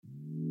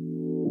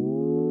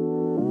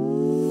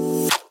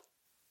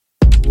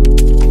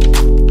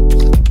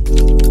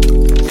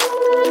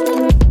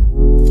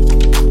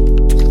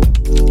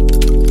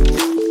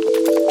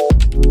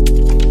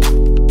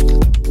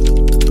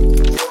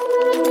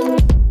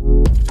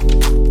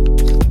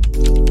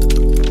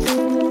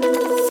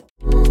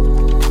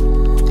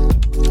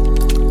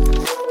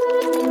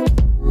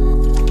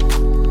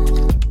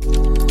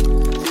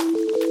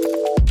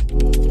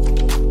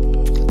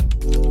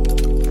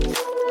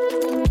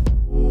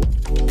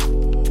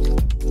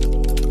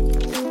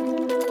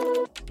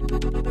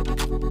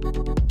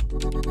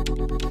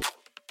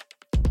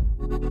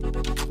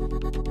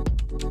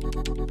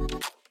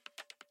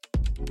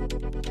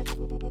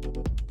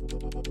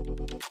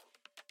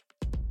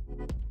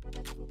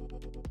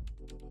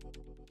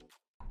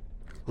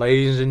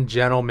Ladies and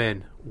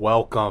gentlemen,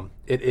 welcome.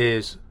 It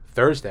is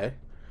Thursday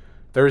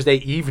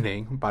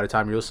evening by the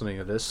time you're listening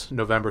to this,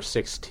 November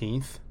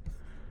 16th.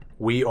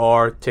 We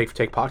are Take for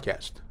Take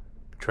Podcast.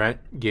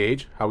 Trent,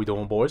 Gage, how we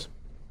doing, boys?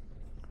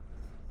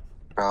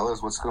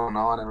 Fellas, what's going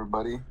on,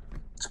 everybody?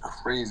 It's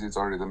crazy. It's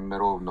already the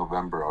middle of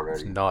November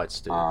already. It's nuts,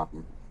 dude.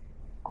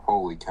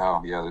 Holy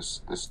cow. Yeah,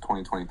 this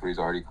 2023 is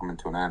already coming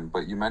to an end.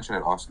 But you mentioned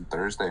it, Austin,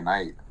 Thursday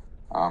night.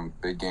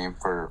 Big game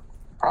for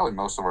probably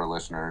most of our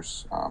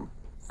listeners,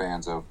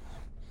 fans of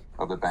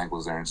the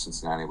Bengals there in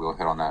Cincinnati. We'll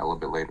hit on that a little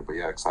bit later. But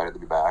yeah, excited to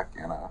be back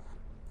and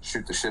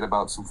shoot the shit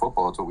about some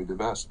football. It's what we do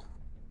best.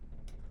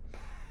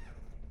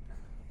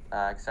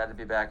 Excited to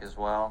be back as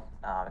well.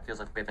 It feels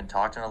like we've been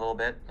talking a little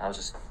bit. I was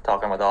just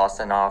talking with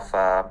Austin off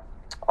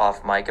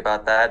mic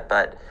about that.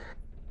 But,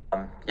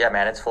 yeah,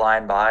 man, it's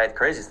flying by. The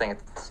craziest thing,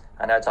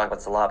 I know I talk about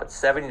this a lot, but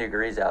 70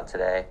 degrees out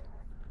today,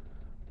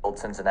 old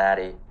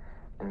Cincinnati,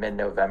 in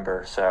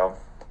mid-November. So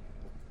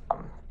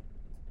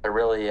they're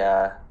really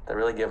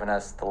giving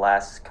us the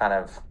last kind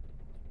of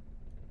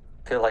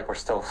 – feel like we're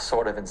still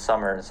sort of in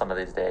summer in some of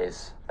these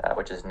days,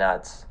 which is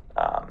nuts.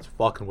 It's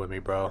fucking with me,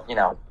 bro. You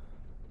know.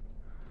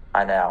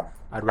 I know.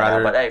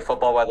 But hey,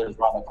 football weather is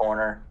around the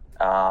corner.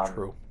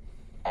 True.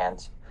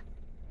 And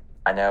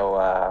I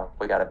know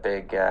we got a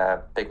big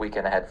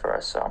weekend ahead for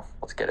us, so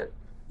let's get it.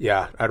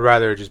 Yeah, I'd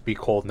rather just be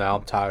cold now.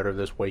 I'm tired of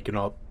this waking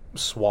up,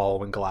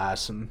 swallowing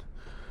glass, and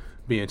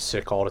being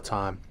sick all the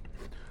time.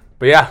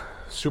 But yeah,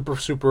 super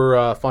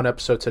fun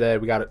episode today.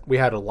 We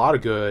had a lot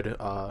of good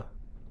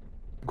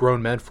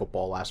grown men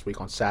football last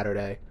week on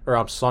Sunday.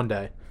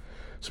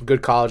 Some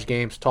good college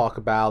games to talk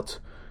about.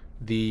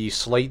 The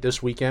slate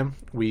this weekend,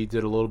 we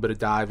did a little bit of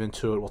dive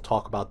into it. We'll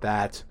talk about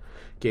that.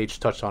 Gage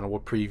touched on it.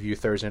 We'll preview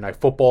Thursday Night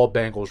Football,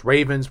 Bengals,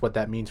 Ravens, what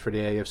that means for the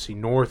AFC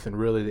North and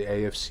really the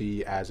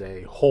AFC as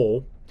a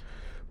whole.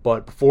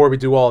 But before we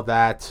do all of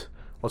that,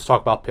 let's talk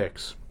about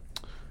picks.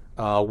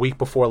 Week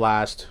before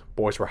last,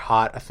 boys were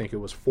hot. I think it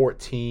was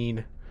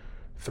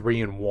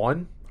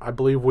 14-3-1, I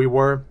believe we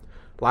were.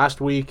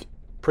 Last week,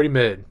 pretty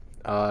mid.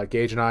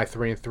 Gage and I,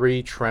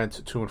 3-3.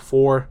 Trent,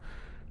 2-4.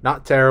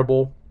 Not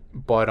terrible,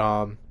 but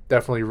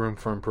definitely room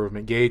for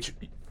improvement. Gage,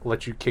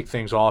 let you kick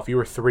things off. You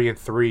were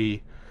 3-3,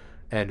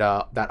 and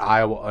that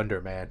Iowa under,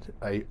 man,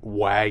 a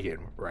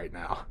wagon right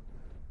now.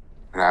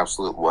 An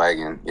absolute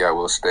wagon. Yeah,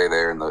 we'll stay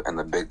there in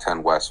the Big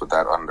Ten West with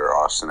that under,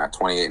 Austin, at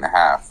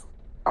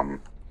 28.5.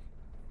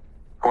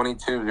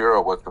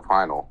 22-0 was the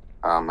final.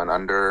 An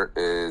under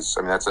is,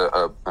 I mean, that's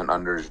an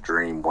under's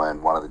dream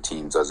when one of the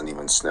teams doesn't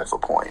even sniff a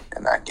point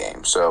in that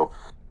game. So,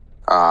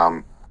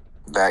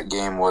 that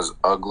game was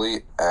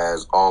ugly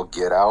as all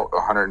get out.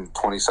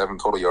 127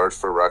 total yards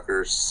for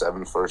Rutgers,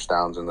 7 first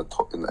downs in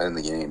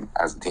the game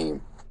as a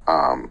team.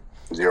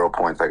 0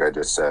 points, like I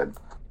just said.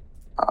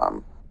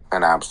 An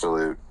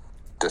absolute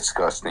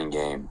disgusting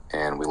game,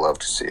 and we love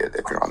to see it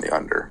if you're on the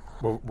under.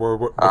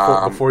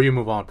 Before you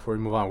move on,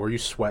 were you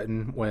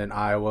sweating when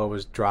Iowa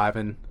was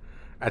driving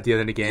at the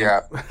end of the game?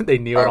 Yeah, they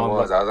kneeled on. I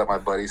was at my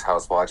buddy's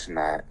house watching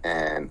that,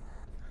 and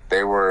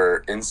they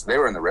were in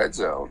the red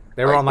zone.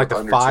 They were on the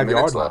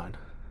 5-yard line.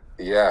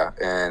 Yeah,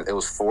 and it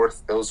was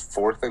fourth and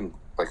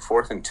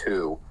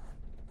 2,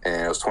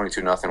 and it was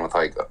 22-0 with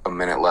like a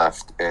minute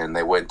left, and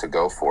they went to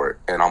go for it,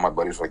 and all my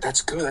buddies were like,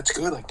 "That's good, like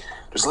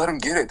just let them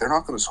get it. They're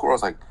not going to score." I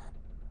was like,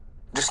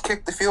 "Just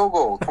kick the field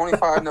goal.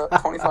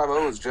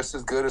 25-0 is just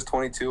as good as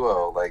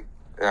 22-0." Like,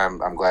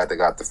 I'm glad they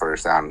got the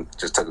first down.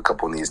 Just took a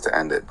couple knees to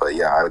end it, but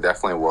yeah, I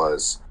definitely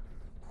was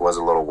a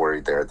little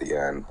worried there at the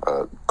end.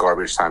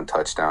 Garbage time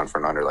touchdown for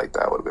an under like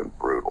that would have been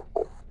brutal,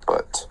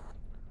 but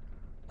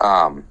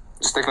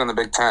sticking in the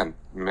Big Ten,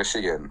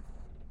 Michigan,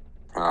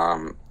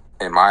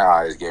 in my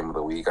eyes, game of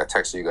the week. I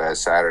texted you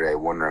guys Saturday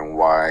wondering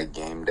why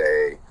game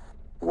day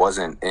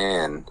wasn't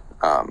in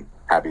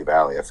Happy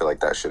Valley. I feel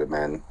like that should have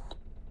been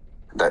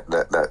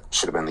that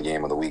should have been the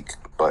game of the week.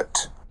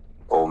 But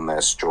Ole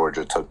Miss,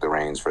 Georgia took the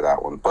reins for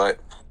that one. But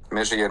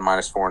Michigan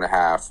minus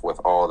 4.5 with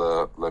all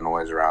the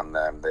noise around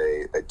them.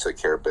 They took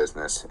care of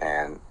business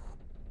and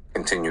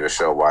continue to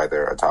show why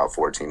they're a top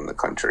 4 team in the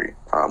country.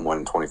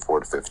 Winning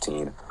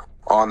 24-15.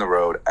 On the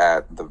road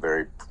at the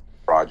very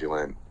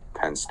fraudulent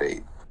Penn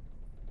State.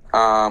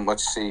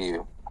 Let's see.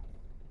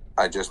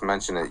 I just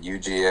mentioned it.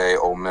 UGA,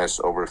 Ole Miss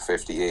over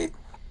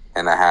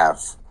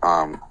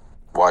 58.5.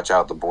 Watch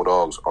out. The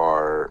Bulldogs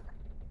are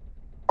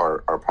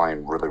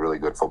playing really, really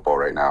good football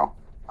right now.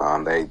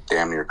 They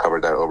damn near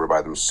covered that over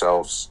by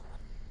themselves.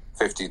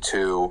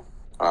 52.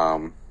 Sorry,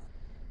 I'm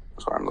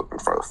looking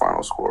for the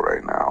final score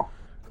right now.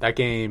 That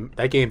game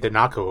did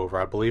not go over.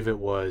 I believe it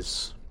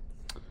was.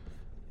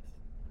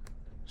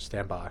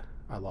 Stand by.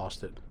 I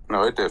lost it.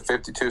 No, it did.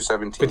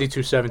 52-17.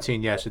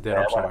 52-17. Yes, it did.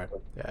 I'm sorry.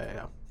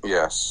 Yeah.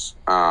 Yes.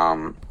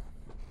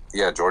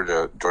 Yeah,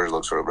 Georgia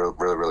looks really,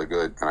 really, really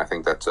good, and I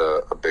think that's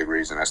a big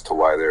reason as to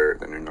why they're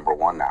the new number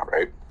 1 now,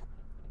 right?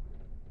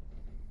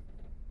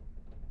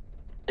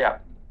 Yeah,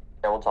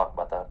 we'll talk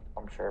about that,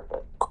 I'm sure.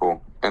 But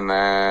cool. And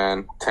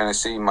then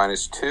Tennessee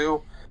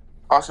 -2.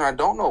 Austin, I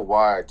don't know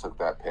why I took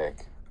that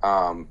pick,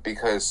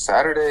 because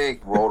Saturday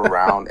rolled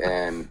around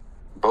and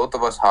both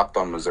of us hopped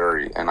on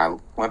Missouri, and I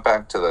went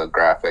back to the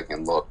graphic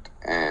and looked,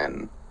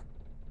 and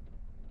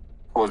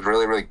was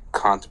really, really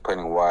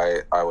contemplating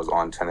why I was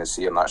on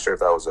Tennessee. I'm not sure if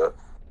that was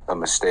a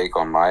mistake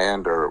on my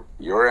end or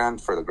your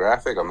end for the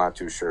graphic. I'm not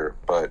too sure,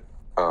 but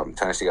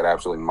Tennessee got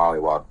absolutely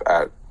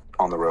mollywopped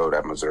on the road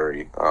at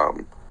Missouri.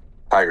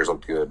 Tigers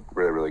looked good,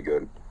 really, really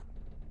good.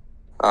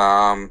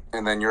 And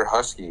then your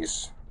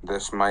Huskies.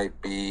 This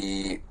might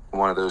be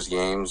one of those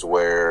games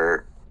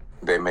where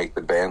they make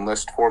the ban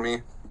list for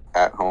me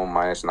at home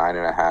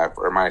 -9.5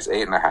 or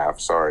 -8.5.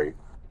 Sorry,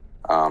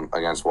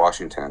 against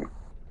Washington.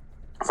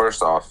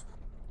 First off,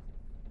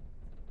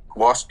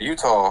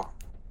 Utah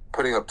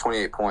putting up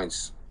 28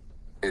 points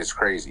is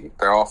crazy.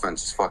 Their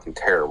offense is fucking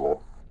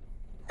terrible.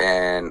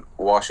 And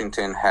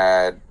Washington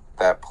had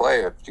that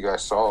play, if you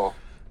guys saw,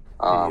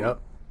 Yep.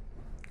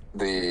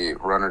 the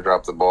runner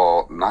dropped the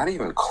ball not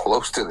even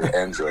close to the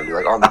end zone,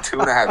 like on the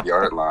 2.5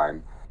 yard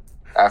line.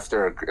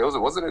 After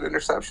wasn't an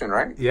interception,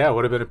 right? Yeah, it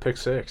would have been a pick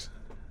six.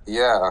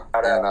 Yeah,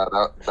 and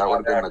that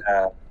would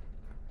have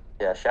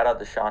been shout out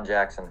to Sean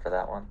Jackson for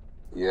that one.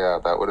 Yeah,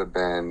 that would have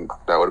been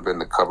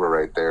the cover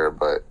right there.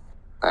 But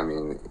I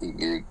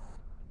mean,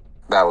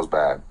 that was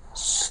bad,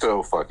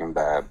 so fucking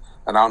bad.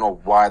 And I don't know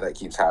why that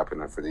keeps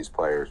happening for these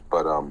players.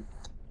 But and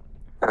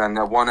then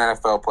the one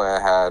NFL play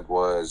I had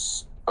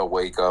was a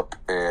wake up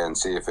and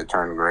see if it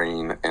turned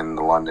green in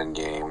the London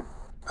game.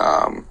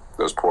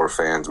 Those poor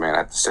fans, man, I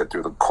had to sit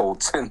through the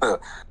Colts and the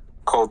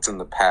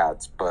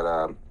Pats. But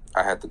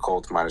I had the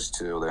Colts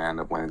 -2. They end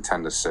up winning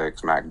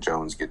 10-6. Mac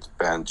Jones gets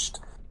benched.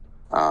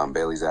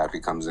 Bailey Zappi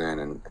comes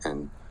in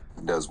and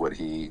does what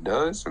he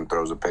does and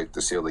throws a pick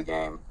to seal the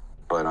game.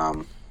 But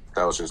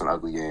that was just an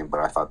ugly game.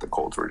 But I thought the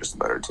Colts were just a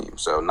better team.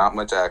 So not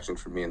much action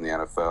for me in the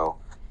NFL.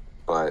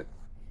 But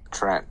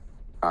Trent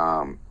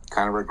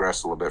kind of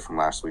regressed a little bit from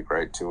last week,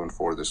 right?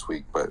 2-4 this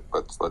week. But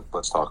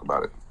let's talk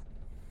about it.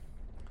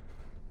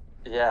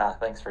 Yeah,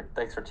 thanks for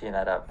teeing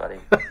that up, buddy.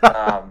 First,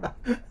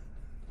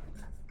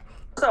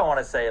 I want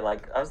to say,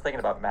 I was thinking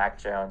about Mac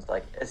Jones.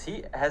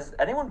 Has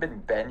anyone been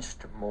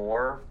benched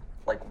more,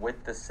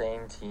 with the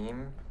same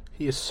team?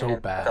 He is so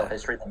bad. NFL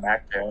history than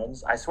Mac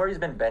Jones. I swear he's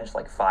been benched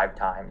 5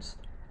 times,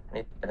 and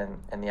he's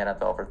been in the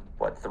NFL for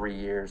 3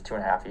 years,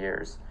 2.5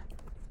 years.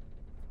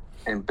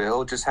 And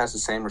Bill just has the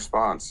same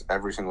response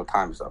every single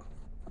time. So,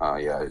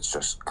 yeah, it's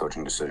just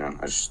coaching decision.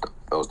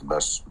 That was the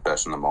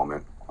best in the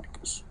moment.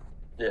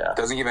 Yeah,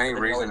 doesn't give any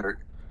reason or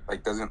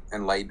doesn't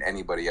enlighten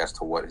anybody as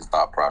to what his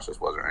thought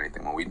process was or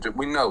anything. When we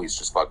know he's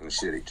just fucking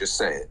shitty. Just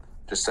say it.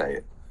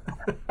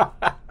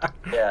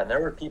 Yeah, and there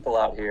were people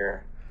out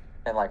here,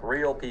 and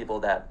real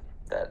people that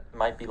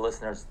might be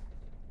listeners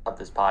of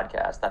this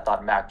podcast that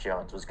thought Mac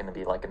Jones was going to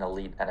be an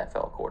elite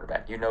NFL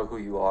quarterback. You know who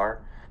you are,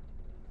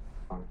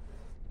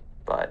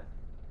 but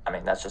I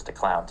mean that's just a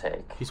clown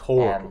take. He's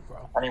horrible, and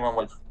bro. Anyone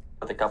with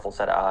a couple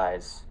set of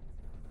eyes.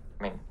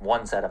 I mean,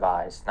 one set of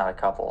eyes, not a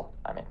couple.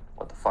 I mean,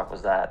 what the fuck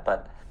was that?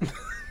 But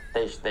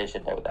they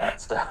should know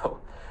that. So,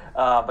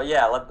 but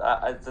yeah,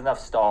 it's enough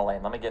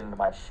stalling. Let me get into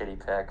my shitty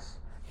picks.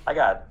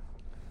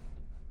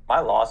 My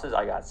losses.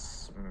 I got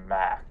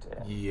smacked.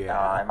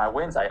 Yeah. And my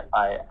wins, I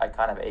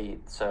kind of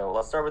ate. So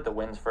let's start with the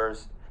wins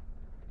first.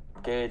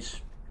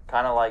 Gage,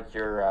 kind of like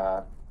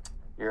your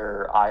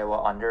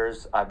Iowa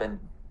unders. I've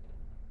been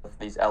with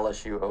these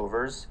LSU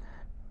overs.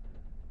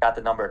 Got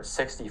the number at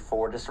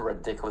 64, just a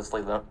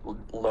ridiculously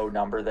low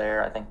number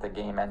there. I think the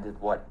game ended,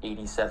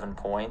 87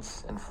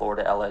 points in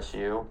Florida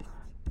LSU.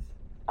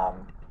 I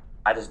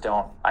just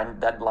don't –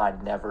 that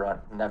line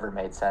never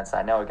made sense.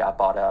 I know it got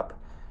bought up,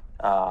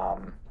 a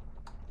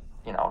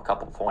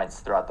couple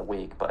points throughout the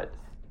week, but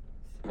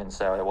even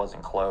so, it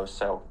wasn't close.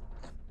 So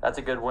that's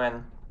a good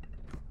win.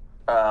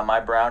 My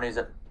Brownies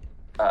at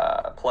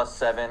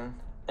 +7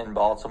 in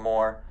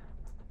Baltimore,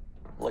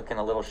 looking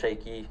a little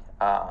shaky.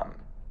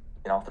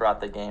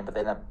 Throughout the game, but they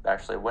ended up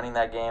actually winning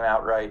that game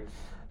outright. It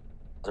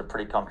was a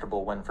pretty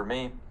comfortable win for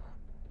me.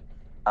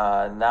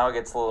 Now it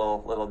gets a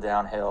little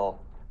downhill.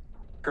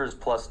 Rutgers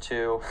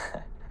 +2.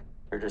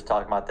 We were just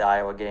talking about the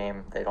Iowa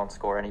game. They don't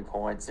score any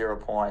points, 0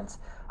 points.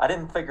 I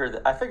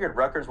figured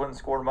Rutgers wouldn't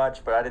score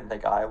much, but I didn't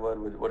think Iowa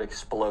would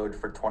explode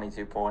for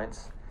 22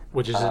 points.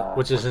 Which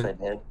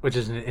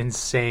is an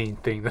insane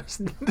thing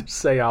to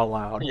say out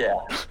loud. Yeah.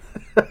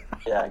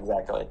 Yeah,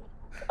 exactly.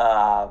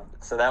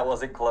 So that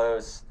wasn't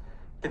close.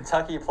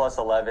 Kentucky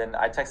 +11.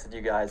 I texted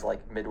you guys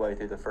midway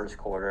through the first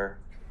quarter,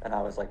 and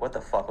I was like, what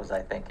the fuck was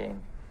I thinking?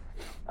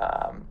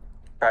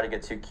 Try to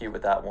get too cute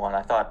with that one.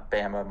 I thought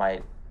Bama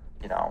might,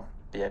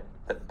 be a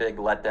big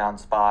letdown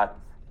spot.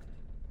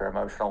 Their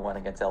emotional win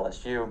against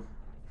LSU.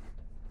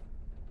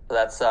 So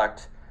that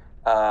sucked.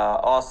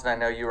 Austin, I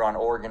know you were on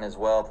Oregon as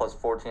well,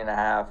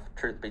 +14.5.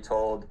 Truth be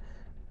told,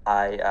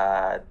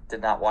 I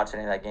did not watch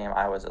any of that game.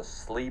 I was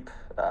asleep.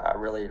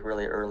 Really,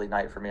 really early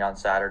night for me on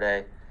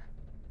Saturday.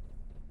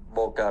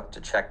 Woke up to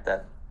check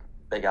that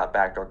they got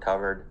backdoor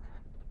covered.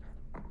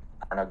 I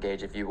don't know,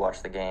 Gage, if you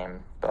watched the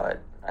game, but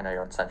I know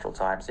you're on Central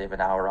Time, so you have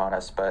an hour on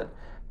us, but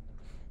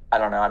I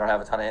don't know. I don't have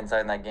a ton of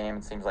insight in that game.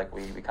 It seems like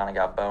we kind of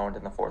got boned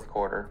in the fourth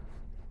quarter.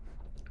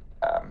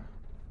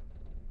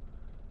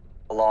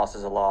 a loss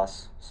is a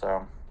loss.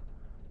 So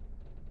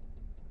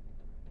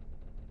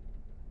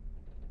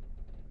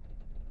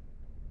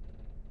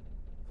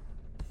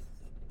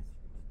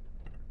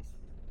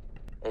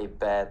a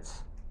bet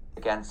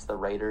against the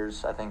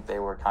Raiders. I think they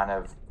were kind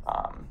of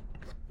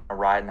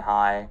riding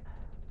high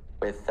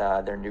with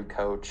their new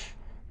coach.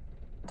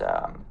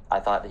 And, I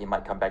thought he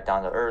might come back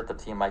down to earth. The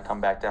team might come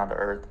back down to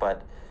earth,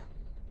 but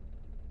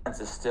defense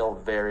is still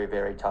very,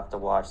 very tough to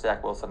watch.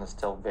 Zach Wilson is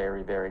still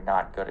very, very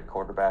not good at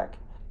quarterback.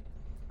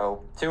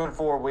 So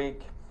 2-4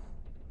 week.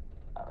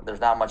 There's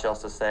not much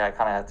else to say. I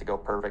kind of have to go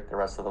perfect the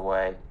rest of the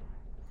way,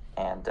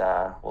 and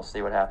we'll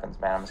see what happens,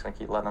 man. I'm just gonna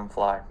keep letting them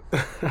fly.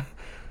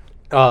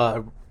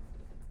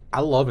 I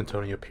love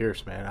Antonio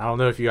Pierce, man. I don't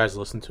know if you guys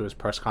listen to his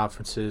press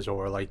conferences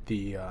or like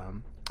the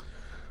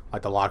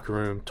locker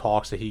room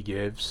talks that he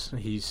gives.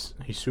 He's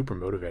super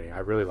motivating. I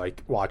really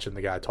like watching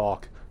the guy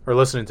talk or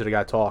listening to the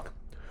guy talk.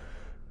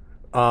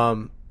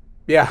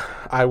 Yeah,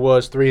 I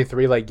was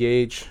 3-3 like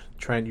Gage.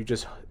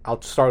 Trent,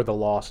 I'll start with the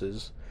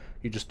losses.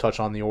 You just touch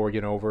on the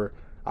Oregon over.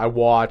 I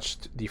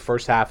watched the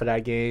first half of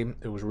that game.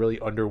 It was really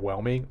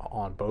underwhelming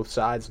on both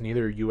sides.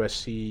 Neither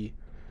USC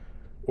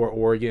or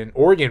Oregon.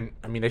 Oregon,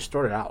 I mean, they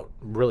started out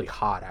really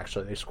hot,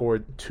 actually. They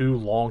scored 2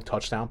 long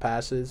touchdown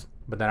passes,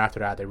 but then after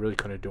that, they really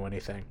couldn't do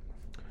anything.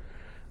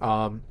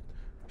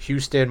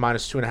 Houston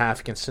minus 2.5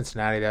 against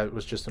Cincinnati. That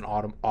was just an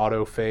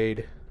auto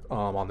fade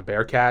on the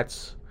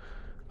Bearcats.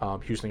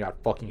 Houston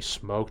got fucking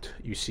smoked.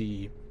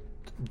 UC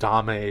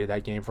dominated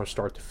that game from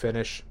start to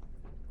finish.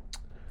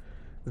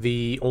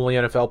 The only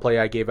NFL play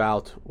I gave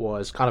out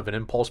was kind of an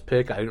impulse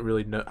pick. I didn't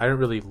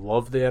really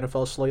love the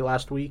NFL slate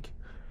last week.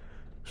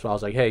 So I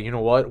was like, hey, you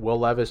know what? Will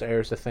Levis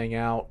airs the thing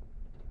out.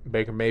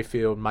 Baker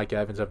Mayfield, Mike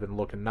Evans have been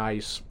looking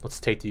nice. Let's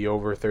take the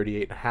over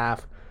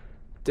 38.5.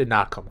 Did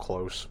not come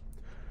close.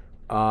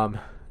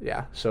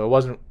 Yeah, so it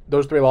wasn't –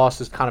 those 3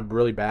 losses kind of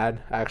really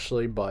bad,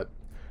 actually, but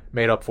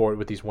made up for it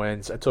with these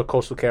wins. I took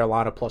Coastal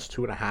Carolina plus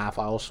 2.5.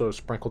 I also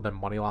sprinkled them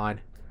money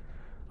line.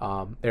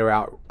 They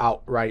were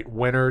outright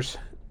winners.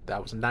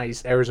 That was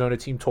nice. Arizona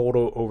team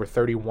total over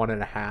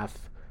 31.5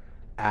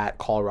 at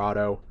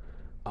Colorado.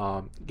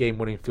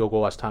 Game-winning field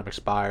goal as time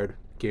expired.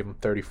 Gave them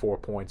 34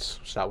 points,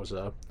 so that was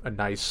a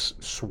nice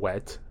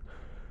sweat.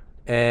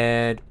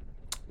 And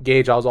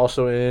Gage, I was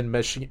also in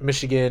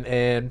Michigan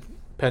and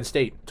Penn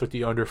State. Took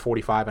the under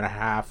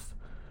 45.5.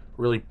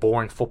 Really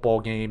boring football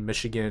game.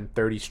 Michigan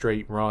 30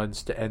 straight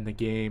runs to end the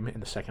game in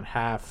the second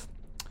half.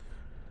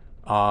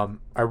 I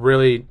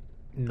really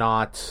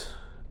not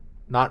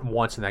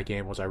once in that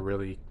game was I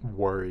really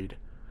worried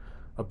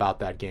about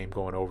that game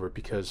going over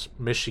because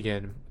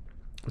Michigan,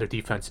 their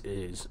defense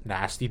is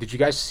nasty. Did you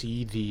guys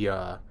see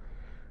the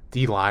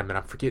D lineman?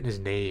 I'm forgetting his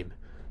name.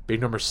 Big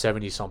number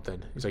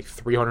 70-something. He's like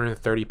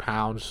 330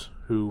 pounds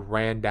who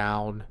ran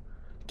down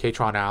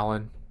Katron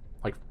Allen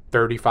like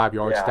 35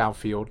 yards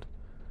downfield.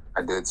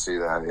 I did see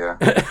that,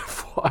 yeah.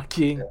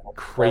 Fucking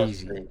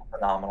crazy. That was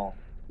phenomenal.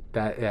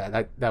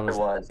 That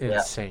was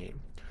insane.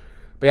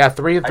 But yeah,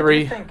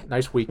 3-3,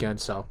 nice weekend,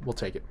 so we'll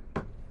take it.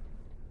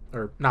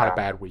 Or not a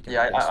bad weekend.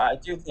 Yeah, I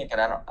do think,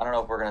 and I don't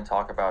know if we're going to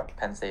talk about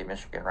Penn State,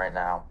 Michigan right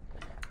now,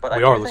 but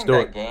let's do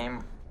it.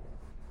 Game.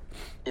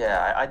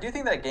 Yeah, I do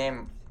think that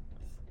game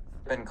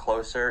been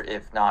closer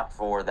if not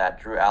for that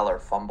Drew Aller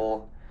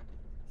fumble.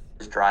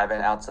 Was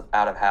driving out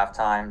of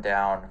halftime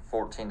down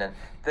 14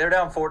 they're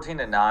down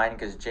 14-9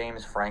 because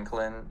James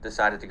Franklin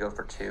decided to go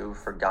for 2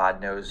 for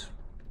God knows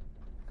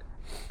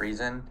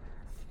reason.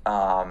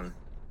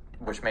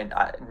 Which made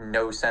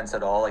no sense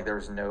at all. Like, there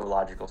was no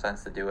logical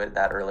sense to do it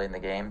that early in the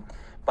game.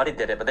 But he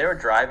did it. But they were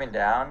driving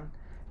down,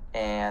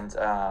 and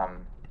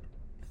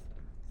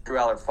Drew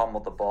Aller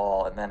fumbled the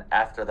ball. And then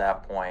after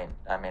that point,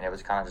 I mean, it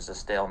was kind of just a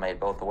stalemate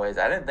both ways.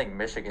 I didn't think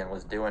Michigan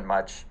was doing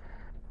much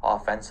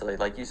offensively.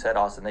 Like you said,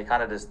 Austin, they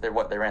kind of just, they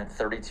ran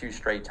 32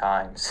 straight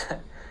times,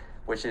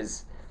 which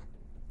is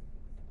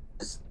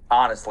just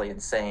honestly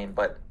insane.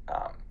 But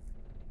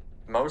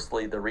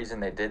mostly the reason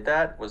they did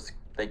that was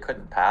they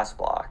couldn't pass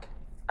block.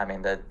 I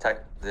mean,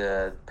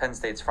 the Penn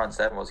State's front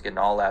seven was getting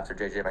all after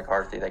J.J.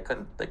 McCarthy. They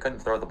couldn't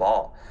throw the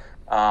ball,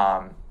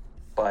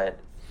 but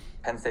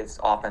Penn State's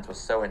offense was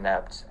so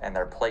inept and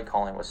their play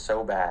calling was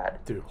so bad.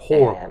 Dude,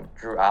 horrible. And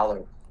Drew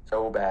Aller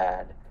so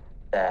bad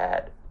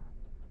that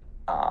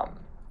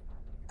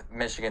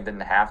Michigan didn't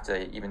have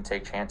to even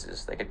take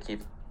chances. They could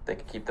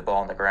keep the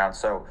ball on the ground.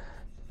 So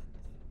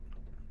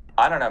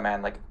I don't know,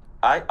 man. Like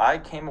I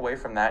came away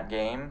from that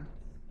game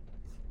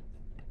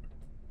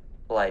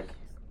like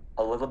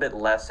a little bit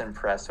less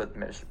impressed with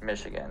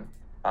Michigan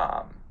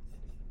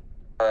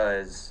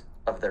because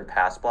of their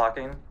pass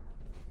blocking.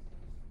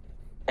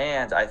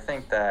 And I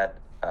think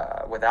that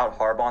without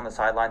Harbaugh on the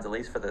sidelines, at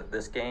least for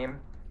this game,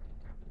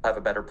 have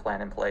a better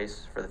plan in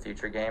place for the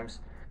future games.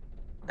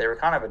 They were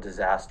kind of a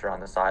disaster on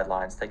the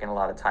sidelines, taking a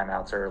lot of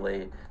timeouts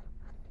early.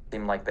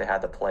 Seemed like they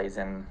had the plays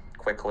in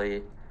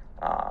quickly.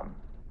 I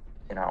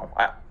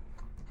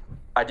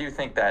do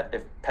think that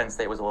if Penn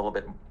State was a little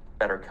bit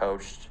better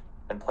coached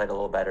and played a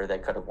little better, they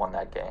could have won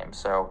that game.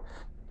 So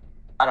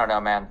I don't know,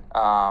 man.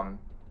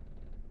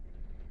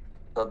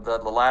 The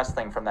last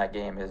thing from that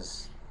game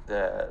is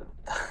the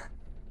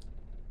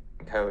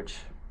coach,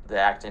 the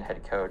acting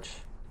head coach,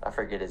 I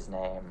forget his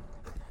name,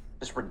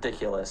 just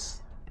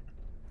ridiculous,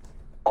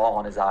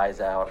 bawling his eyes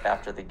out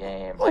after the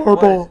game. Like,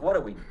 what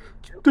are we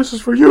doing? This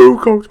is for you,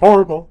 Coach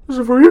Harbaugh. This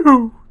is for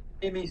you.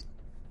 Made me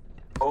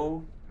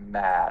so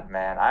mad,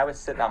 man. I was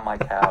sitting on my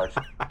couch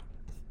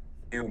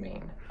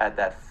fuming at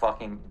that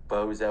fucking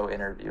bozo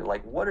interview.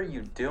 Like, what are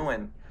you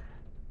doing?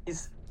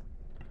 He's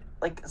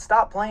like,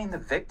 stop playing the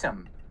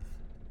victim.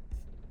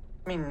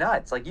 I mean,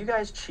 nuts. Like, you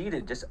guys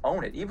cheated. Just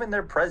own it. Even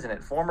their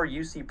president, former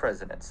UC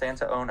president,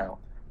 Santa Ono,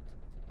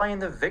 playing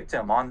the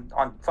victim on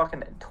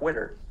fucking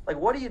Twitter. Like,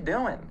 what are you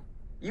doing?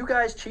 You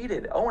guys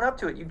cheated. Own up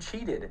to it. You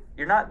cheated.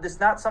 You're not, this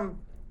not some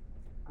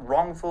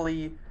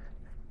wrongfully,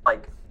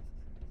 like,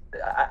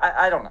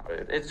 I don't know.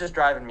 It's just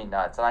driving me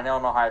nuts. And I know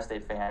I'm an Ohio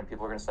State fan.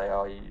 People are going to say,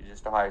 oh, you're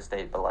just Ohio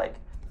State. But, like,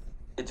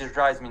 it just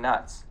drives me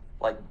nuts.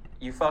 Like,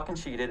 you fucking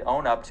cheated.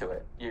 Own up to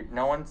it.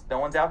 No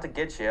one's out to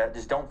get you.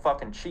 Just don't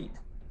fucking cheat.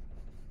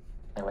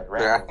 Anyway,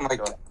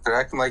 they're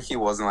acting like he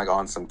wasn't like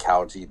on some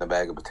couch eating a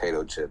bag of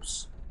potato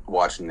chips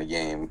watching the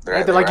game.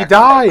 They're like he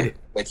died.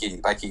 Like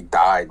he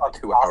died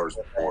 2 hours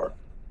before.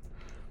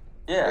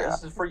 Yeah,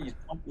 this is for you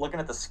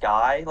looking at the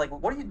sky. Like,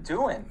 what are you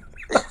doing?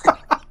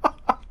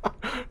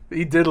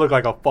 He did look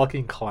like a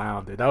fucking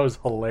clown, dude. That was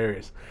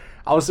hilarious.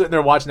 I was sitting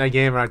there watching that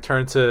game, and I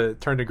turned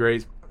to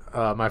Grace,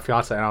 my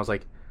fiance, and I was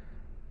like,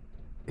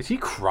 "Is he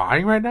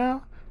crying right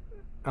now?"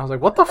 And I was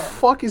like, "What the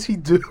fuck is he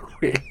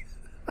doing?"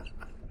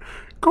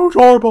 Coach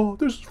Harbaugh,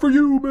 this is for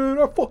you, man.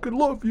 I fucking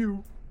love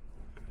you.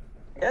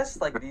 I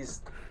guess, like,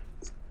 these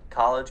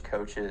college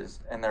coaches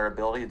and their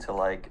ability to,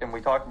 like, and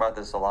we talk about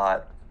this a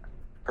lot,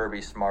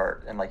 Kirby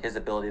Smart, and, like, his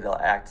ability to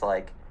act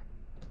like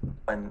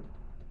when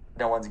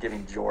no one's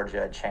giving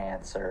Georgia a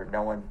chance or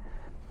no one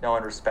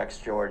respects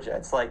Georgia.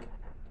 It's like,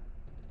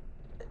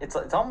 it's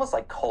almost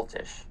like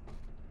cultish,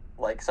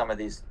 like some of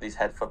these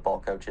head football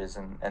coaches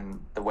and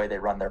the way they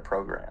run their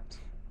programs.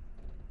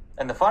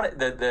 And the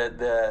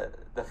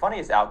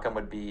funniest outcome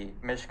would be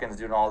Michigan's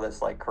doing all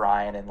this, like,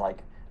 crying and, like,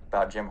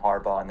 about Jim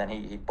Harbaugh, and then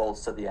he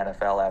bolts to the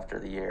NFL after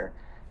the year,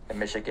 and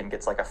Michigan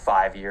gets, like, a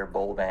 5-year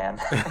bowl ban.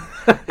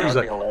 He's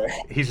like, hilarious.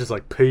 He's just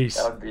like, peace.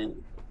 That would be,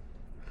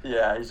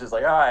 yeah. He's just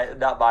like, all right,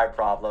 not my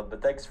problem,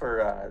 but thanks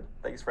for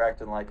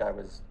acting like I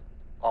was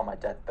on my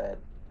deathbed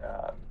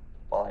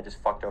while I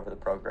just fucked over the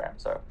program.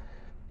 So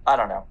I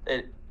don't know.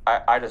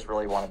 I just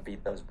really want to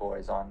beat those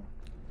boys on.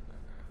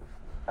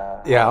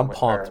 Yeah, I'm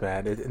pumped,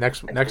 man.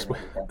 Next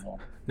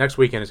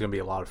weekend is going to be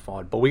a lot of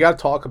fun. But we got to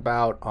talk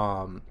about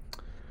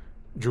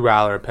Drew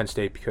Aller and Penn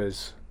State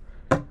because,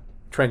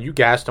 Trent, you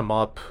gassed them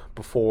up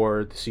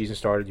before the season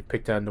started. You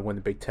picked them to win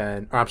the Big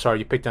Ten. Or, I'm sorry,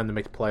 you picked them to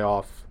make the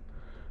playoff.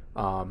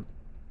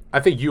 I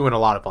think you and a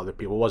lot of other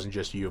people, it wasn't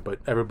just you, but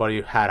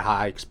everybody had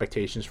high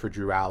expectations for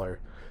Drew Aller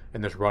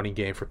and this running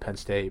game for Penn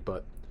State.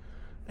 But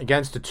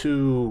against the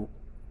two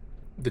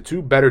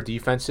better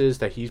defenses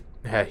that he's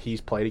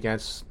played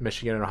against,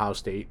 Michigan and Ohio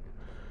State,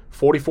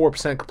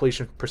 44%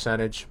 completion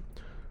percentage,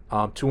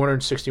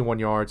 261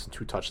 yards and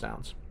 2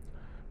 touchdowns.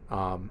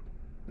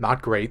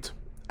 Not great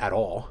at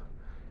all.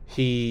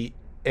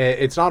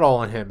 It's not all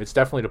on him. It's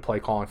definitely the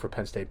play calling for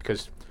Penn State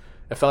because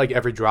it felt like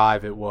every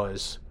drive it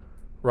was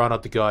run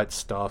up the gut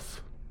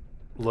stuff,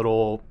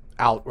 little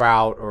out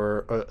route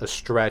or a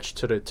stretch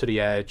to the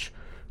edge,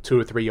 2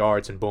 or 3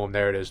 yards, and boom,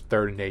 there it is,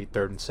 3rd and 8,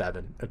 3rd and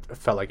 7. It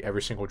felt like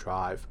every single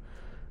drive.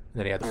 And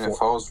then he had the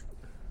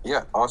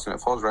Austin, it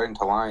falls right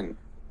into line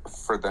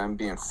for them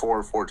being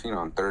 4-14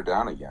 on 3rd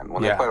down again.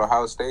 When they played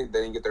Ohio State,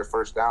 they didn't get their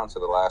first down to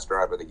the last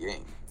drive of the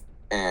game.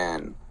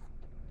 And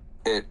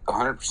it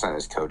 100%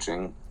 is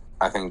coaching.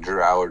 I think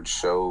Drew Aller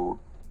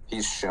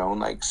he's shown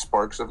like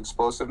sparks of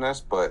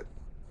explosiveness, but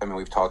I mean,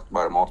 we've talked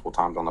about it multiple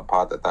times on the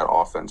pod that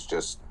offense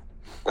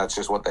that's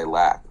just what they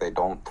lack. They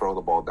don't throw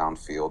the ball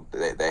downfield.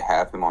 They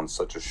have him on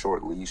such a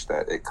short leash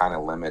that it kind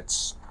of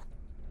limits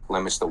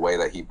the way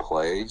that he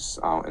plays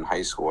in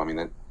high school. I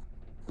mean,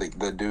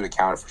 the dude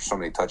accounted for so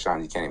many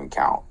touchdowns you can't even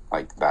count,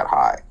 like, that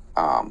high.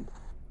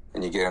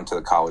 And you get him to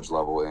the college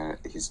level, and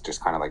he's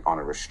just kind of like on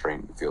a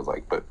restraint, it feels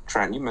like. But,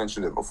 Trent, you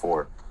mentioned it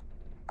before.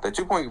 The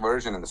 2-point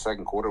conversion in the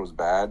second quarter was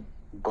bad,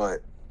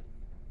 but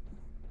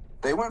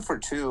they went for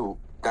 2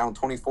 down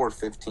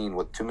 24-15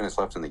 with 2 minutes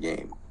left in the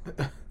game.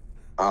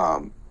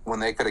 When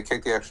they could have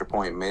kicked the extra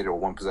point, made it a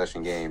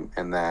 1-possession game,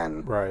 and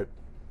then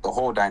the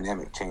whole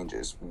dynamic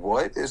changes.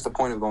 What is the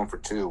point of going for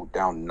 2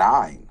 down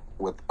 9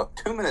 with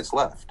 2 minutes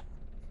left?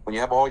 When you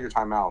have all your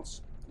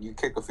timeouts, you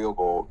kick a field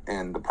goal,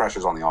 and the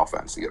pressure's on the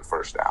offense to get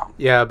first down.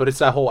 Yeah, but it's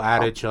that whole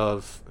adage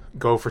of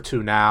go for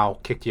 2 now,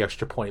 kick the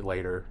extra point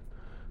later.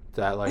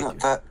 That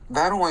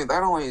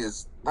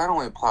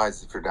only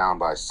applies if you're down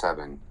by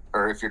 7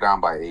 or if you're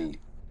down by 8.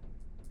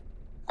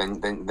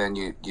 Then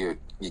you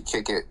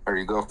kick it or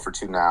you go for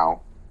 2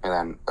 now, and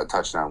then a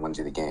touchdown wins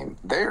you the game.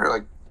 They're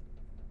like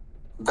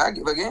that.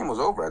 The game was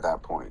over at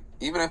that point.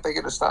 Even if they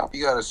get a stop,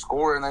 you got to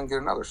score and then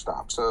get another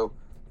stop. So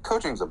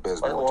coaching's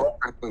abysmal.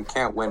 You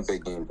can't win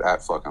big games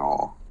at fucking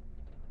all.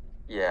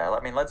 Yeah,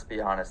 I mean, let's be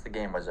honest. The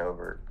game was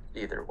over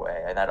either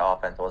way, and that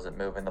offense wasn't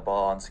moving the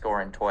ball and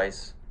scoring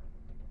twice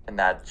in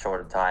that short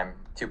of time,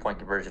 2-point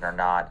conversion or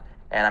not.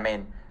 And I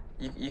mean,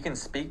 you can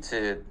speak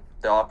to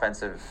the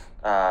offensive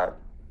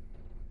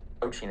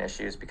coaching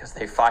issues because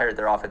they fired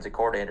their offensive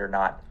coordinator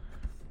not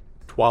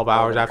 12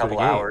 hours after the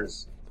game.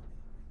 Hours,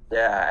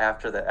 yeah,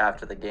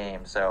 after the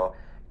game. So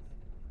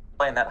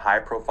playing that high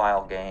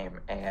profile game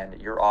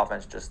and your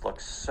offense just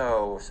looks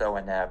so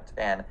inept,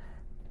 and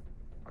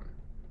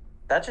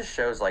that just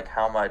shows like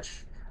how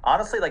much,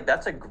 honestly, like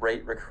that's a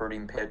great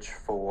recruiting pitch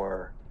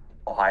for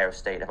Ohio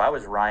State. If I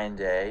was Ryan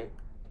Day,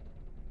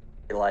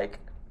 like,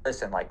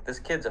 listen, like this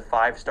kid's a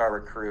 5-star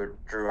recruit,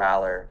 Drew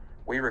Aller.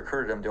 We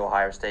recruited him to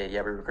Ohio State.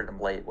 Yeah, we recruited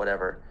him late,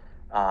 whatever.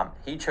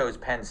 He chose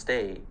Penn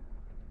State,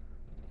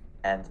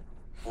 and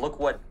look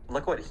what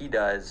he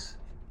does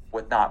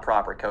with not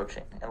proper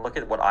coaching, and look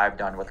at what I've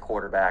done with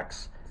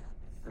quarterbacks,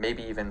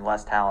 maybe even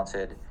less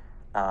talented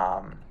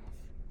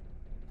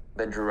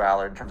than Drew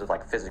Aller in terms of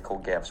like physical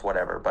gifts,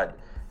 whatever. But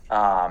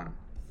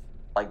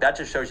like that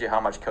just shows you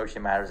how much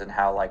coaching matters and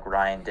how like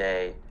Ryan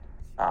Day,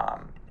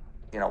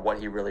 what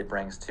he really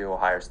brings to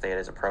Ohio State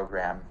as a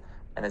program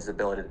and his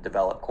ability to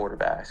develop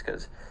quarterbacks.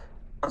 Because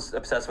I'm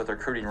obsessed with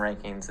recruiting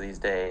rankings these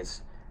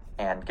days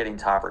and getting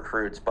top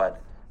recruits, but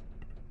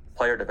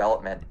player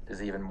development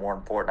is even more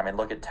important. I mean,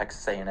 look at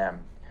Texas A&M.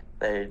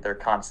 They're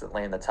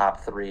constantly in the top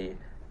 3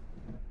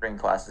 spring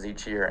classes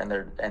each year, and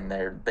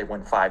they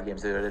win 5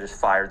 games. They just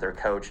fired their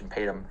coach and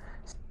paid him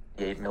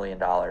 $8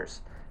 million.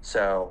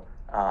 So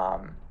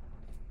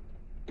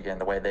again,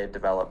 the way they've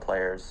developed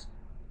players,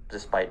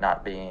 despite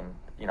not being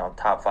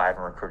top 5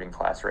 in recruiting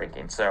class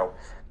rankings. So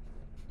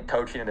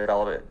coaching and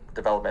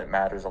development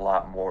matters a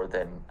lot more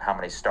than how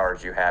many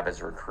stars you have as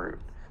a recruit.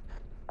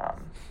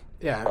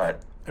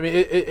 But I mean,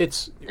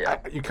 it's yeah.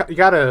 You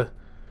gotta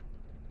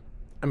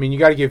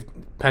give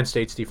Penn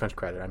State's defense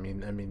credit. I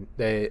mean,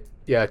 they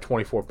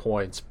 24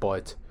 points,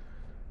 but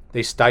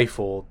they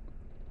stifled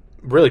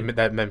really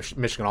that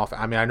Michigan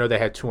offense. I mean, I know they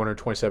had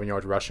 227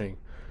 yards rushing,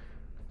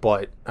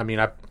 but I mean,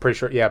 I'm pretty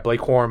sure. Yeah, Blake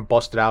Corum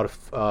busted out a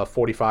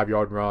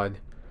 45-yard run.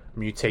 I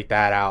mean, you take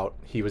that out,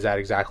 he was at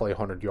exactly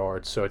 100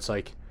 yards. So it's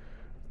like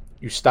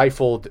you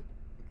stifled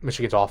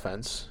Michigan's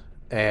offense,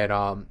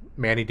 and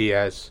Manny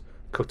Diaz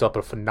cooked up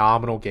a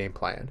phenomenal game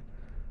plan,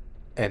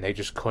 and they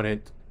just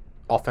couldn't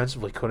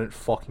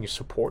fucking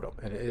support him.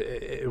 And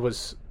it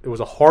was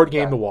a hard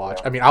game to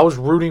watch. Yeah. I mean, I was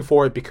rooting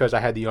for it because I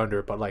had the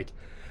under, but like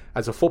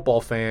as a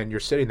football fan,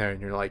 you're sitting there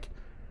and you're like,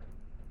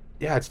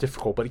 yeah, it's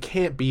difficult, but it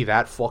can't be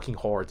that fucking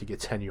hard to get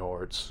 10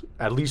 yards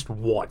at least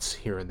once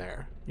here and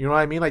there. You know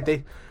what I mean? Like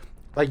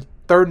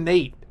 3rd and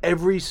 8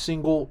 every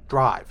single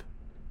drive,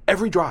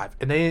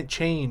 and they didn't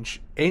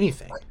change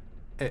anything.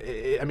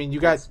 I mean, you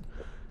guys,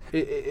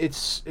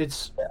 it's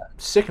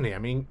sickening. I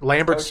mean,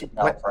 Lambert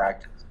Smith,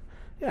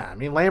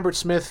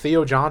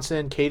 Theo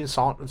Johnson,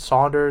 Caden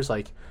Saunders,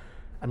 like,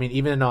 I mean,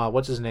 even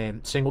what's his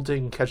name, Singleton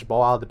can catch the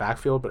ball out of the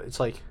backfield, but it's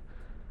like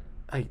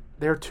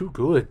they're too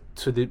good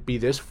to be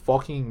this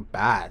fucking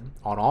bad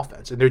on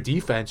offense, and their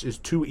defense is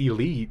too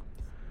elite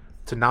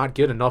to not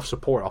get enough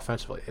support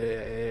offensively.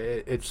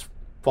 It's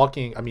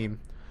fucking. I mean,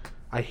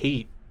 I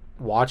hate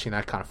watching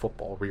that kind of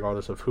football,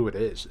 regardless of who it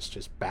is. It's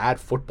just bad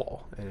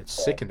football, and it's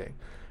sickening.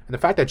 And the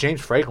fact that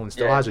James Franklin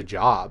still has a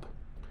job.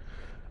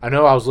 I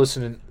know I was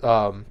listening.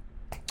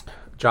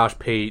 Josh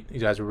Pate, he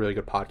has a really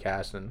good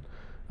podcast, and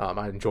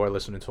I enjoy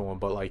listening to him.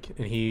 But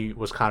and he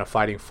was kind of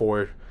fighting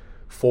for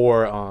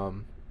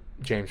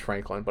James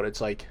Franklin. But it's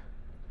like,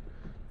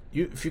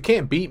 if you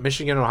can't beat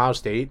Michigan and Ohio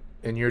State,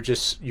 and you're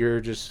just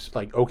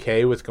like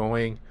okay with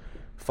going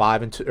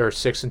 5-2 or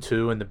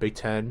 6-2 in the Big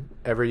Ten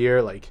every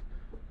year, like,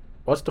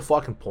 what's the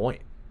fucking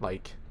point?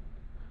 Like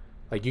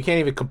you can't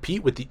even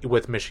compete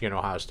with Michigan and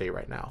Ohio State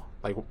right now.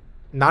 Like,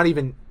 not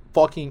even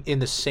fucking in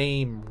the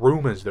same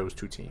room as those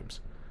two teams,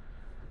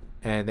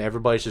 and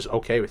everybody's just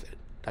okay with it.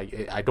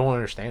 I don't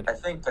understand it. I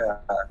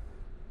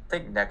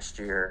think next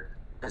year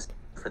is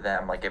for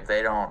them. Like, if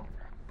they don't,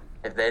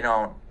 I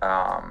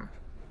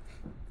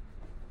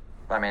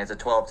mean, it's a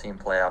 12-team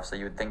playoff, so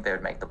you would think they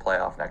would make the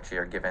playoff next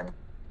year, given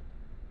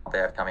what they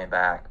have coming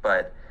back.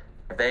 But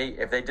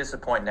if they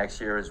disappoint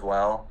next year as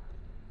well,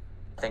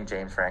 I think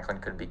James Franklin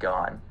could be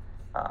gone.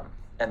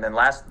 And then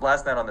last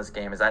note on this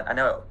game is I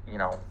know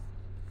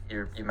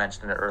you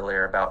mentioned it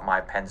earlier about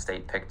my Penn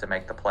State pick to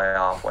make the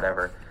playoff,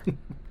 whatever.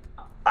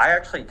 I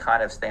actually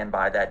kind of stand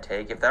by that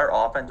take. If their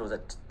offense was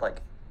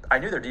I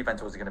knew their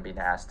defense was going to be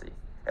nasty.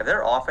 If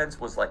their offense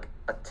was like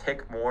a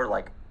tick more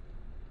like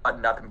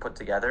buttoned up and put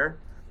together,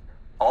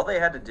 all they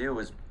had to do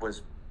was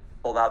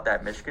pull out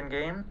that Michigan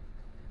game,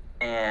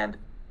 and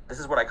this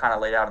is what I kind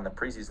of laid out in the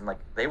preseason. Like,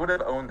 they would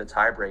have owned the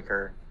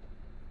tiebreaker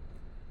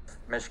if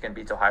Michigan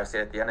beats Ohio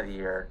State at the end of the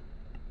year,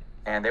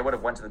 and they would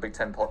have went to the Big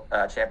Ten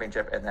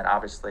championship, and then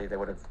obviously they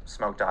would have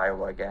smoked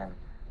Iowa again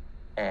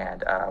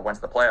and went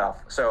to the playoff.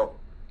 So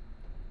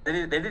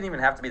they didn't even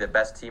have to be the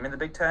best team in the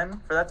Big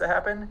Ten for that to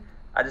happen.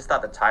 I just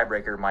thought the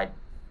tiebreaker might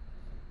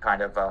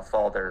kind of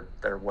fall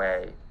their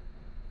way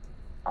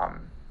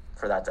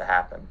for that to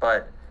happen.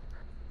 But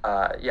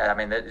Yeah, I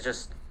mean, it's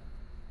just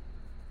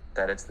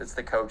that it's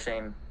the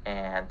coaching,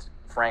 and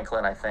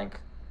Franklin, I think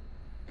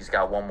he's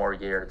got one more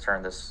year to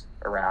turn this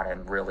around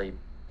and really,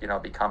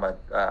 become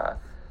a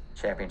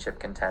championship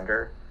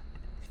contender,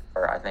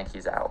 or I think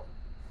he's out.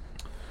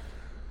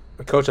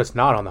 A coach that's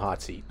not on the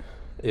hot seat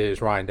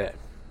is Ryan Day,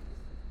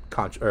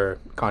 contrary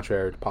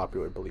to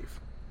popular belief.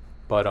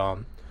 But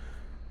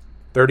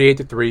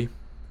 38-3,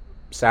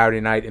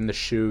 Saturday night in the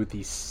shoe,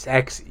 the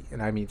sexy,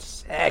 and I mean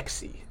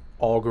sexy,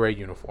 all gray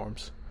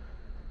uniforms.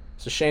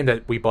 It's a shame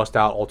that we bust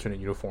out alternate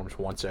uniforms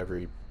once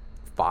every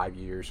 5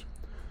 years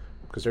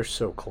because they're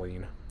so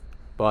clean.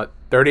 But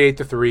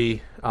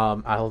 38-3,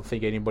 I don't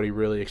think anybody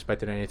really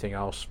expected anything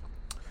else.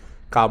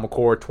 Kyle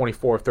McCord,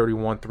 24 of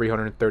 31,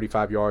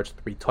 335 yards,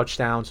 3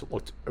 touchdowns.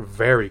 Looked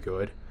very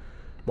good.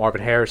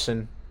 Marvin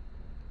Harrison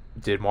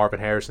did Marvin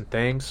Harrison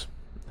things.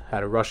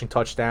 Had a rushing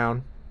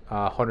touchdown,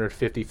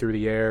 150 through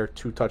the air,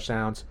 2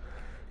 touchdowns.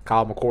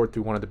 Kyle McCord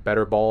threw one of the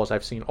better balls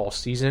I've seen all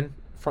season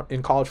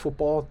in college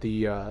football.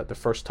 The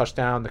first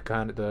touchdown,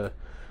 the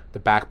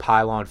back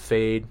pylon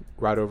fade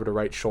right over the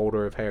right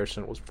shoulder of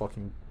Harrison was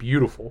fucking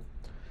beautiful.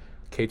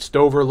 Cade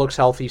Stover looks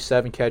healthy,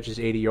 7 catches,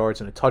 80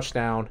 yards, and a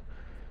touchdown.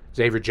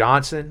 Xavier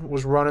Johnson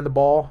was running the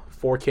ball,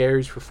 4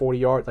 carries for 40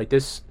 yards. Like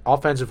this,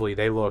 offensively,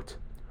 they looked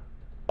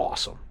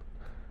awesome.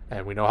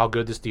 And we know how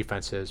good this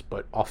defense is,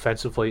 but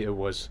offensively, it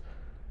was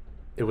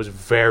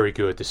very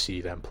good to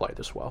see them play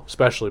this well,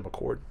 especially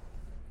McCord.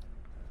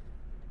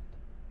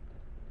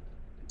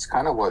 It's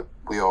kind of what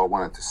we all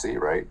wanted to see,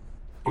 right?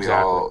 Exactly. We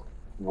all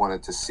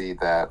wanted to see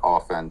that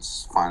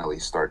offense finally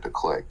start to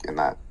click, and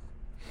that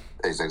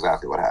is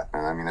exactly what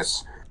happened. I mean,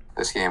 this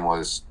game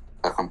was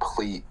a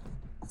complete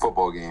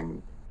football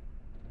game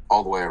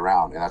all the way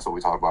around, and that's what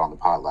we talked about on the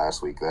pod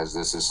last week, as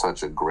this is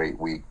such a great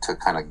week to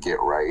kind of get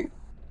right,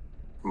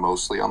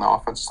 mostly on the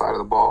offensive side of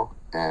the ball.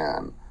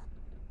 And,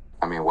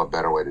 I mean, what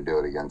better way to do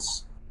it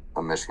against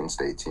a Michigan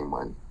State team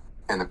when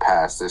in the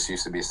past this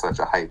used to be such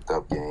a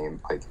hyped-up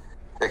game. Like,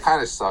 it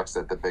kind of sucks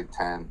that the Big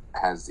Ten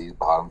has these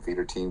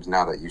bottom-feeder teams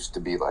now that used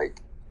to be,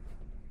 like,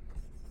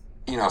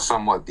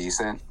 somewhat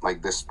decent.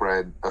 Like, this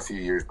spread a few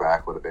years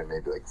back would have been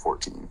maybe, like,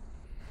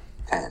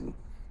 14-10.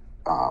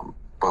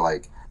 But,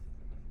 like,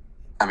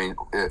 I mean,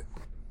 it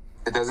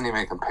doesn't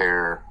even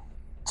compare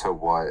to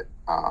what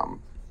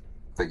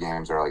the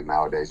games are like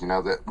nowadays.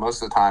 That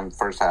most of the time,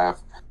 first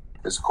half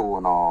is cool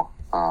and all,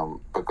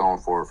 but going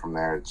forward from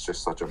there, it's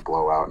just such a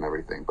blowout and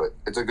everything. But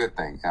it's a good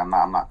thing. I'm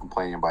not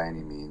complaining by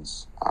any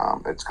means.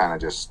 It's kind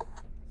of just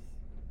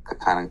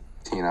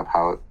teeing up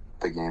how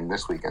the game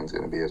this weekend is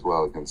going to be as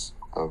well against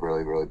a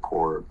really, really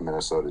poor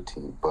Minnesota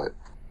team. But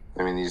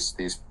I mean, these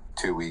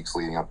 2 weeks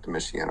leading up to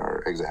Michigan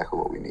are exactly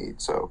what we need.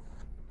 So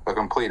a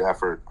complete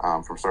effort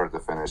from start to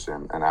finish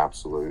and an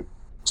absolute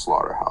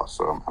slaughterhouse.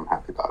 So I'm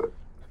happy about it.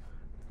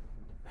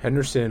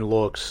 Henderson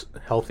looks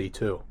healthy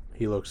too.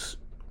 He looks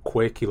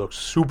quick. He looks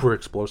super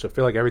explosive. I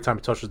feel like every time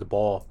he touches the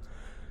ball,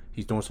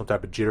 he's doing some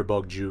type of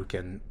jitterbug juke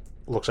and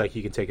looks like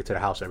he can take it to the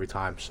house every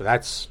time. So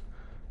that's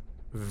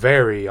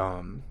very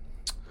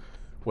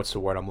what's the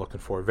word I'm looking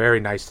for? Very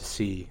nice to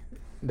see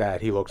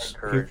that he looks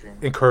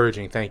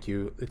encouraging. Thank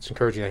you. It's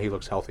encouraging that he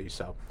looks healthy.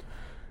 So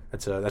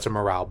that's a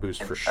morale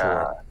boost for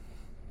sure.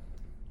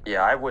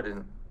 Yeah, I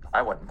wouldn't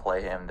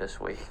play him this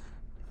week.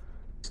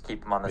 Just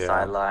keep him on the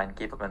sideline,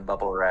 keep him in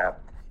bubble wrap,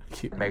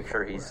 make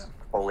sure he's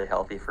fully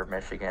healthy for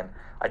Michigan.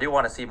 I do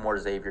want to see more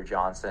Xavier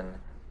Johnson.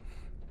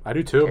 I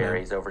do too.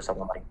 Carries over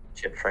someone like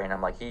Chip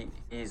Trayanum. Like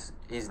he's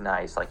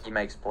nice. Like he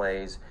makes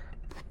plays,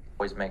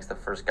 always makes the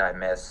first guy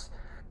miss,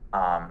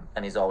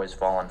 and he's always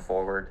falling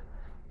forward.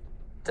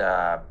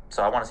 So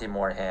I want to see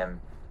more of him.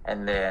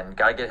 And then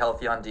got to get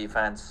healthy on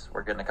defense.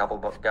 We're getting a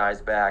couple of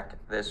guys back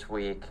this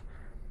week.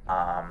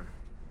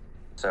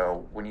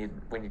 So we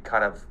need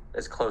kind of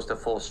as close to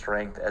full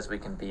strength as we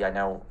can be. I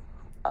know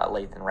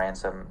Lathan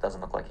Ransom doesn't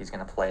look like he's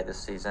going to play this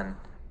season,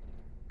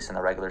 at least in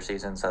the regular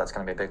season, so that's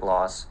going to be a big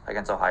loss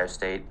against Ohio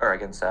State, or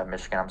against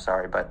Michigan, I'm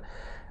sorry. But,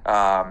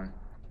 and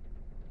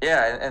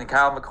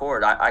Kyle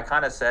McCord, I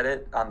kind of said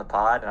it on the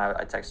pod, and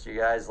I texted you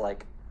guys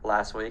like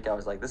last week. I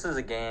was like, this is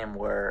a game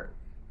where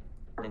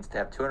he needs to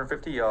have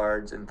 250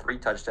 yards and 3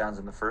 touchdowns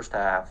in the first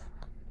half,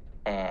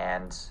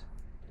 and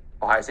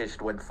Ohio State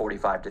should win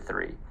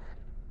 45-3.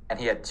 And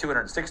he had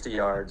 260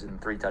 yards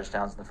and 3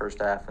 touchdowns in the first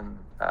half, and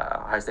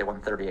Ohio State won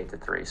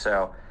 38-3.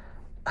 So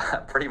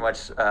pretty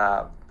much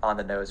on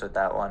the nose with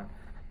that one.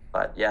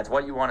 But, yeah, it's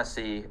what you want to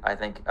see. I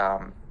think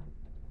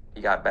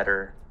he got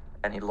better,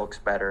 and he looks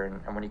better.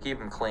 And when you keep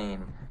him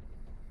clean,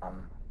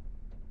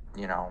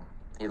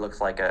 he looks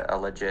like a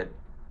legit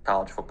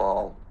college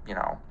football,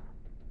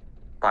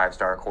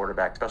 5-star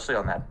quarterback, especially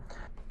on that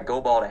go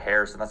ball to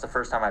Harrison. That's the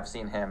first time I've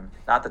seen him,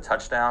 not the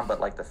touchdown,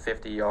 but like the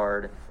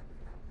 50-yard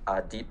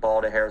deep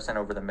ball to Harrison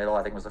over the middle.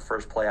 I think it was the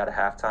first play out of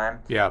halftime.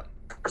 Yeah.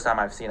 First time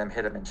I've seen him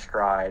hit him in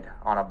stride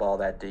on a ball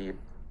that deep.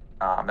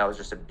 That was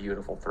just a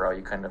beautiful throw.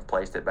 You couldn't have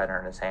placed it better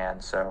in his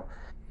hand. So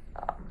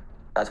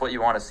that's what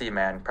you want to see,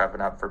 man,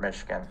 prepping up for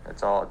Michigan.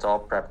 It's all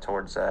prepped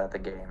towards the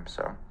game.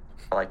 So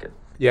I like it.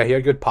 Yeah, he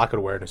had good pocket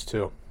awareness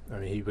too. I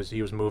mean, he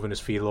was moving his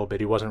feet a little bit.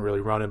 He wasn't really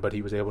running, but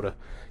he was able to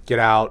get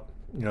out,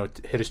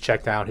 hit his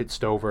check down, hit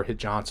Stover, hit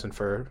Johnson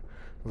for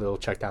a little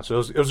check down. So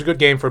it was a good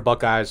game for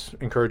Buckeyes,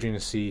 encouraging to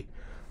see.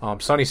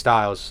 Sonny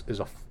Styles is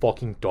a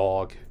fucking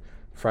dog,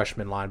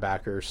 freshman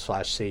linebacker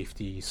 /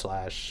 safety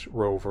 /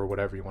 rover,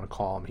 whatever you want to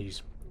call him.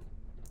 He's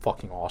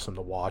fucking awesome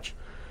to watch.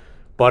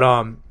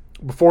 But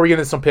before we get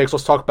into some picks,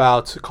 let's talk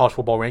about college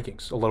football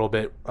rankings a little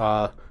bit.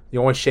 The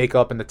only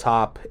shakeup in the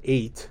top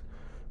 8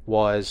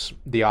 was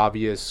the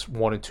obvious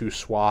 1 and 2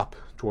 swap.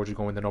 Georgia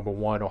going to number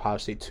 1, Ohio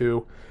State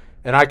 2.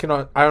 And I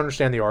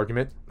understand the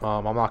argument.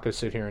 I'm not going to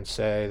sit here and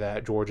say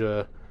that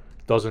Georgia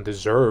doesn't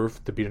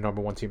deserve to be the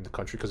number 1 team in the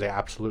country, because they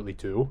absolutely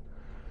do.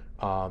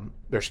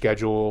 Their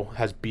schedule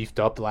has beefed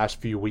up the last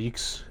few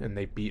weeks, and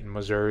they've beaten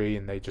Missouri,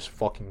 and they just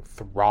fucking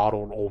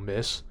throttled Ole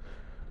Miss,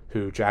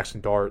 who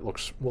Jackson Dart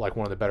looks like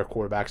one of the better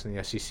quarterbacks in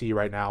the SEC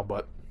right now.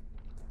 But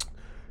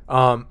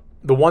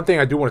the one thing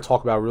I do want to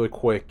talk about really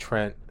quick,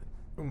 Trent,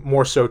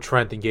 more so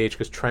Trent than Gage,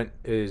 because Trent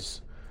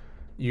is,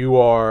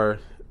 you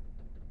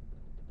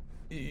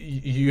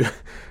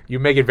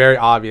make it very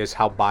obvious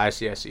how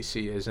biased the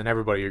SEC is, and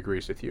everybody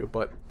agrees with you.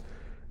 But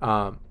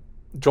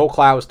Joel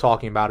Klatt was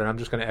talking about it, and I'm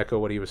just going to echo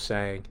what he was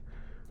saying.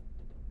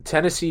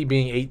 Tennessee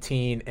being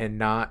 18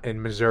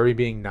 and Missouri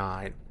being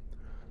 9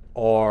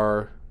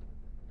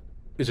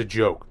 is a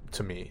joke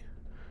to me.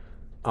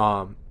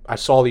 I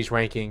saw these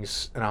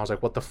rankings, and I was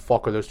like, what the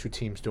fuck are those two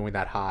teams doing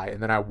that high?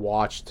 And then I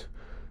watched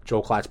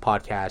Joel Klatt's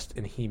podcast,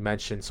 and he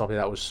mentioned something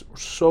that was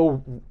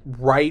so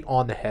right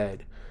on the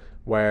head,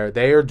 where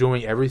they are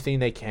doing everything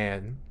they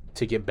can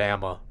to get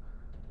Bama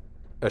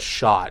a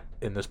shot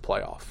in this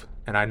playoff.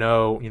 And I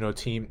know,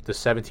 the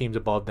 7 teams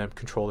above them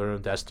control their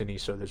own destiny,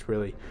 so there's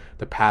really,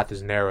 the path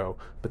is narrow.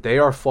 But they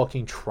are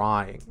fucking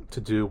trying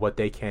to do what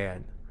they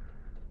can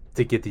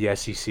to get the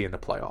SEC in the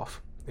playoff.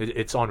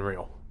 It's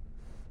unreal.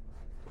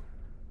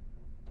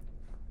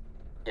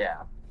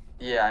 Yeah.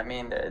 I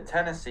mean,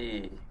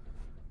 Tennessee.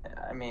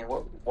 I mean,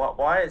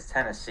 why is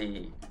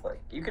Tennessee, like,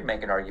 you could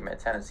make an argument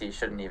Tennessee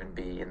shouldn't even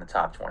be in the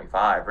top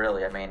 25,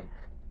 really. I mean,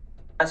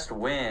 best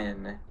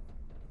win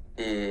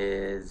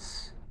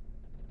is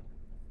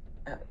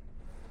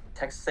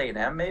Texas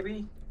A&M,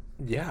 maybe?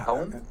 Yeah.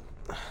 Home?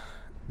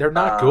 They're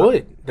not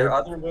good. Their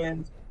other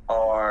wins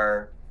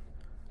are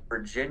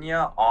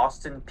Virginia,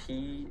 Austin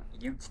P,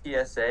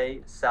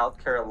 UTSA,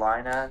 South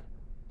Carolina,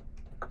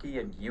 Kentucky,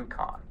 and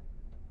UConn.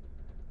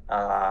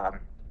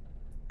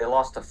 They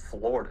lost to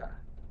Florida.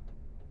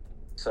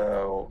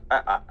 So,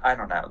 I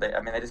don't know.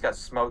 They just got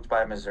smoked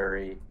by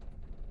Missouri.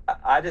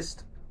 I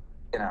just,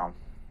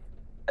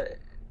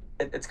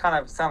 it's kind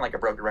of sound like a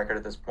broken record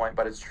at this point,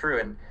 but it's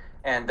true.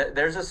 And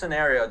there's a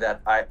scenario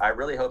that I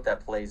really hope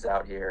that plays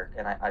out here.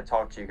 And I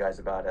talked to you guys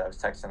about it. I was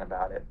texting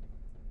about it.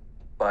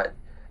 But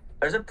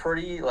there's a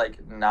pretty,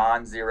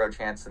 non-zero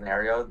chance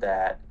scenario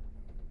that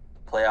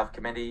playoff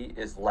committee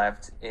is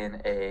left in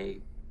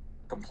a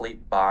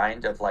complete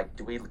bind of,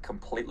 do we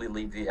completely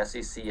leave the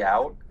SEC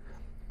out?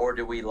 Or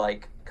do we,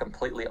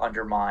 completely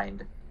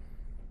undermine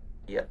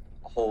the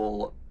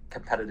whole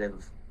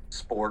competitive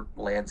sport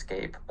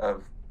landscape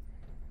of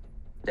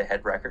the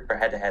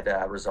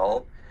head-to-head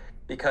result?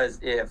 Because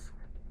if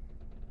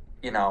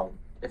you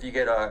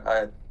get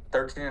a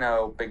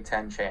 13-0 Big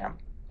Ten champ,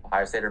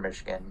 Ohio State or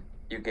Michigan,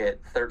 you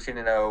get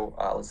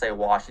 13-0, let's say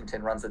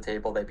Washington runs the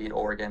table, they beat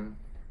Oregon,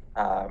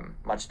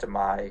 much to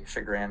my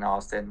chagrin,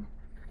 Austin,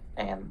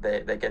 and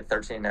they get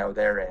 13-0,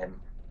 they're in.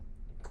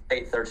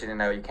 State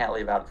 13-0, you can't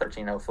leave out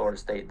 13-0 Florida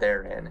State,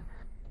 they're in.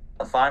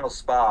 The final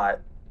spot,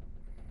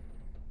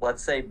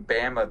 let's say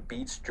Bama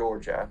beats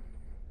Georgia,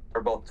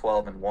 they're both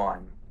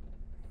 12-1.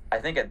 I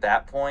think at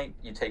that point,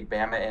 you take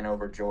Bama in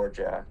over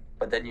Georgia,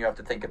 but then you have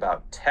to think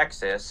about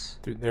Texas,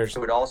 who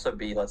would also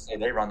be, let's say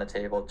they run the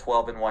table,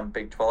 12-1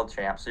 Big 12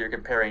 champs. So you're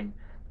comparing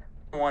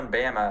 1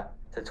 Bama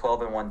to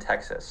 12-1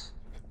 Texas.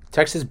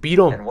 Texas beat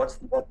them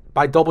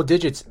by double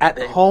digits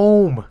at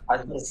home. I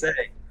was going to say,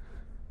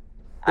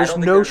 there's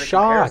no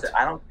shot.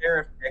 I don't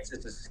care if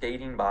Texas is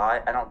skating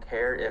by. I don't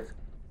care if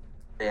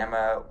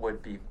Bama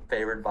would be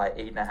favored by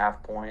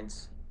 8.5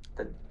 points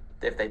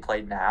if they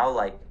played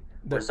now.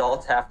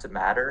 Results have to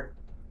matter,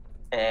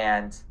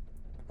 and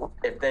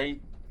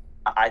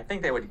I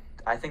think they would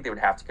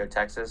have to go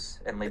Texas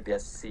and leave the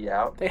SEC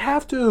out. They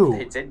have to.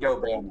 They did go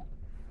Bama.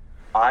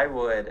 I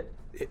would.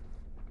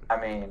 I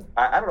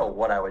don't know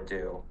what I would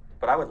do,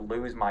 but I would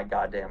lose my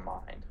goddamn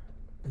mind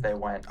if they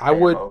went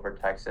Bama over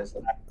Texas.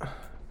 And I'd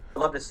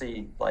love to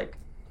see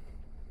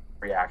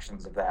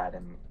reactions of that,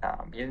 and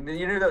you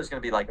knew there was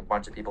going to be a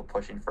bunch of people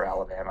pushing for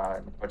Alabama,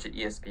 and a bunch of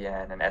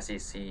ESPN and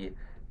SEC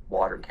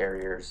water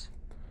carriers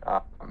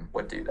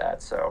would do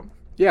that. So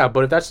yeah,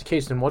 but if that's the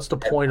case, then what's the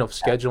point of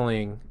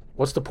scheduling?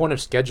 What's the point of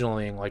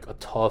scheduling a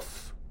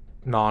tough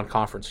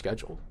non-conference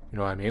schedule? You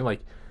know what I mean?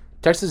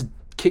 Texas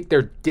kicked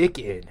their dick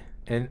in,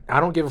 and I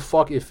don't give a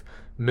fuck if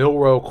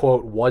Milroe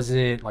quote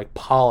wasn't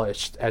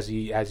polished as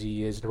he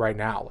is right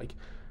now.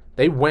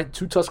 They went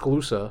to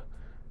Tuscaloosa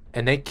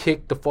and they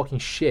kicked the fucking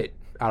shit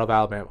out of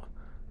Alabama.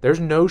 There's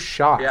no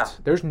shot. Yeah.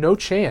 There's no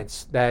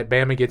chance that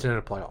Bama gets into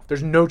the playoff.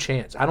 There's no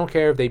chance. I don't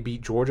care if they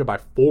beat Georgia by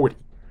 40.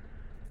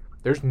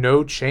 There's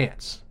no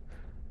chance.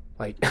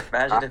 Like,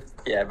 imagine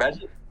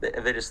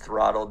if they just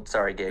throttled.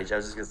 Sorry, Gage. I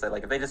was just gonna say,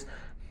 like, if they just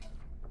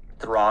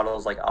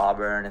throttles like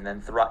Auburn, and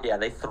then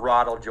they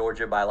throttle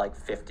Georgia by like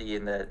 50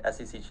 in the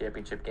SEC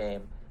championship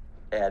game,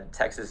 and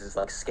Texas is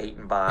like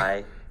skating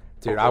by.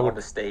 Dude, I would.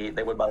 The state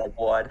they win by like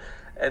 1,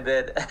 and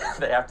then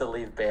they have to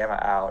leave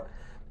Bama out.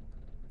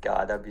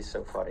 God, that'd be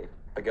so funny.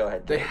 But go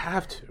ahead. They Jake.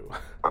 have to.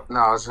 No,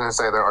 I was going to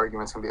say their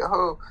argument's going to be,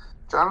 oh,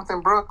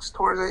 Jonathan Brooks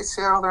towards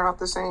ACL, they're not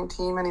the same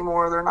team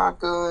anymore, they're not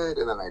good,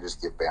 and then they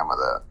just give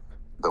Bama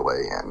the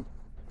way in.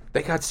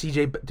 They got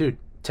CJ. Dude,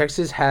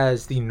 Texas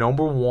has the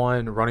number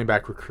 1 running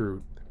back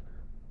recruit,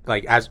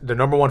 like as the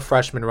number 1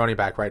 freshman running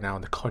back right now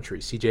in the country,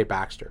 CJ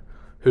Baxter,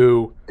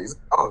 who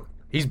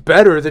he's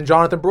better than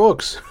Jonathan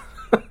Brooks.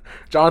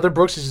 Jonathan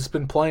Brooks has just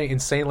been playing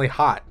insanely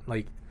hot.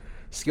 Like,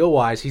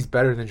 skill-wise, he's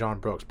better than John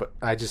Brooks, but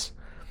it's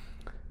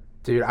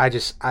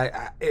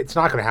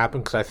not going to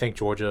happen because I think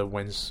Georgia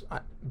wins.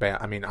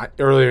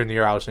 Earlier in the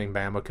year I was saying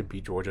Bama could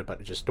beat Georgia,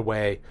 but just the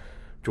way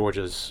they're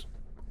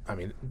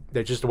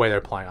just the way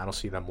they're playing. I don't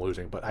see them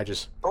losing, but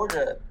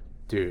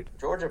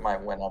Georgia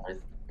might win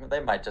everything. They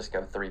might just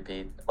go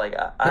 3-peat. Like,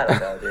 I don't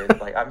know, dude.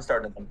 Like, I'm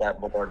starting to think that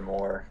more and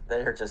more.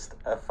 They're just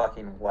a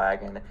fucking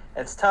wagon. And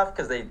it's tough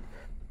because they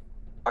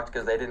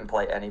didn't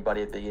play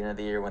anybody at the beginning of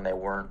the year when they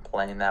weren't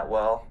playing that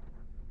well.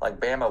 Like,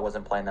 Bama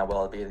wasn't playing that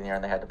well at the beginning of the year,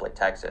 and they had to play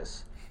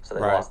Texas. So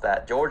they lost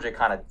that. Georgia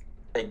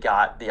they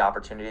got the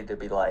opportunity to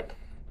be like,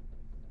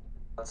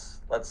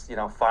 let's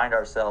find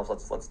ourselves.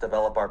 Let's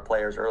develop our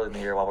players early in the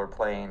year while we're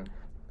playing,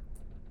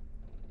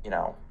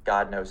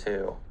 God knows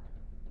who.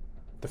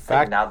 The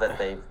fact now that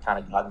they've kind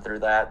of gotten through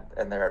that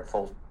and they're at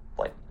full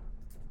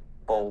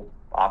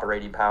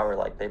operating power,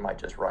 like, they might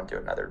just run to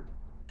another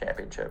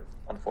championship,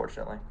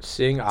 unfortunately.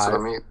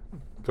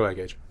 Go ahead,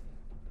 Gage.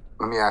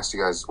 Let me ask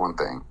you guys one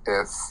thing.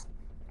 If,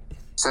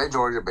 say,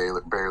 Georgia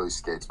barely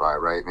skates by,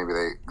 right? Maybe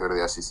they go to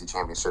the SEC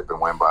championship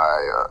and win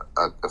by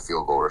a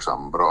field goal or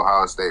something, but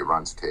Ohio State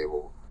runs the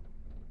table,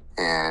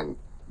 and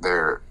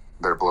they're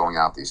blowing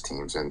out these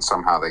teams, and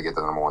somehow they get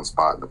the number 1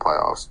 spot in the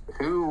playoffs.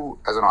 Who,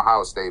 as an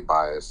Ohio State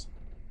bias,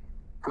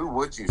 who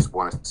would you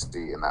want to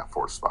see in that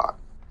 4th spot?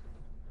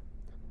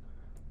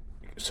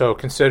 So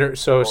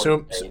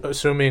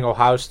assuming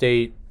Ohio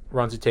State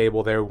runs the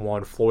table, they're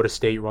 1. Florida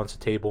State runs the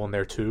table, and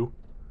they're 2.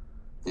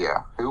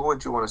 Yeah, who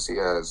would you want to see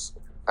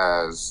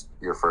as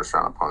your first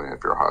round opponent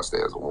if your Ohio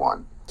State has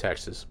 1?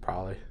 Texas,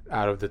 probably.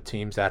 Out of the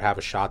teams that have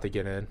a shot to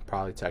get in,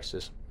 probably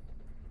Texas.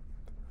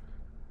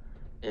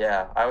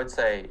 Yeah, I would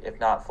say if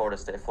not Florida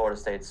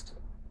State's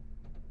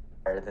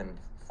better than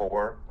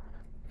 4.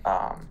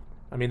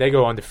 They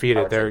go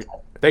undefeated. They're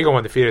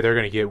going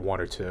to get 1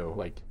 or 2.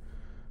 Like,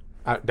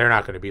 they're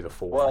not going to be the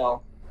 4.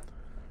 Well,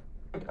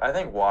 I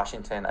think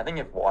Washington. I think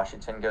if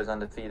Washington goes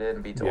undefeated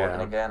and beats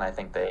Oregon again, I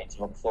think they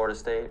jump Florida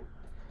State.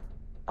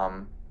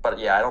 But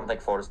yeah, I don't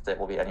think Florida State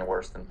will be any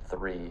worse than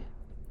 3.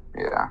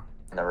 Yeah.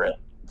 In the race.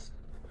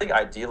 I think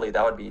ideally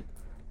that would be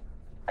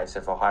nice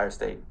if Ohio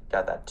State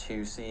got that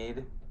 2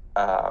 seed.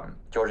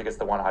 Georgia gets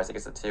the 1, Ohio State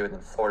gets the 2, and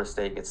then Florida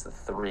State gets the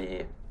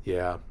 3.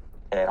 Yeah.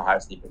 And Ohio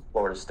State gets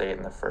Florida State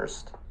in the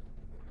first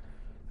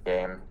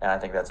game, and I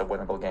think that's a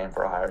winnable game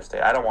for Ohio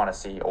State. I don't want to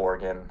see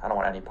Oregon. I don't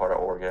want any part of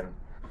Oregon.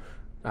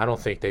 I don't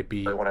think they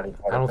beat. I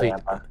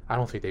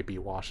don't think they beat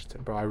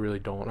Washington, bro. I really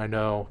don't. I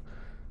know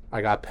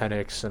I got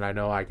Penix, and I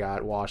know I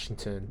got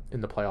Washington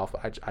in the playoff.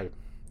 I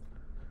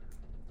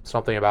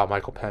something about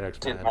Michael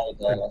Penix, man.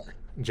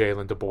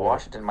 Jalen DeBoer.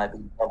 Washington might be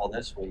in trouble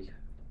this week.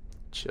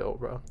 Chill,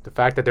 bro. The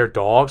fact that they're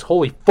dogs,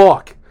 holy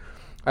fuck.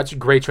 That's a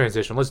great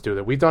transition. Let's do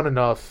that. We've done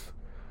enough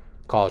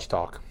college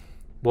talk.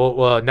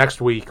 Well,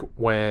 next week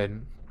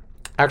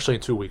actually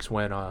in 2 weeks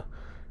when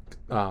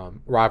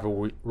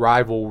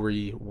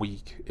rivalry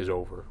week is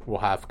over, we'll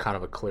have kind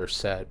of a clear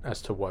set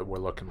as to what we're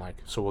looking like.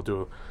 So we'll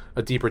do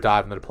a deeper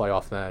dive into the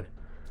playoff then.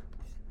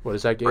 What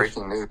is that, Gage?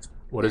 Breaking news.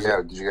 What is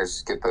it? Did you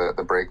guys get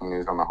the breaking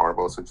news on the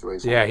Harbaugh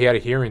situation? Yeah, he had a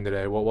hearing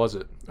today. What was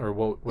it? Or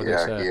what did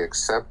they say? He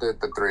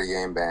accepted the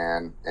 3-game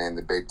ban, and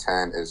the Big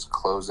Ten is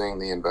closing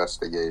the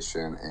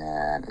investigation,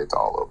 and it's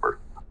all over.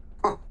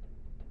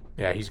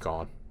 Yeah, he's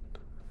gone.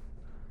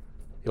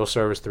 He'll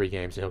serve his 3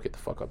 games, and he'll get the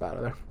fuck up out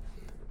of there.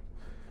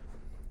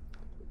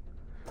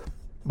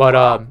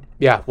 But,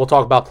 yeah, we'll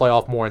talk about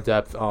playoff more in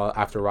depth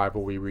after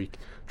rivalry week.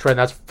 Trent,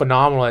 that's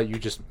phenomenal that you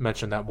just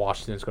mentioned that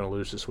Washington's going to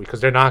lose this week,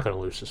 because they're not going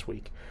to lose this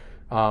week.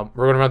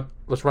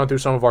 Let's run through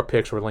some of our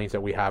picks or lanes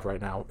that we have right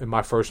now. And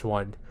my first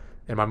one,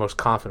 and my most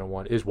confident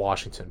one, is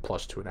Washington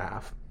plus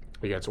 2.5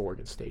 against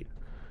Oregon State.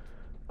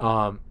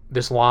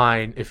 This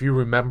line, if you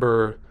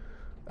remember,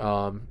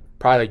 probably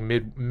like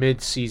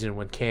mid-season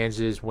when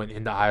Kansas went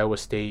into Iowa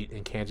State,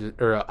 and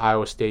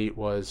Iowa State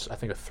was, I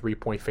think, a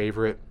 3-point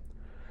favorite,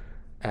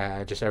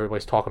 and just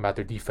everybody's talking about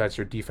their defense,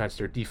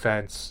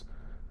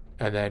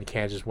 and then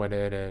Kansas went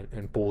in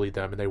and bullied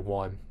them, and they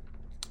won.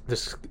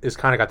 This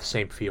kind of got the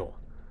same feel.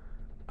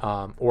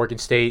 Oregon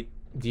State,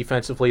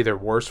 defensively, they're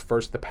worse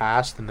first the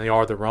pass than they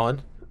are the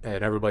run.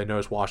 and everybody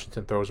knows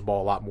Washington throws the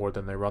ball a lot more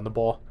than they run the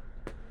ball.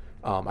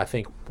 I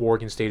think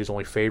Oregon State is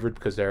only favored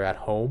because they're at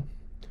home.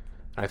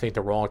 I think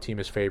the wrong team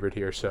is favored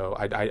here, so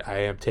I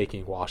am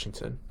taking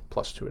Washington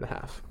plus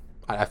 2.5.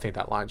 I think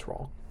that line's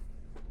wrong.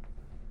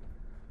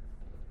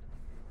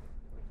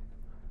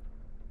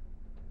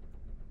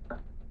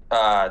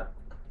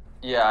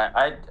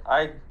 Yeah,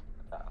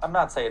 I'm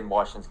not saying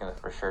Washington's going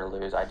to for sure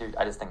lose. I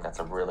just think that's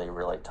a really,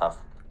 really tough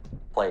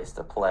place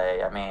to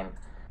play. I mean,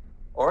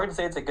 Oregon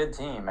State's a good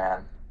team,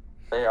 man.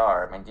 They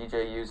are. I mean,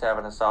 DJU's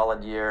having a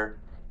solid year.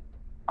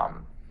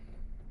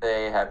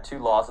 They have 2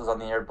 losses on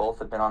the year. Both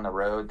have been on the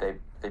road.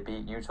 They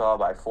beat Utah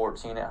by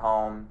 14 at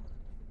home.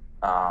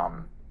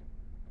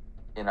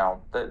 You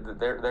know,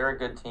 they're a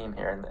good team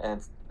here,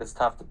 and it's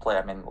tough to play.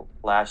 I mean,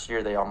 last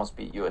year they almost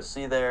beat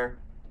USC there,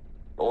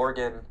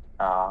 Oregon.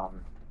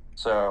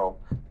 So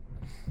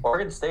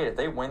Oregon State, if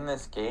they win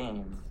this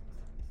game,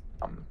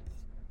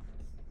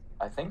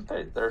 I think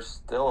that they're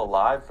still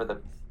alive for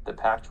the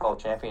Pac-12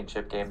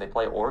 championship game. They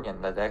play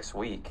Oregon the next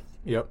week.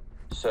 Yep.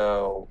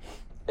 So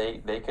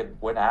they could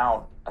win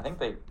out. I think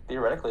they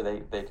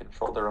theoretically they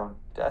control their own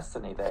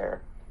destiny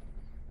there.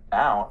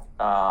 Out.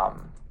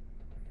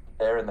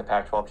 They're in the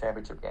Pac-12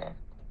 championship game.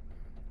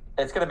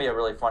 It's going to be a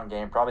really fun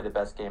game, probably the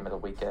best game of the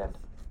weekend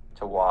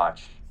to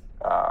watch.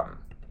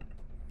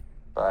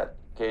 But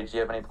Gage, do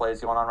you have any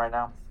plays going on right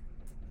now?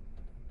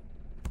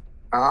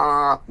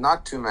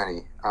 Not too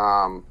many.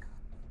 A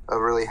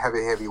really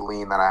heavy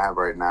lean that I have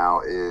right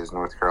now is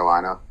North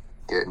Carolina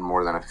getting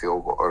more than a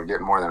field goal or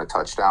getting more than a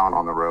touchdown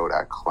on the road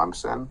at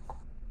Clemson.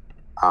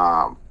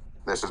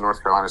 This is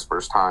North Carolina's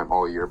first time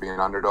all year being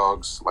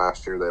underdogs.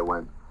 Last year they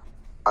went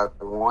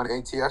 5-1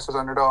 ATS as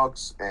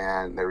underdogs,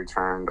 and they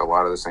returned a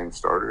lot of the same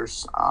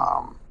starters.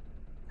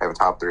 They have a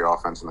top 3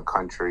 offense in the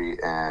country,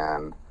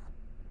 and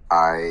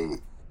I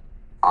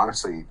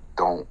honestly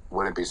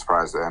wouldn't be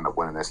surprised to end up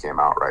winning this game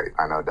outright.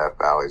 I know Death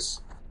Valley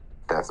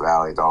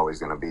is always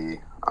going to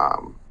be.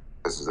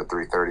 This is a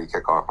 3:30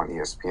 kickoff on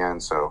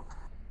ESPN, so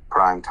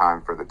prime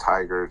time for the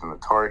Tigers and the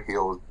Tar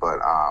Heels, but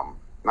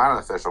not an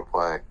official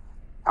play.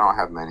 I don't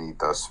have many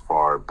thus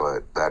far,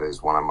 but that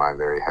is one of my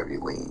very heavy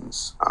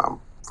leans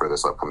for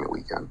this upcoming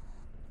weekend.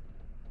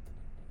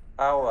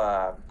 I'm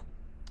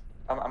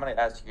going to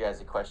ask you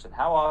guys a question.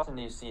 How often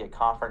do you see a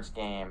conference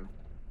game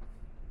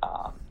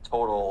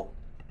total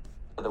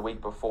for the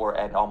week before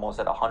and almost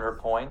at 100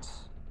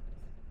 points?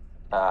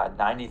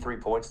 93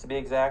 points to be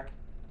exact.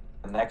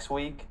 The next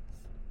week,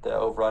 the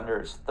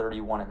over-under is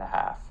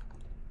 31.5.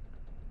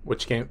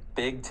 Which game?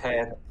 Big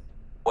Ten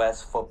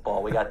West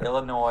football. We got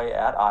Illinois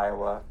at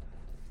Iowa.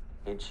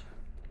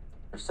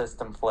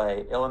 System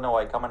play.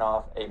 Illinois coming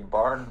off a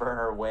barn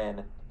burner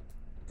win.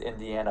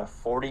 Indiana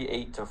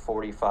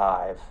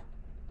 48-45.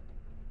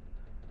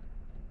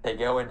 They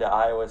go into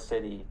Iowa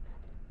City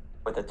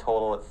with a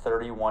total at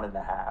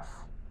 31.5.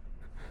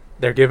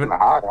 They're giving.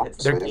 I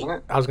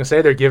was gonna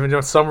say they're giving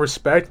them some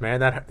respect,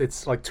 man. That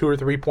it's like 2 or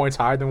 3 points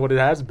higher than what it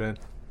has been.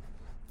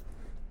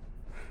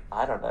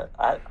 I don't know.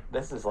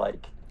 This is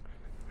like.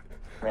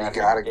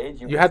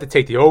 You had to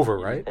take the over,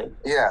 right?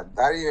 Yeah,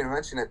 I didn't even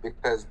mention it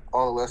because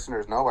all the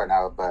listeners know by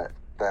now, but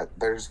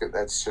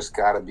that's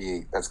got to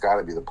be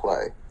the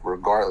play,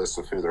 regardless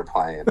of who they're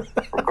playing,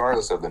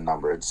 regardless of the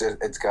number.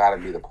 It's got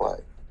to be the play.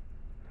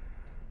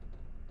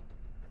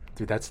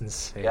 Dude, that's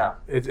insane. Yeah.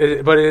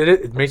 But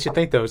it makes you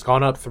think though. It's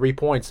gone up 3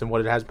 points than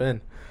what it has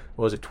been.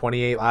 What was it,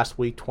 28 last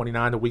week,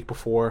 29 the week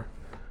before,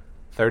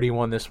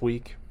 31 this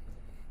week?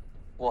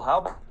 Well, how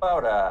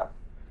about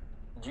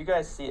did you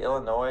guys see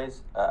Illinois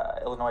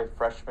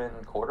freshman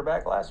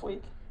quarterback last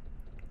week?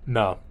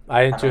 No,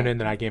 I didn't tune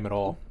into that game at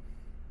all.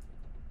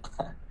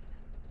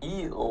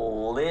 He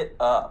lit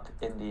up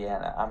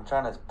Indiana. I'm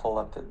trying to pull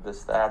up the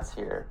stats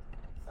here.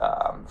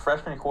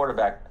 Freshman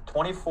quarterback,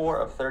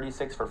 24 of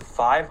 36 for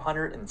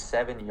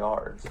 507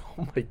 yards.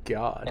 Oh my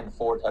god! And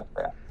 4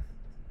 touchdowns.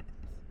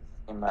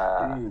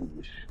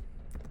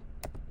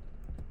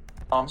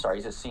 I'm sorry,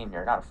 he's a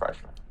senior, not a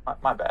freshman.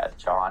 My bad,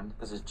 John.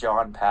 This is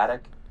John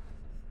Paddock.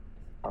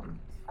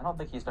 I don't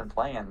think he's been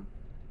playing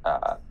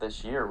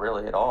this year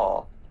really at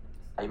all.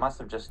 He must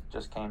have just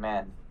came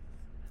in.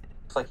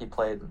 Looks like he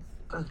played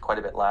quite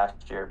a bit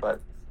last year, but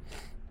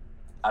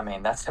I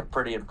mean that's a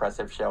pretty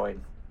impressive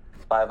showing.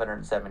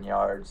 507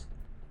 yards.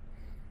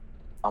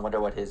 I wonder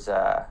what his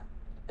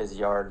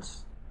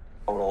yards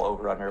total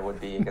over under would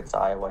be against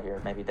Iowa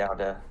here. Maybe down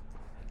to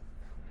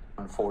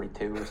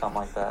 142 or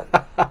something like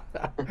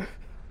that.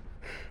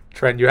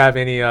 Trent, you have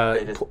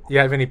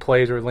any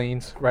plays or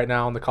leans right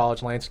now in the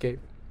college landscape?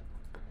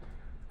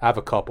 I have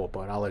a couple,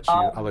 but I'll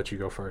let you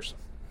go first.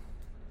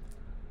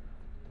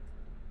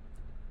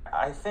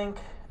 I think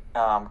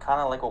kind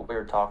of like what we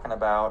were talking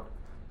about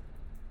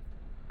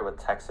with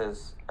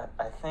Texas.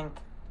 I think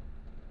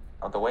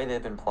the way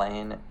they've been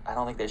playing, I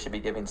don't think they should be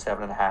giving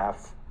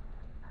 7.5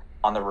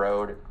 on the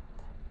road.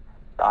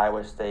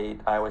 Iowa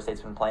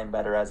State's been playing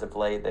better as of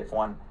late. They've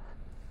won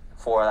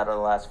 4 out of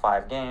the last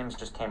 5 games.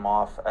 Just came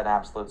off an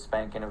absolute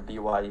spanking of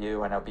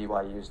BYU. I know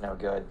BYU's no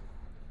good,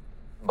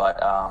 but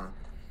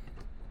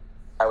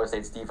Iowa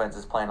State's defense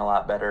is playing a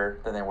lot better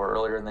than they were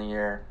earlier in the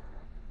year.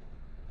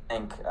 I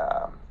think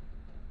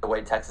the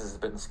way Texas has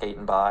been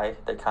skating by,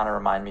 they kind of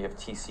remind me of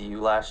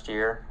TCU last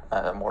year,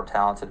 a more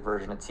talented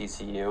version of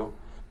TCU.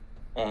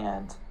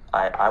 And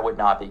I would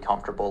not be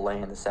comfortable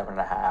laying the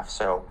 7.5.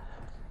 So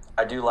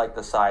I do like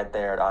the side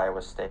there at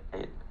Iowa State.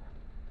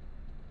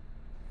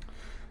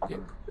 Yeah,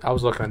 I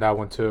was looking at that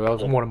one too. That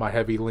was one of my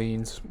heavy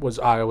leans. Was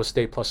Iowa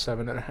State plus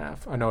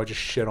 7.5. I know I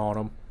just shit on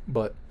them,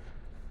 but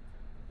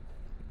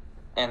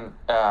and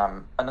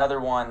another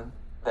one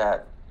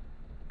that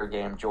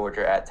game,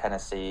 Georgia at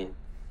Tennessee,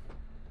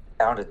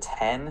 down to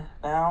 10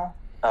 now.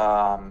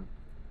 I'm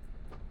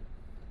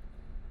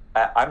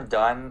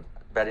done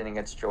betting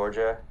against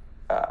Georgia.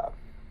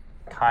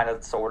 Kind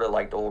of sort of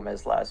liked Ole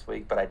Miss last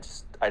week, but I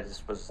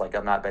just was like,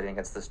 I'm not betting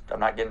against this. I'm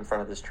not getting in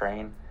front of this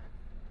train.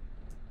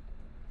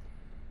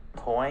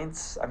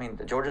 Points. I mean,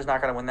 Georgia's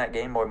not going to win that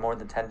game by more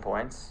than 10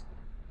 points.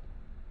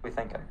 What are we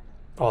thinking?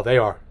 Oh, they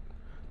are.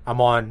 I'm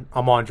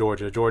on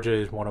Georgia. Georgia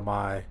is one of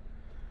my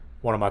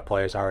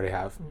players I already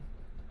have.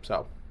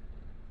 So.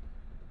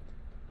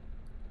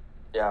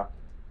 Yeah.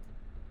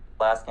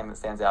 Last game that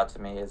stands out to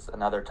me is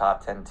another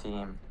top 10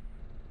 team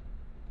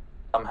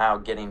somehow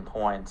getting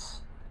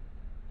points.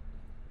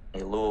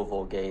 A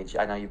Louisville gauge.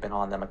 I know you've been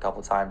on them a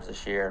couple times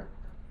this year.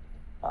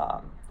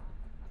 Van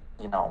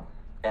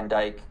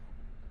Dyke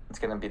is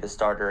going to be the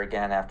starter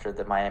again after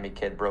the Miami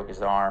kid broke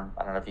his arm.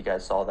 I don't know if you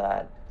guys saw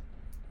that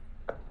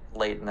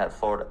late in the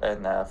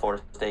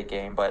Florida State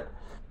game, but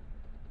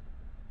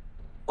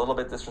a little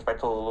bit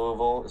disrespectful to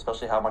Louisville,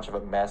 especially how much of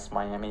a mess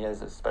Miami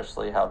is,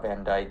 especially how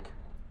Van Dyke,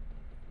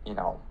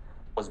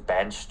 was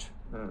benched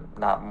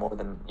not more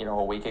than,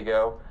 a week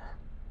ago.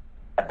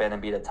 I've been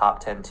and beat a top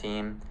 10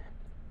 team.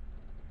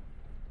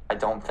 I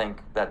don't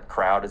think that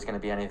crowd is going to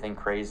be anything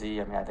crazy.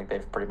 I mean, I think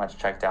they've pretty much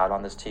checked out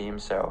on this team,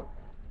 so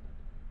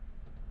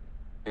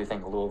I do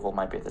think Louisville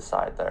might be at the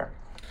side there.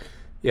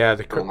 Yeah,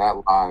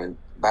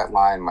 that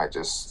line might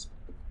just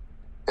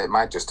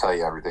tell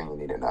you everything you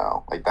need to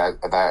know. Like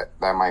that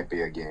might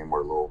be a game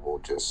where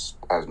Louisville just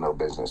has no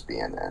business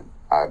being in.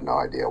 I have no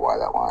idea why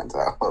that line's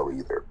that low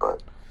either,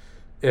 but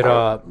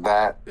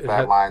that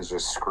line's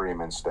just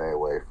screaming stay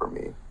away from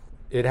me.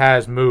 It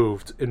has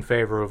moved in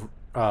favor of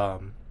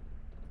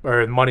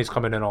or the money's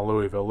coming in on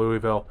Louisville.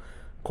 Louisville,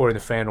 according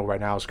to FanDuel right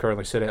now, is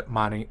currently sitting at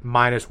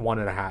minus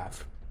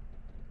 1.5.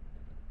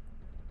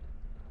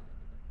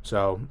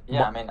 So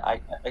yeah, I mean, I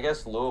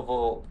guess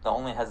Louisville, the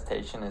only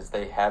hesitation is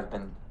they have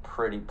been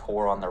pretty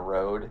poor on the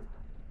road.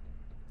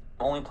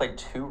 Only played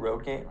 2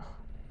 road games.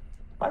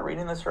 Am I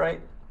reading this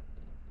right?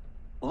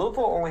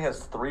 Louisville only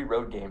has 3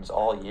 road games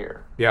all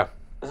year. Yeah.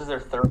 This is their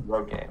 3rd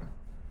road game.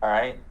 All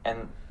right?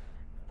 And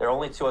their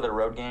only 2 other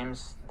road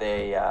games,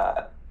 they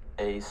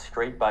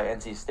scraped by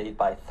NC State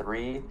by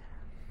 3,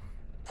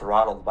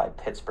 throttled by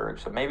Pittsburgh.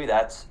 So maybe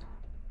that's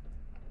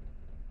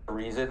the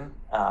reason.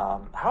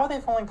 How have they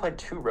only played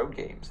 2 road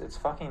games? It's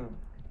fucking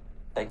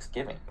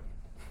Thanksgiving.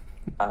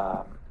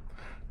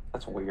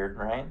 That's weird,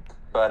 right?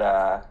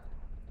 But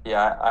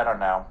yeah, I don't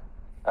know.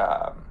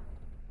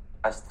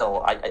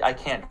 I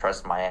can't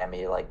trust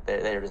Miami. Like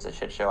they're just a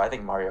shit show. I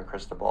think Mario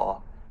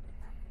Cristobal.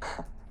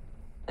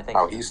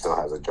 He still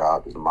has a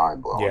job is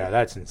mind blowing. Yeah,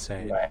 that's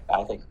insane. Right.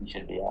 I think he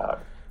should be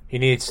out. He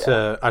needs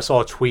to. I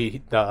saw a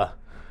tweet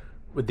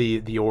with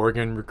the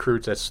Oregon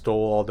recruits that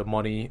stole all the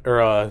money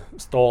or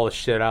stole all the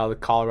shit out of the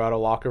Colorado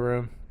locker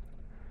room.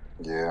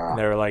 Yeah, and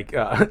they were like,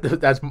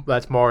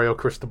 "That's Mario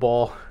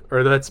Cristobal,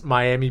 or that's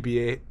Miami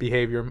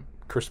behavior.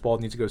 Cristobal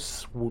needs to go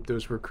swoop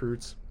those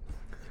recruits."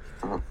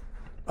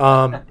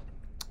 Yeah,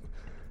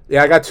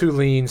 I got 2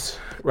 leans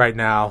right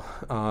now.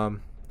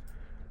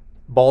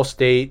 Ball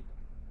State.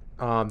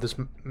 This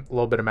a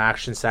little bit of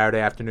action Saturday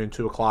afternoon,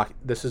 2:00.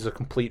 This is a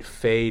complete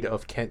fade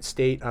of Kent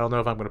State. I don't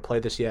know if I'm going to play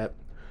this yet,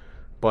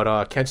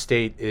 but Kent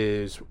State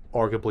is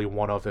arguably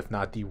one of, if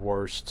not the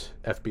worst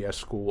FBS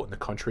school in the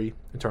country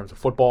in terms of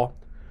football.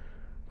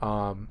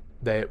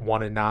 They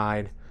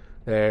 1-9.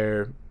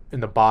 They're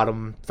in the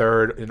bottom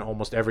third in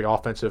almost every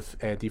offensive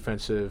and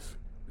defensive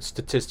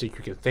statistic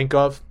you can think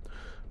of.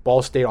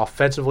 Ball State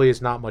offensively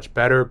is not much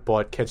better,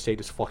 but Kent State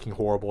is fucking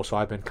horrible. So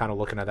I've been kind of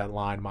looking at that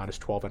line minus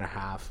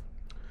 12.5.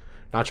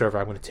 Not sure if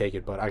I'm going to take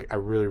it, but I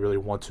really, really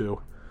want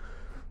to.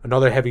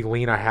 Another heavy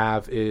lean I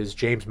have is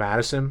James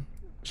Madison.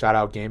 Shout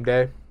out Game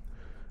Day.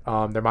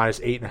 They're minus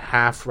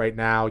 8.5 right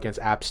now against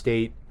App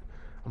State.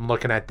 I'm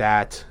looking at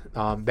that.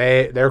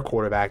 Their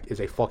quarterback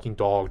is a fucking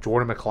dog.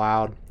 Jordan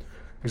McLeod,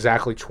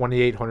 exactly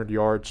 2,800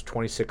 yards,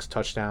 26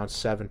 touchdowns,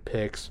 7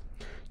 picks.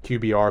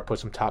 QBR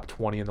puts him top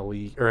 20 in the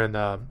league or in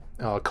the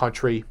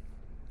country.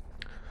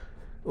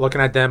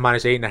 Looking at them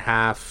minus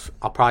 8.5,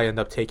 I'll probably end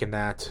up taking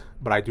that,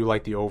 but I do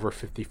like the over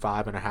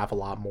 55.5 a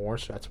lot more,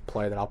 so that's a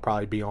play that I'll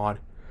probably be on.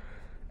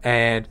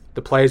 And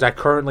the plays I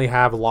currently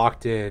have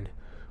locked in,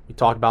 we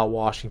talked about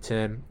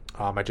Washington.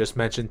 I just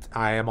mentioned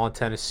I am on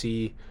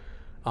Tennessee.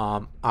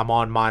 I'm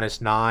on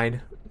minus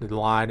 9. The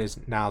line is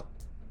now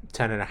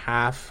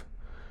 10.5,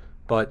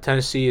 but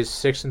Tennessee is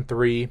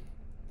 6-3.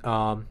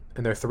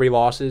 in their 3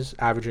 losses,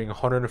 averaging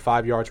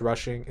 105 yards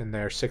rushing. In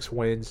their 6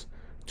 wins,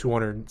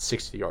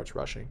 260 yards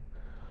rushing.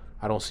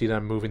 I don't see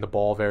them moving the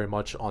ball very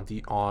much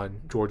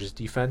on Georgia's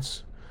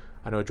defense.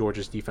 I know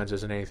Georgia's defense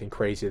isn't anything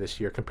crazy this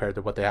year compared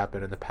to what they have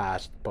been in the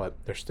past, but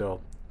they're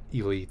still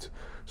elite.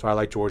 So I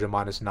like Georgia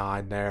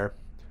 -9 there.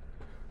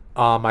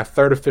 My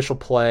third official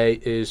play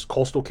is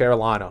Coastal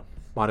Carolina,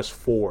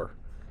 -4.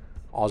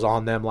 I was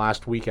on them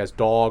last week as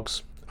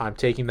dogs. I'm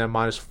taking them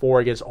 -4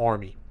 against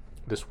Army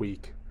this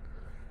week.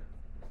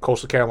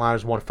 Coastal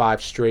Carolina's won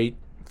 5 straight,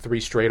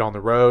 3 straight on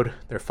the road.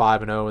 They're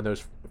 5-0 in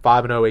those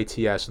 5-0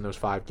 ATS in those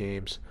 5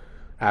 games,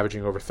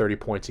 averaging over 30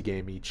 points a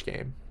game each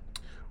game.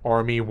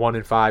 Army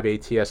 1-5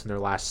 ATS in their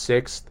last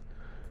 6th,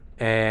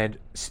 and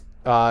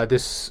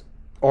this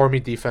Army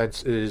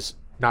defense is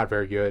not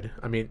very good.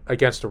 I mean,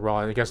 against the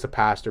run, against the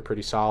pass, they're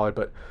pretty solid,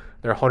 but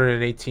they're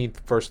 118th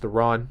versus the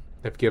run.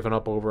 They've given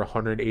up over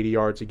 180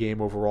 yards a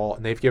game overall,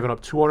 and they've given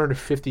up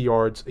 250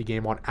 yards a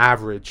game on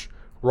average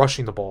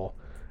rushing the ball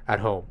at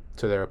home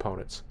to their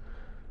opponents.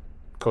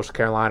 Coastal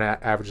Carolina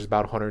averages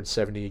about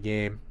 170 a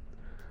game.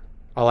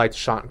 I like the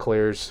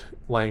Chanticleers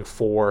laying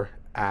 4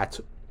 at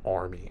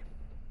Army.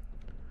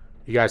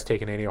 You guys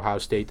taking any Ohio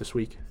State this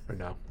week or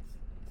no?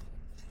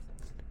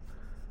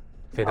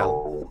 I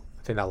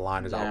think that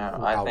line is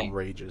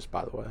outrageous,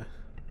 by the way.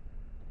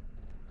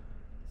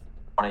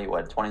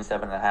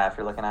 27.5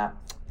 you're looking at?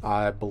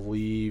 I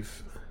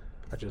believe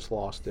I just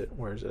lost it.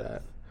 Where is it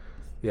at?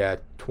 Yeah,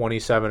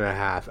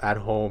 27.5 at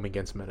home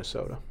against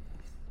Minnesota.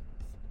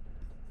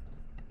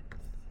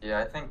 Yeah,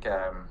 I think,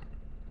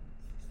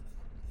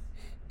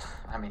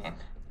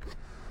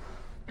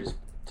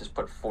 just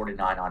put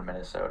 49 on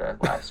Minnesota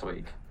last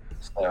week.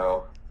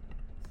 So,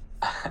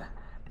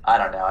 I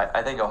don't know.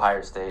 I think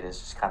Ohio State is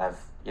just kind of,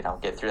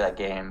 get through that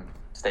game,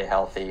 stay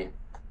healthy.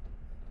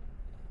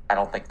 I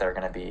don't think they're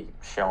going to be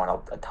showing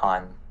a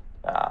ton.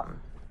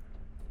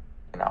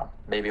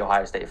 Maybe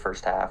Ohio State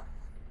first half,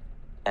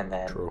 and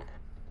then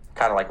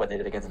kind of like what they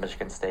did against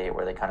Michigan State,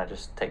 where they kind of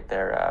just take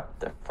their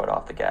foot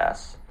off the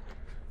gas.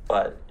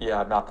 But yeah,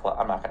 I'm not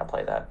going to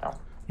play that. No.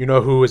 You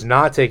know who is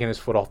not taking his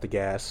foot off the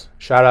gas?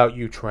 Shout out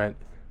you, Trent.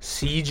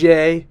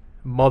 CJ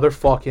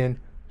motherfucking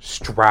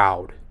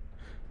Stroud.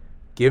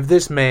 Give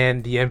this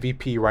man the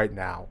MVP right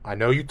now. I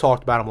know you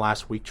talked about him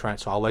last week, Trent,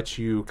 so I'll let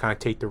you kind of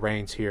take the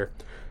reins here.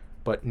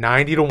 But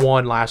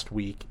 90-1 last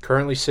week.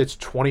 Currently sits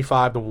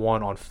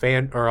 25-1 on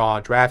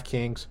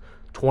DraftKings,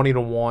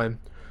 20-1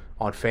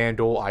 on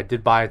FanDuel. I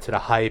did buy into the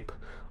hype.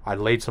 I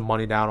laid some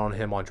money down on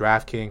him on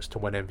DraftKings to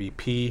win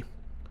MVP.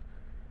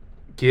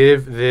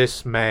 Give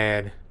this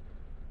man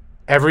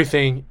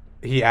everything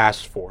he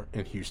asked for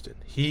in Houston.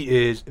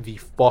 He is the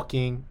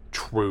fucking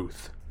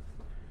truth.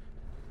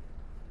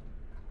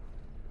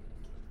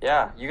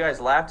 Yeah, you guys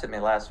laughed at me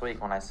last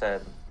week when I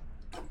said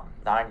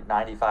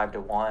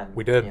 95-1.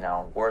 We did.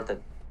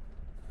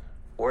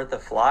 Worth the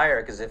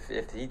flyer, because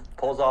if he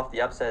pulls off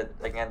the upset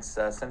against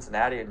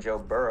Cincinnati and Joe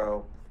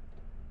Burrow,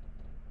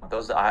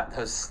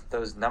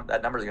 that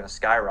number is going to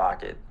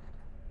skyrocket.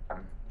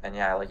 And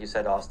yeah, like you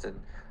said, Austin,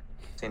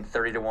 seen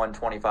 30-1,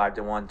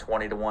 25-1,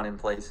 20-1 in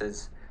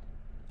places.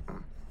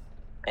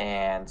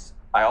 And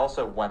I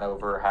also went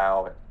over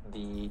how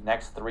the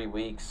next 3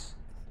 weeks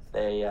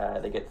they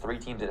get 3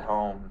 teams at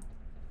home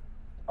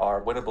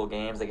are winnable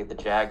games. They get the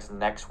Jags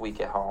next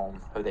week at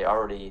home, who they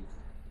already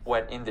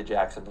went into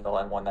Jacksonville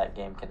and won that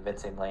game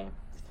convincingly.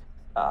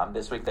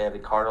 This week they have the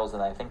Cardinals,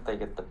 and I think they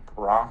get the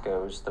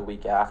Broncos the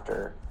week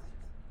after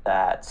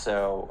that.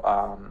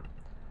 So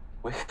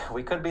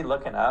we could be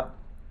looking up,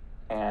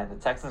 and the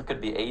Texans could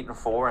be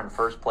 8-4 in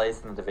first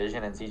place in the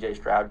division, and CJ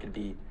Stroud could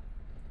be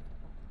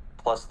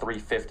plus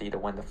 350 to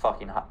win the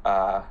fucking not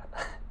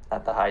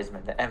the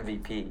Heisman, the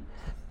MVP.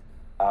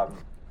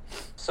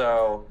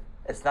 So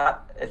it's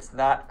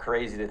not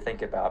crazy to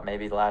think about.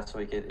 Maybe last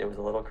week it was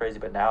a little crazy,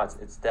 but now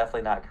it's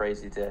definitely not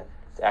crazy to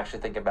actually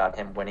think about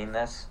him winning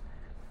this,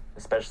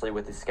 especially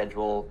with the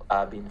schedule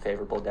being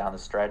favorable down the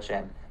stretch.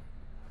 And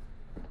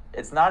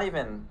it's not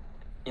even,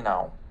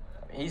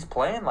 he's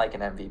playing like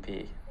an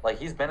MVP. Like,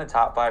 he's been a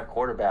top 5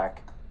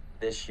 quarterback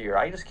this year.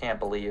 I just can't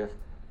believe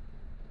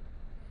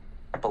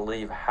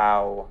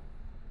how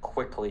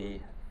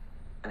quickly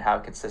and how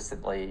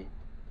consistently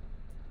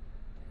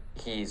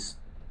he's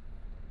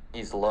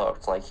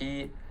looked. Like,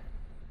 the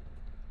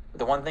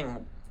one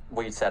thing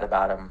we said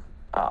about him,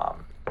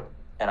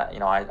 and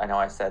I know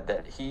I said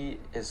that he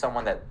is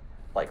someone that,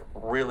 like,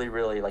 really,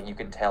 really, like, you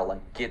can tell,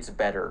 like, gets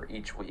better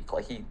each week.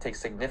 Like, he takes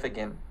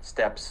significant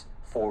steps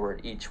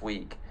forward each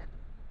week.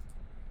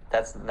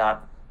 That's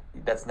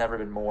never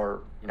been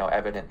more,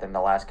 evident than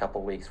the last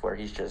couple of weeks, where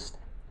he's just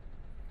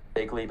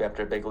big leap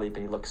after big leap,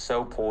 and he looks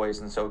so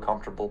poised and so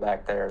comfortable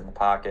back there in the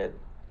pocket.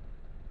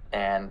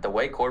 And the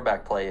way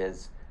quarterback play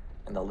is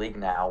in the league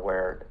now,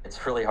 where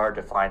it's really hard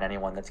to find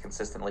anyone that's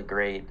consistently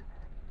great,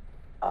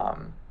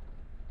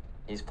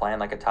 he's playing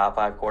like a top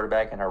 5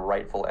 quarterback and a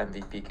rightful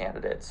MVP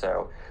candidate.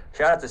 So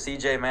shout out to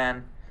CJ,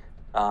 man.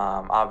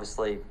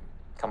 Obviously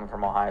coming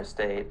from Ohio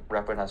State,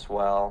 repping us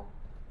well,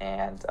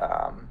 and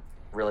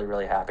really,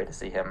 really happy to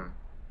see him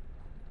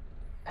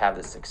have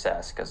this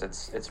success because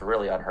it's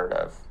really unheard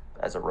of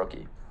as a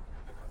rookie.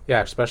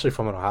 Yeah, especially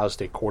from an Ohio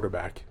State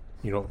quarterback.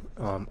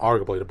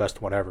 Arguably the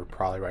best one ever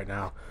probably right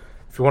now.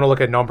 If you want to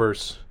look at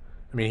numbers,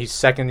 I mean, he's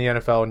second in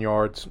the NFL in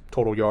yards,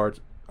 total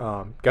yards.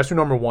 Guess who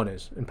number 1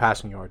 is in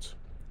passing yards?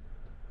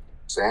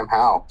 Sam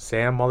Howell.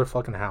 Sam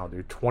motherfucking Howell,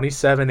 dude.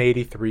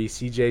 2783.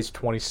 CJ's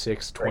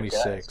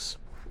 2626.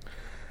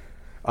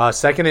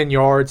 Second in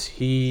yards,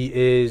 he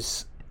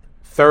is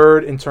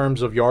third in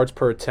terms of yards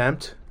per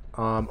attempt,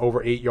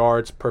 over 8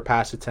 yards per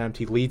pass attempt.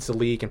 He leads the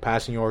league in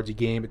passing yards a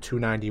game at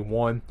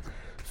 291,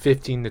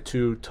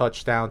 15-2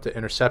 touchdown to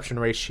interception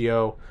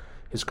ratio.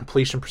 His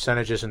completion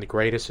percentage isn't the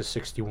greatest, is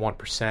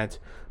 61%,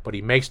 but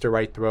he makes the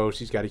right throws.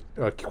 He's got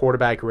a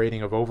quarterback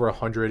rating of over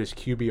 100. His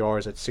QBR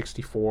is at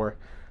 64.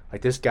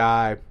 Like, this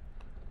guy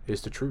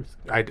is the truth.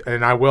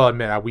 I will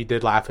admit, we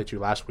did laugh at you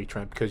last week,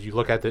 Trent, because you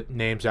look at the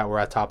names that were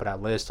at top of that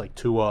list, like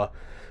Tua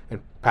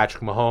and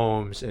Patrick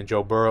Mahomes and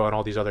Joe Burrow and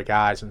all these other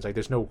guys, and it's like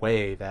there's no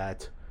way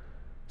that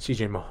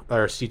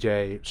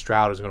CJ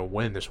Stroud is going to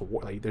win this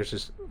award. Like, there's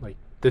just, like,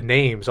 the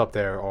names up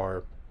there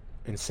are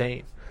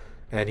insane.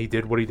 And he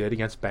did what he did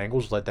against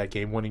Bengals, led that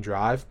game-winning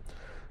drive,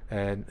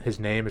 and his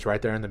name is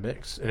right there in the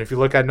mix. And if you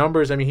look at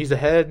numbers, I mean, he's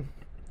ahead.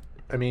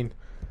 I mean,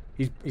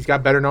 he's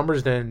got better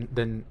numbers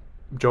than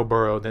Joe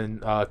Burrow,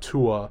 than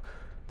Tua,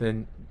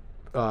 than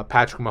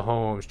Patrick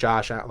Mahomes,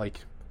 Josh.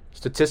 Like,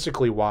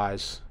 statistically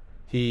wise,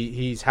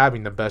 he's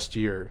having the best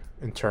year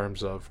in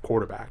terms of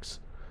quarterbacks.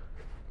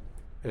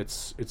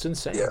 It's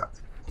insane. Yeah,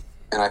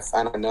 and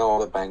I know all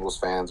the Bengals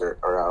fans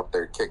are out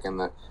there kicking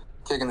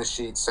the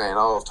sheet, saying,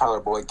 "Oh, if Tyler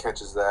Boyd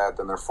catches that,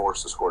 then they're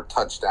forced to score a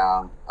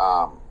touchdown."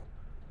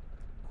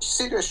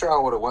 C.J.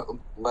 Stroud would have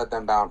led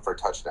them down for a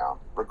touchdown,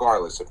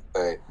 regardless if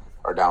they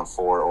are down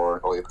 4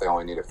 or if they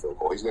only need a field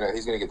goal. He's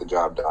gonna get the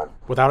job done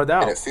without a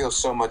doubt. And it feels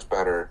so much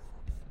better.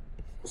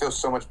 It feels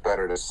so much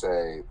better to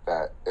say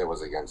that it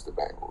was against the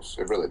Bengals.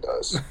 It really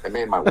does. It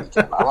made my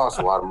weekend. I lost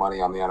a lot of money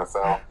on the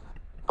NFL,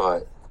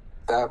 but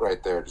that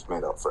right there just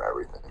made up for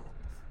everything.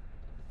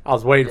 I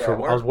was waiting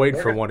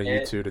for one of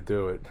you two to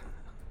do it.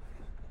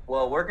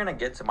 Well, we're gonna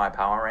get to my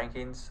power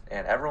rankings,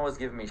 and everyone was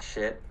giving me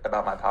shit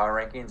about my power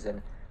rankings,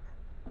 and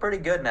I'm pretty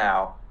good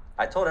now.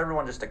 I told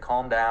everyone just to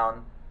calm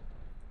down.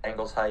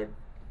 Bengals hype,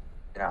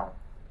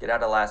 get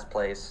out of last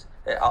place.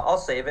 I'll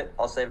save it.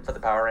 I'll save it for the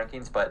power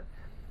rankings. But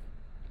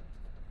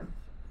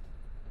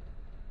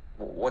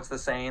what's the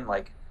saying?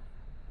 Like,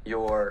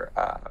 your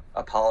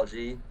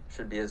apology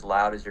should be as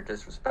loud as your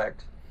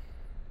disrespect.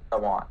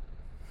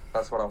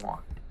 That's what I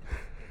want.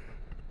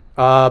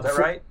 Is that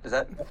right? Is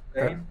that the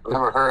saying?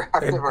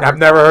 I've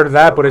never heard of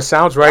that, but it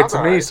sounds right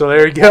to me. So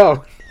there you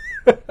go.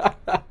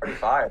 Pretty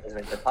fire.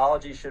 The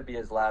apology should be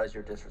as loud as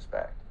your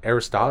disrespect.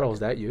 Aristotle, is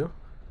that you?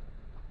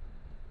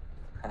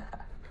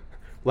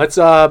 Let's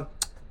we don't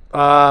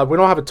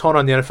have a ton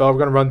on the NFL. We're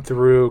going to run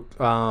through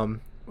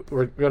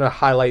we're going to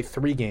highlight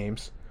 3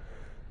 games.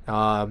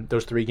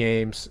 Those 3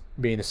 games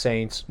being the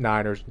Saints,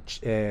 Niners,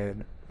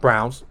 and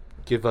Browns.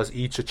 Give us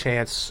each a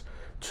chance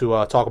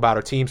to talk about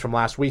our teams from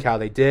last week, how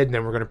they did, and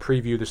then we're going to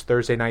preview this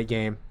Thursday night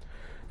game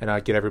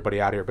and get everybody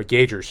out of here. But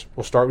Gagers,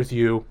 we'll start with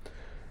you.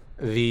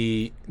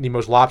 The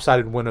most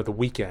lopsided win of the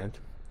weekend.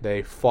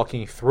 They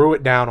fucking threw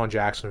it down on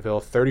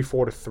Jacksonville,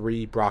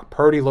 34-3. Brock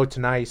Purdy looked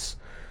nice.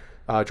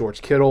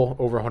 George Kittle,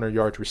 over 100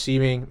 yards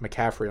receiving.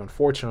 McCaffrey,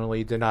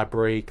 unfortunately, did not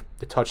break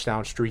the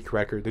touchdown streak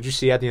record. Did you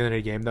see at the end of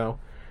the game, though,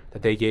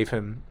 that they gave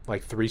him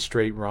like 3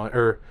 straight runs,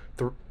 or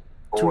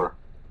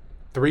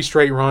 3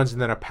 straight runs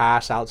and then a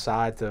pass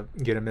outside to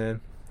get him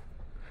in?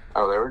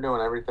 Oh, they were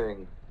doing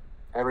everything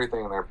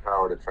in their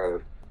power to try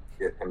to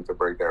get him to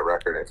break that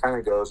record. It kind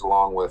of goes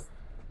along with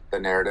the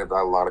narrative that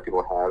a lot of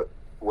people have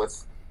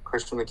with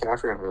Christian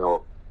McCaffrey and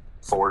how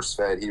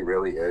force-fed he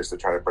really is to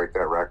try to break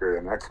that record,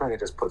 and that kind of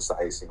just puts the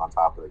icing on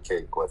top of the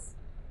cake with,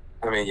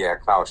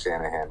 Kyle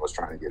Shanahan was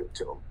trying to get it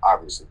to him.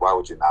 Obviously, why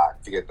would you not?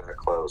 If you get that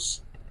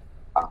close,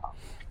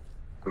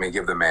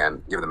 give the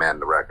man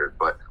the record.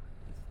 But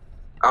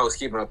I was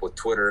keeping up with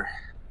Twitter,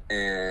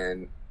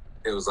 and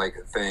it was like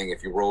a thing.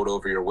 If you rolled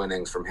over your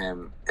winnings from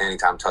him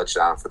anytime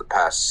touchdown for the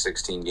past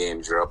 16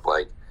 games, you're up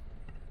like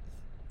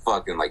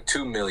fucking like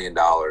 $2 million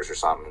or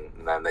something.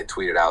 And then they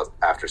tweeted out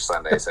after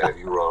Sunday, said if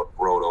you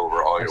rolled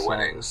over all your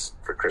winnings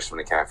for Christian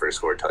McCaffrey to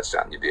score a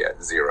touchdown, you'd be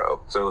at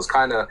 0. So it was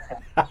kind of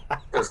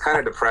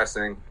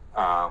depressing.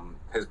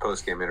 His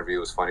post-game interview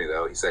was funny,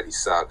 though. He said he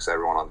sucks.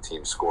 Everyone on the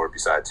team scored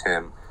besides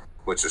him,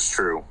 which is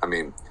true.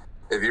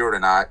 If you were to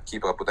not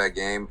keep up with that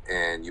game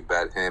and you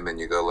bet him and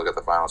you go look at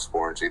the final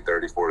score and see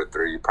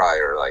 34-3, you probably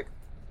are like,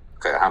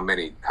 okay, how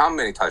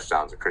many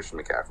touchdowns did Christian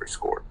McCaffrey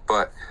score?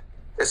 But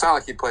it's not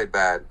like he played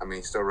bad.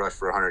 He still rushed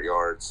for 100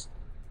 yards,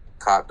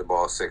 caught the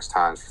ball 6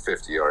 times for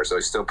 50 yards. So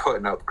he's still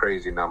putting up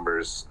crazy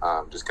numbers.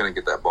 Just going to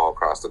get that ball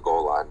across the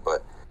goal line.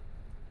 But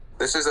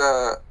this is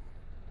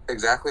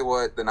exactly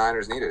what the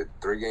Niners needed.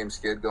 3-game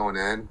skid going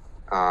in.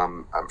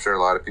 I'm sure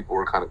a lot of people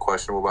were kind of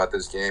questionable about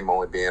this game,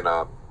 only being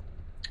a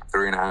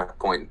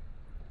 3.5-point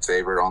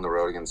favorite on the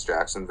road against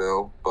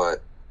Jacksonville.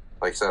 But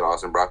like you said,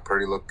 Austin, Brock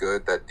Purdy looked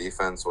good. That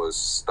defense was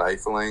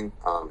stifling.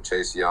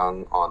 Chase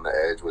Young on the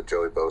edge with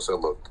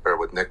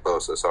with Nick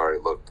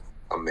Bosa, looked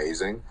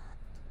amazing.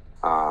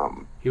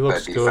 He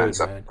looks good,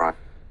 man. Front,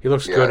 he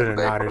looks good in a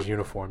Niners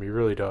uniform. He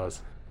really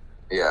does.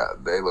 Yeah,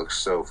 they look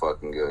so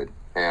fucking good.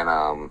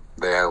 And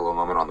they had a little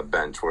moment on the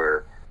bench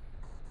where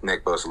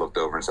Nick Bosa looked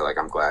over and said, like,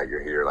 I'm glad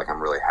you're here. Like, I'm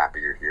really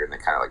happy you're here. And they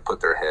kind of, like, put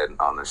their head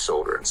on his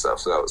shoulder and stuff.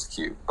 So that was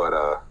cute.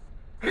 But,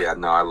 yeah,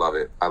 no, I love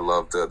it. I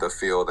love the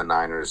feel of the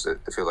Niners. It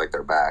feels like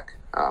they're back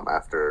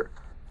after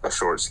a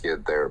short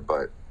skid there.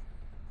 But,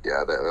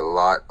 yeah, they're a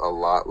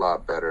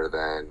lot better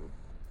than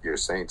your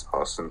Saints,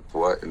 Austin.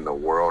 What in the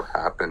world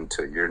happened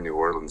to your New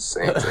Orleans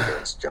Saints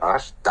against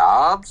Josh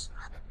Dobbs?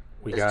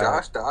 Is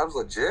Josh Dobbs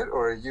legit,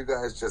 or are you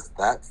guys just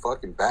that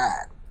fucking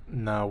bad?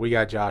 No, we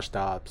got Josh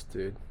Dobbs,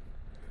 dude.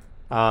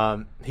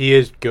 He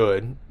is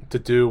good to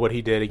do what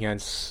he did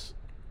against,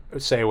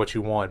 say what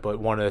you want, but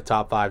one of the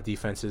top 5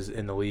 defenses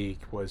in the league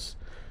was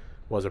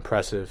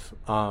impressive.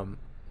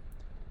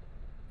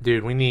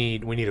 Dude, we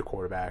need a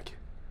quarterback,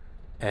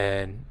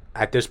 and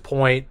at this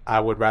point,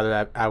 I would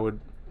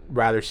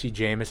rather see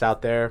Jameis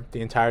out there the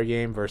entire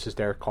game versus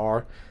Derek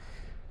Carr,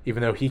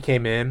 even though he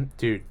came in,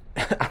 dude.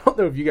 I don't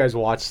know if you guys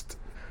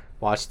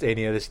watched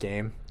any of this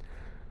game,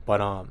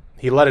 but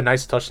he led a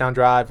nice touchdown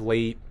drive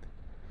late.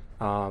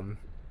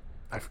 AJ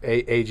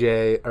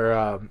or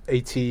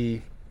AT,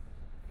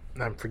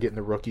 I'm forgetting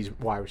the rookie's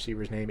wide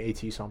receiver's name,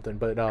 AT something,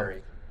 but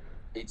Perry.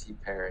 AT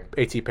Perry.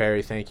 AT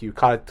Perry, thank you.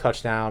 Caught a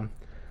touchdown,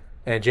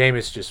 and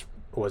Jameis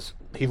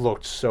he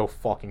looked so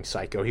fucking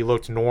psycho. He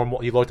looked normal.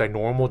 He looked like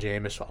normal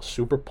Jameis. So I was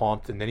super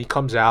pumped, and then he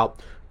comes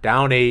out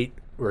down 8.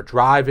 We're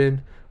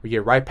driving. We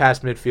get right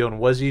past midfield, and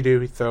what does he do?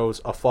 He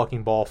throws a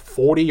fucking ball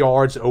 40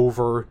 yards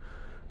over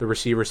the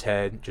receiver's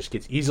head, just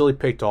gets easily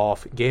picked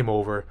off, game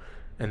over.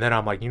 And then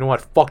I'm like, you know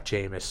what? Fuck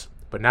Jameis.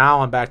 But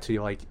now I'm back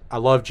to, like, I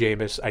love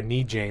Jameis. I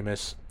need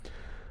Jameis.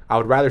 I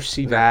would rather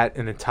see that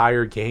an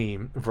entire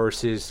game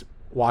versus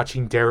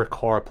watching Derek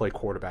Carr play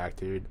quarterback,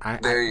 dude.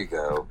 There you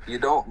go. You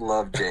don't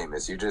love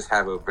Jameis. You just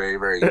have a very,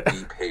 very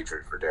deep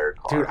hatred for Derek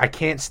Carr. Dude, I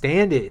can't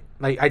stand it.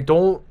 Like, I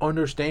don't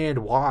understand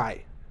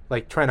why.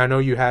 Like, Trent, I know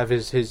you have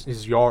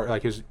his yard,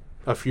 like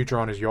a future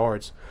on his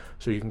yards,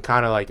 so you can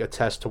kind of like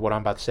attest to what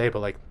I'm about to say. But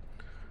like,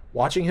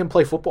 watching him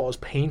play football is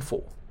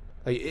painful.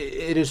 Like,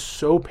 it is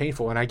so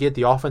painful. And I get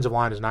the offensive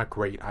line is not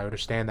great. I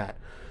understand that,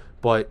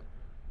 but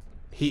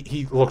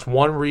he looks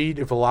one read.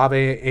 If Olave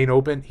ain't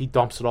open, he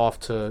dumps it off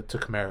to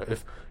Kamara.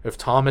 If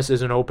Thomas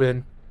isn't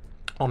open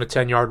on a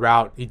 10-yard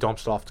route, he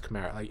dumps it off to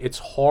Kamara. Like, it's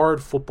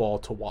hard football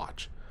to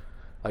watch.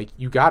 Like,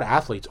 you got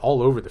athletes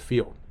all over the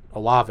field.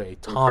 Olave,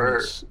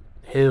 Thomas,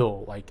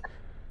 Hill, like,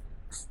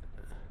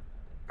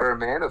 for a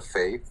man of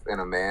faith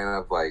and a man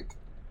of like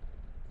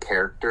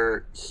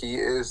character, he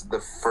is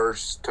the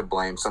first to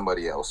blame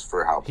somebody else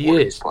for how poor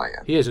he's playing.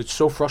 He is. It's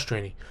so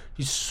frustrating.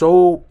 He's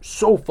so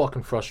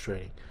fucking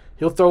frustrating.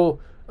 He'll throw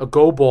a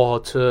go ball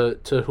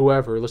to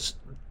whoever.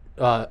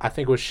 I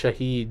think it was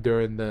Shaheed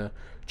during the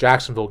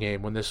Jacksonville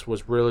game when this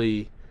was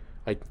really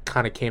like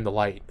kind of came to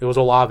light. It was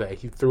Olave.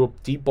 He threw a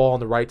deep ball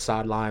on the right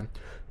sideline,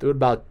 threw it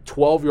about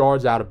 12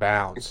 yards out of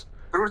bounds.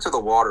 Threw it to the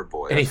water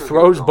boy. And he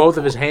throws both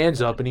of his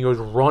hands up, and he goes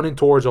running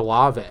towards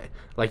Olave.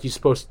 Like he's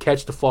supposed to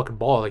catch the fucking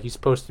ball. Like he's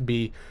supposed to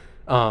be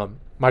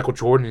Michael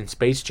Jordan in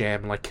Space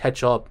Jam and like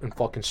catch up and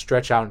fucking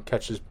stretch out and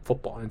catch his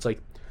football. And it's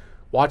like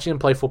watching him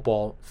play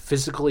football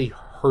physically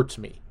hurts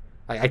me.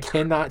 Like I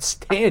cannot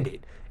stand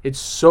it. It's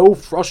so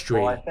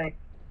frustrating. Well,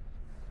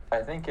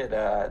 I think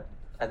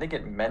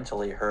it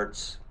mentally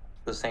hurts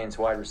the Saints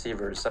wide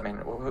receivers. I mean,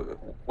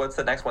 what's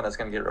the next one that's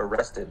going to get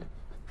arrested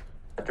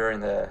during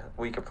the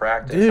week of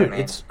practice? Dude, I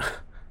mean,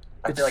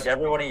 I feel like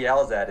everyone he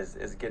yells at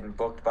is getting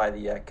booked by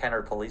the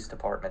Kenner Police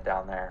Department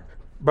down there.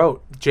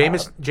 Bro,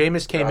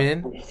 Jameis came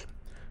in.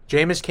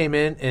 Jameis came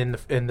in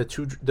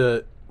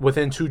the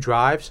within 2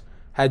 drives,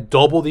 had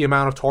double the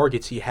amount of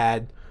targets he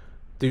had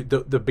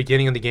the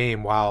beginning of the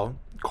game while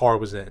Carr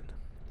was in.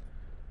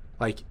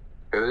 Like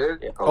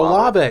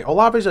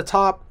Olave's a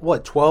top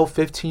 12,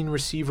 15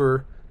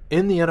 receiver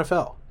in the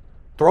NFL.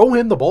 Throw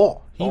him the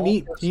ball. He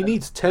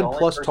needs 10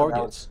 plus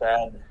targets.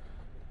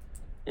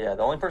 Yeah,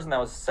 the only person that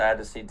was sad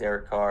to see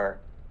Derek Carr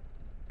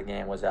the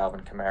game was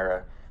Alvin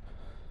Kamara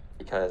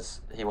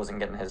because he wasn't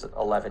getting his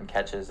 11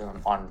 catches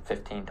on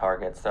 15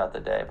 targets throughout the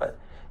day. But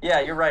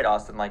yeah, you're right,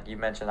 Austin. Like you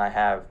mentioned, I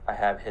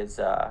have his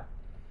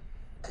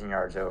 10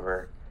 yards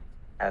over,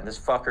 and this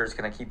fucker's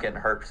gonna keep getting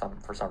hurt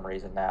for some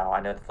reason now.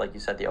 I know, like you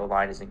said, the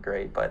O-line isn't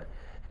great, but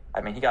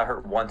I mean, he got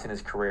hurt once in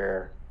his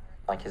career,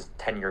 like his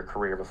 10-year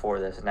career before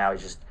this, and now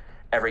he's just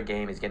every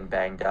game he's getting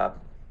banged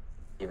up,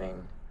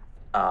 even.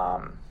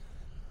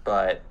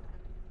 But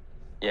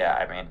yeah,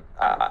 I mean,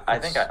 I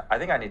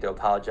think I need to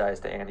apologize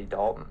to Andy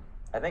Dalton.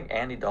 I think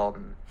Andy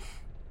Dalton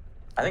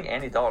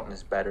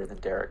is better than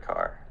Derek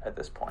Carr at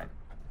this point.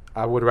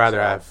 I would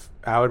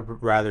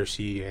rather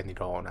see Andy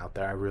Dalton out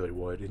there. I really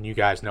would. And you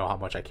guys know how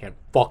much I can't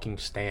fucking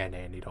stand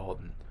Andy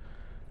Dalton.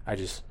 I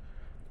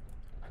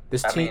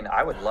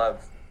would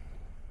love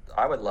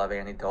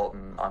Andy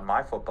Dalton on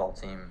my football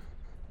team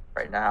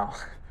right now.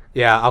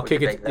 Yeah, I'll We kick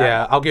could it. make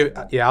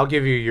that. Yeah, I'll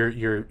give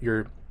you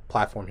your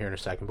platform here in a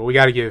second. But we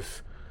got to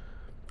give.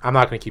 I'm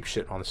not going to keep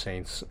shitting on the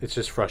Saints. It's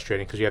just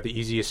frustrating because you have the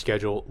easiest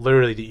schedule,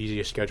 literally the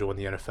easiest schedule in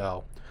the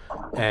NFL,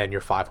 and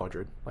you're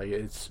 500. Like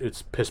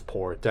it's piss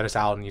poor. Dennis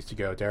Allen needs to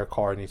go. Derek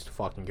Carr needs to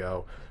fucking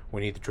go.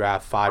 We need to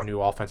draft 5 new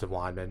offensive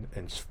linemen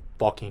and just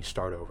fucking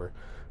start over.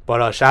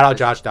 But shout out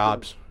Josh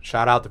Dobbs.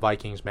 Shout out the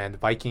Vikings, man. The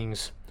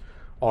Vikings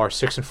are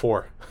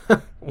 6-4.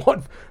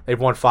 They've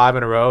won 5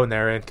 in a row, and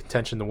they're in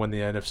contention to win the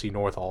NFC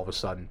North all of a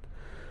sudden.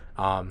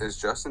 Is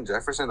Justin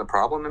Jefferson the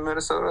problem in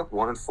Minnesota?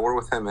 1-4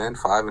 with him in,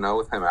 5-0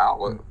 with him out.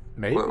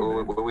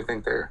 What do we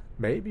think there?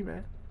 Maybe,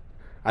 man.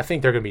 I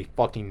think they're gonna be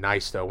fucking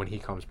nice though when he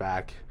comes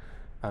back.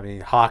 I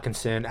mean,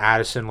 Hawkinson,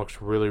 Addison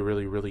looks really,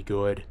 really, really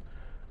good.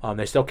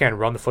 They still can't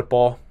run the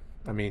football.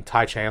 I mean,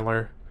 Ty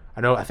Chandler.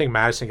 I think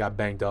Madison got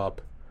banged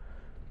up,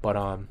 but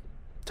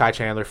Ty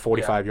Chandler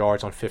 45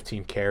 yards on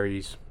 15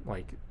 carries,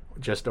 like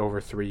just over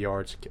 3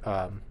 yards,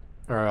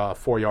 or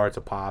 4 yards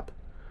a pop.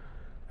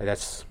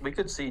 We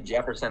could see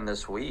Jefferson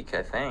this week,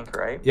 I think,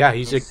 right? Yeah,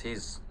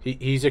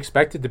 he's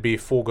expected to be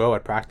full go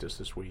at practice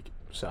this week.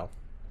 So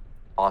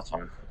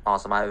awesome.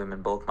 I have him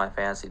in both my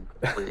fantasy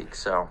leagues.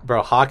 So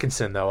bro,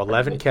 Hawkinson though,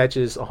 11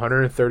 catches,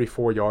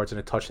 134 yards and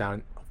a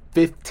touchdown,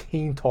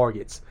 15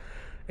 targets,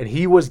 and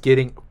he was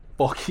getting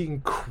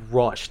fucking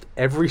crushed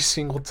every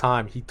single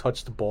time he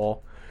touched the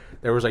ball.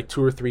 There was like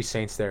 2 or 3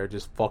 Saints there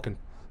just fucking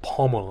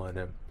pummeling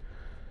him.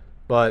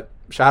 But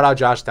shout out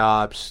Josh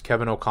Dobbs,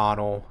 Kevin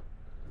O'Connell.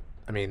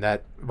 I mean,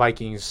 that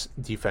Vikings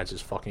defense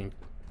is fucking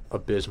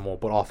abysmal,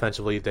 but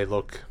offensively they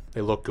look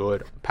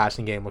good.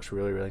 Passing game looks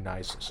really, really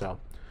nice. So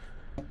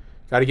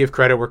got to give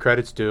credit where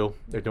credit's due.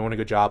 They're doing a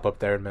good job up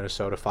there in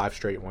Minnesota, 5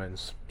 straight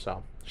wins.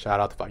 So shout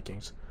out the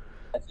Vikings.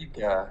 I think,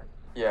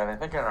 and I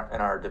think in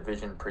our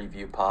division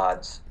preview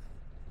pods,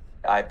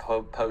 I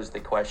posed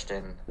the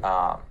question: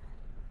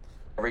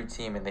 every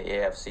team in the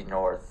AFC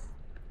North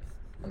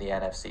and the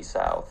NFC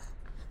South.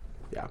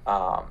 Yeah.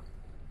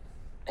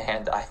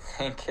 And I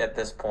think at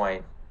this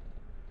point,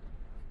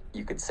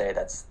 you could say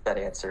that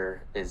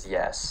answer is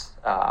yes.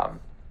 I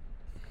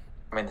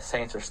mean, the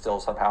Saints are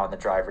still somehow in the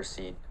driver's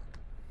seat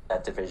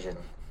that division,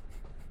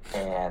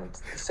 and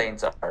the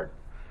Saints are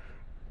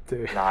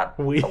not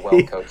a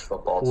well-coached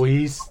football team.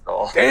 We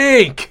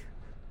stink.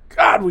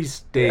 God, we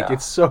stink. Yeah.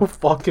 It's so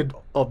fucking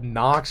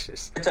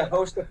obnoxious. To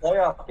host a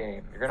playoff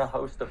game, you're gonna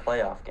host a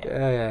playoff game.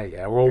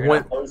 Yeah.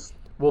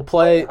 We'll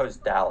play.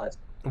 Host Dallas.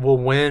 We'll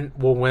win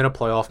a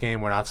playoff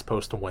game we're not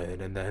supposed to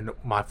win, and then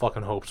my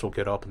fucking hopes will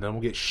get up, and then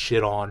we'll get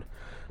shit on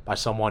by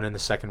someone in the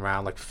second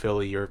round like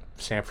Philly or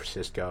San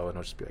Francisco, and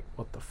I'll just be like,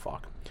 what the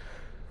fuck?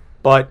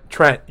 But,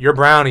 Trent, your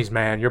Brownies,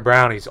 man. Your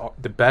Brownies.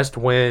 The best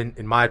win,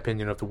 in my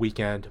opinion, of the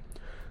weekend.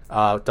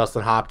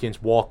 Dustin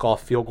Hopkins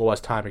walk-off field goal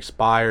as time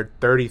expired.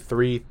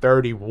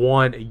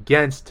 33-31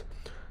 against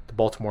the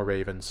Baltimore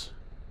Ravens.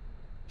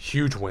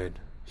 Huge win.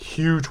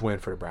 Huge win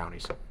for the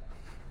Brownies.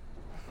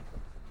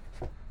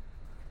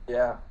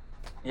 Yeah,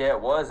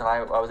 it was, and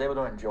I was able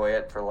to enjoy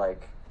it for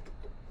like,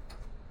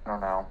 I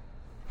don't know,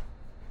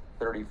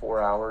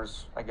 34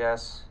 hours, I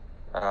guess,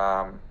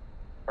 or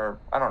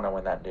I don't know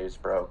when that news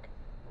broke.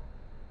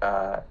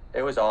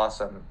 It was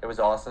awesome. It was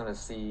awesome to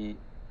see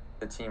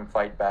the team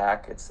fight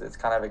back. It's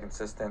kind of a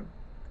consistent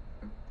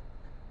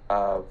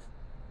of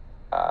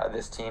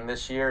this team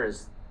this year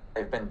is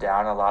they've been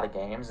down a lot of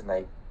games, and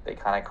they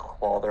kind of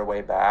claw their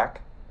way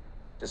back,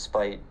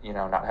 despite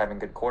not having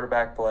good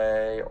quarterback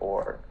play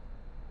or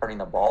turning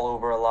the ball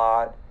over a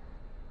lot,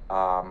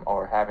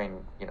 or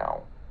having,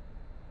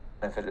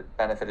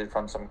 benefited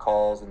from some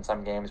calls in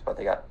some games, but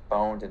they got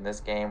boned in this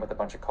game with a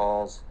bunch of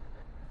calls.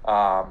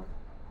 But,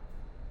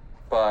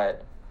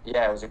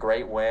 yeah, it was a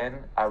great win.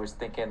 I was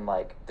thinking,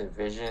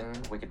 division.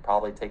 We could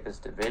probably take this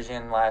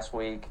division last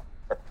week,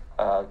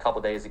 a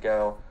couple days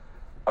ago.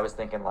 I was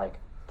thinking,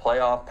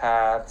 playoff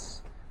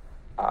paths.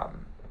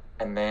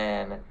 And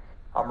then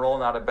I'm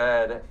rolling out of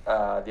bed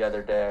the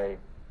other day,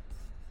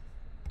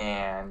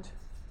 and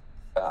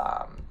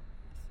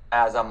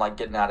as I'm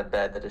getting out of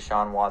bed, the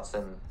Deshaun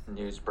Watson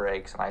news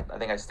breaks, and I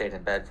think I stayed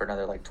in bed for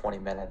another 20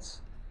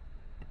 minutes,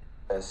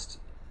 just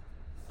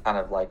kind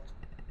of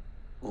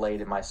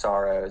laid in my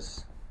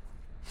sorrows,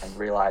 and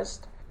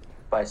realized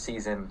my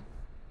season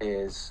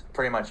is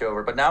pretty much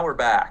over. But now we're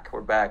back.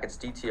 It's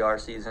DTR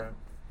season.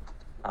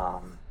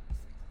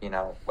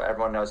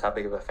 Everyone knows how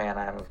big of a fan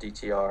I am of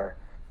DTR,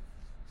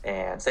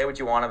 and say what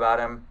you want about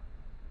him.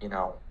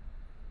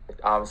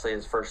 Obviously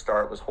his first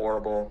start was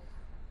horrible,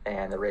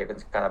 and the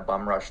Ravens kind of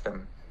bum rushed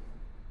him.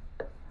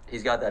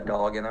 He's got that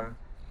dog in him,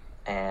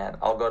 and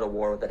I'll go to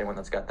war with anyone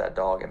that's got that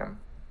dog in him.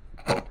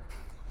 So,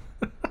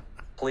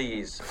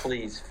 please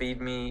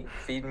feed me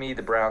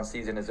the Brown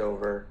season is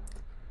over.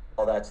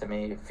 All that to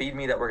me. Feed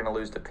me that we're going to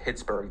lose to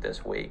Pittsburgh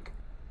this week.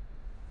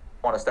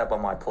 I want to step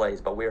on my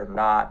plays, but we are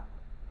not.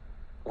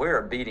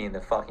 We're beating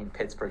the fucking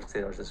Pittsburgh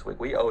Steelers this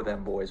week. We owe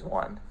them boys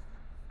one.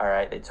 All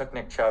right, they took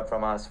Nick Chubb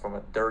from us from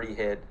a dirty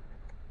hit.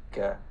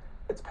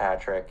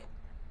 Fitzpatrick.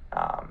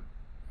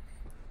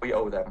 We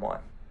owe them one.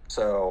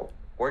 So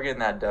we're getting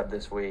that dub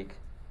this week.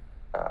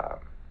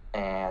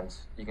 and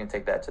you can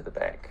take that to the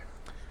bank.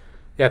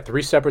 Yeah,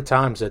 3 separate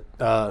times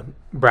that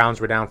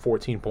Browns were down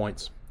 14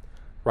 points.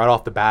 Right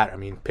off the bat, I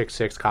mean, pick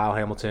 6, Kyle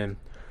Hamilton,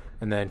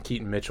 and then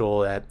Keaton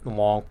Mitchell at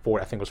long,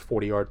 I think it was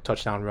 40-yard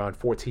touchdown run,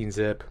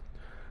 14-zip,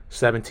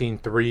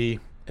 17-3,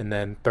 and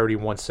then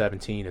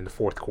 31-17 in the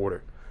fourth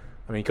quarter.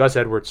 I mean, Gus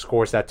Edwards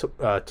scores that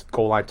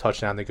goal line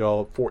touchdown to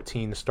go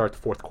 14 to start the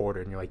fourth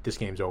quarter, and you're like, this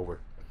game's over.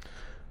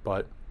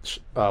 But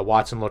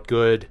Watson looked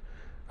good.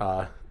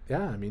 Yeah,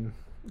 I mean,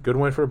 good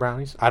win for the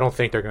Brownies. I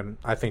think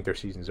their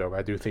season's over.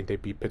 I do think they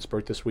beat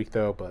Pittsburgh this week,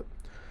 though, but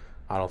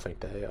I don't think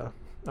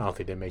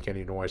they make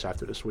any noise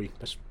after this week.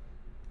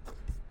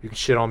 You can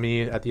shit on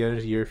me at the end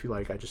of the year if you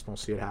like. I just don't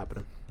see it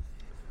happening.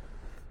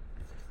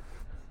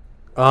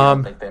 You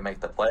don't think they make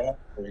the playoffs,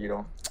 or you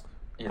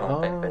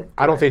don't think they?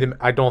 I don't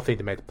think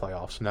they make the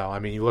playoffs. No, I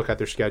mean, you look at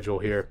their schedule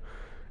here;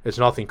 it's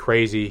nothing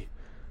crazy,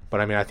 but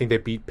I mean, I think they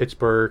beat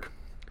Pittsburgh,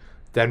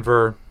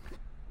 Denver.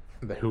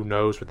 Who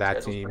knows with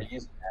that team?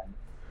 Easy,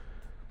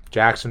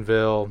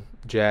 Jacksonville,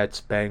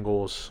 Jets,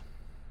 Bengals.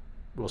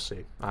 We'll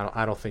see.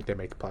 I don't think they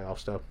make the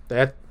playoffs though.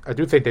 I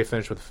do think they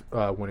finish with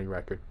a winning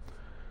record,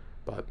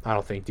 but I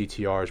don't think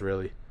DTR is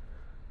really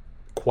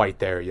quite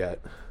there yet.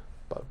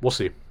 But we'll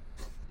see.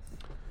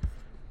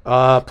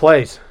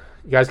 Plays.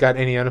 You guys got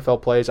any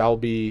NFL plays? I'll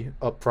be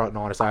upfront and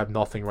honest. I have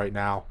nothing right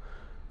now.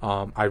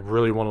 I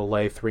really want to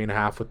lay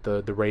 3.5 with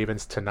the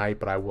Ravens tonight,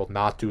 but I will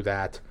not do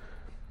that.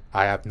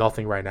 I have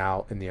nothing right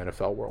now in the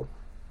NFL world.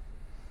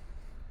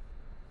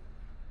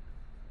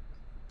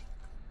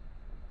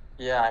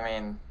 Yeah, I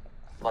mean,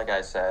 like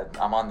I said,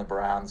 I'm on the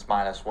Browns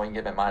 -1. You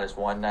give it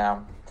 -1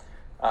 now.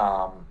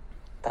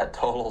 That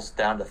total's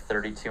down to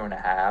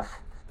 32.5.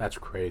 That's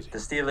crazy. The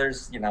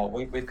Steelers,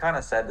 we've kind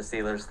of said the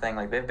Steelers thing.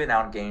 Like, they've been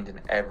outgained in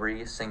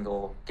every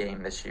single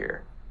game this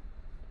year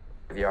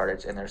with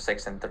yardage, and they're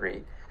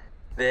 6-3.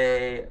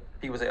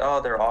 People say,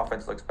 oh, their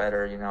offense looks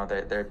better.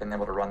 They've been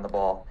able to run the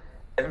ball.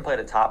 They haven't played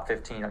a top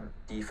 15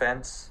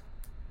 defense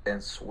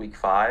since week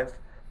 5.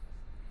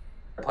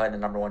 They're playing the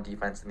number 1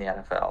 defense in the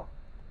NFL.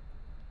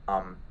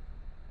 And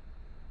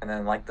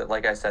then,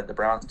 like I said, the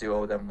Browns do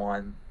owe them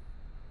one.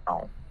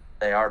 Oh,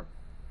 they are,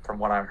 from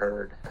what I've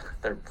heard,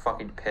 they're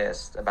fucking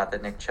pissed about the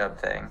Nick Chubb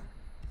thing.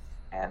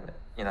 And,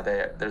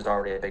 there's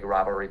already a big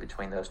rivalry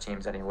between those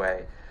teams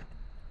anyway.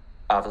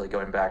 Obviously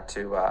going back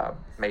to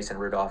Mason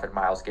Rudolph and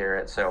Myles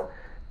Garrett. So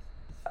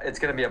it's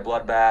going to be a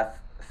bloodbath.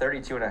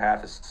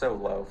 32.5 is so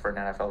low for an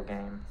NFL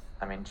game.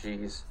 I mean,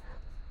 geez.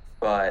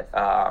 But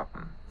I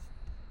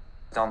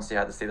don't see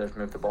how the Steelers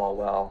move the ball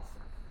well.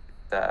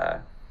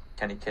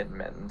 Kenny Kitten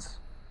mittens.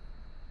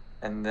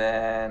 And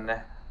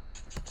then,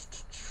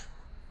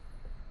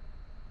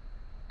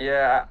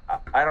 yeah,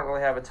 I don't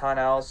really have a ton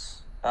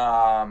else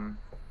at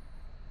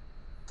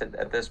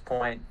this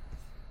point.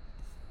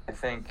 I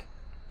think,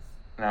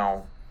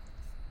 I'm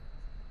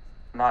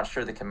not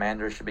sure the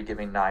Commanders should be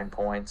giving 9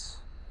 points.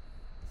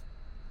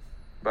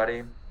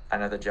 Buddy, I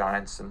know the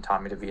Giants and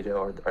Tommy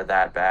DeVito are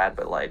that bad,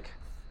 but,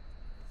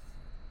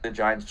 the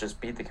Giants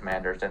just beat the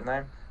Commanders, didn't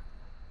they?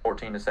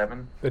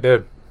 14-7? They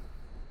did.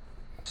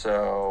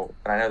 So,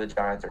 and I know the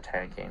Giants are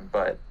tanking,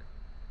 but,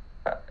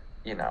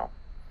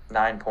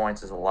 9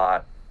 points is a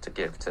lot to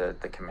give to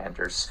the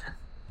Commanders.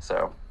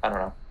 So, I don't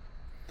know.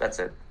 That's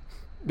it.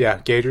 Yeah,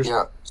 Gagers?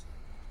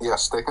 Yeah,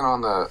 sticking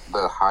on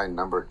the high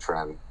number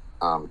trend,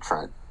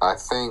 Trent, I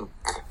think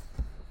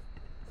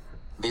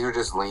these are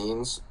just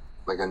leans,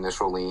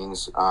 initial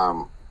leans.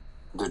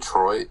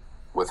 Detroit,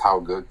 with how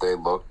good they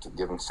looked,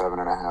 giving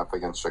 7.5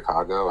 against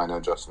Chicago. I know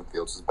Justin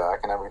Fields is back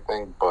and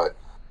everything, but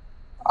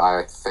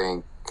I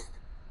think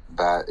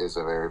that is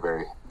a very,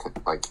 very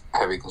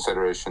heavy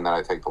consideration that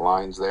I take the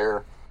lines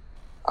there.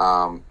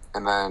 And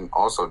then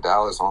also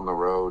Dallas on the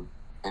road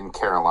in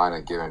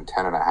Carolina giving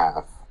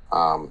 10.5.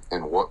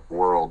 In what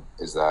world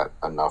is that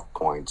enough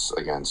points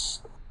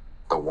against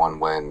the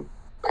 1-win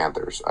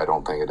Panthers? I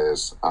don't think it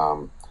is.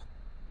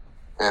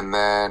 And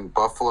then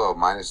Buffalo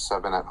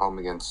 -7 at home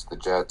against the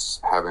Jets,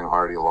 having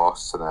already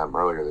lost to them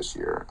earlier this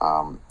year.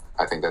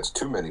 I think that's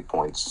too many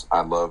points.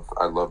 I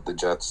love the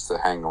Jets to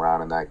hang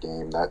around in that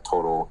game. That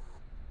total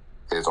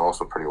is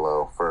also pretty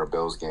low for a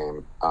Bills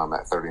game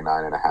at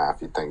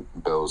 39.5. You'd think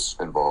Bills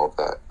involved,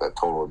 that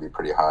total would be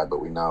pretty high, but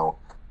we know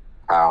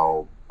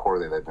how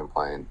poorly they've been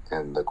playing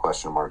and the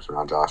question marks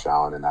around Josh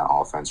Allen in that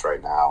offense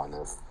right now. And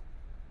if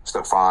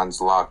Stefan's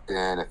locked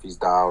in, if he's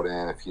dialed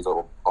in, if he's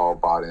all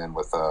bought in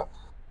with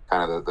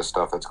kind of the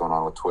stuff that's going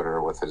on with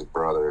Twitter with his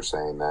brother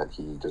saying that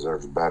he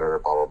deserves better,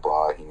 blah, blah,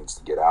 blah, he needs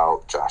to get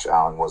out. Josh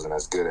Allen wasn't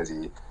as good as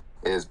he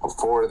is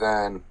before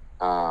then,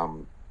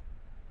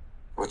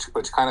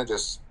 which kind of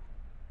just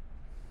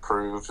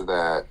proved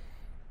that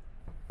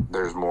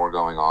there's more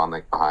going on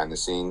behind the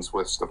scenes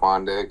with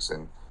Stephon Diggs,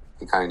 and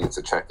he kind of needs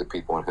to check the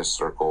people in his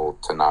circle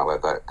to not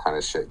let that kind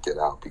of shit get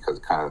out, because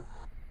it kind of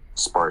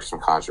sparks some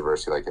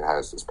controversy like it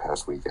has this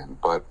past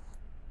weekend. But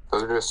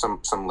those are just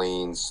some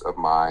leans of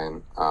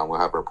mine. We'll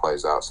have our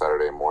plays out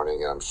Saturday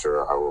morning, and I'm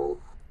sure I will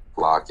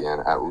lock in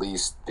at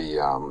least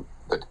the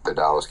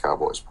Dallas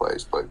Cowboys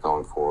plays. But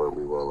going forward,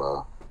 we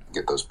will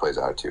get those plays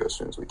out to you as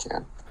soon as we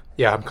can.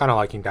 Yeah, I'm kind of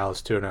liking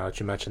Dallas too now that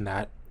you mentioned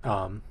that.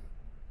 Yeah,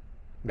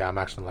 I'm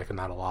actually liking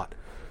that a lot.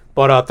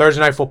 But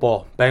Thursday night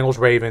football, Bengals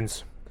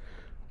Ravens.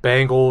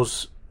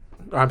 Ravens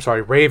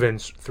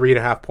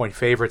 3.5-point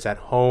favorites at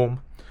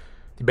home.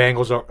 The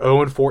Bengals are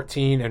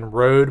 0-14 in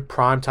road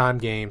primetime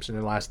games in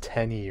the last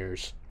 10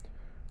 years.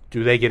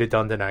 Do they get it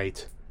done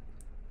tonight?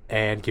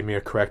 And give me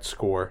a correct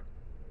score.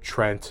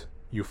 Trent,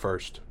 you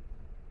first.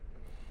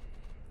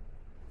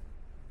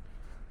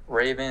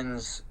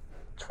 Ravens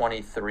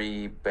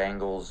 23,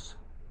 Bengals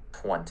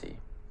 20.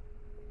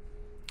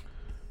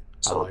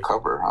 So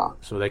cover, huh?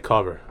 So they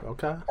cover.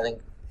 Okay. I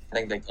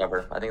think they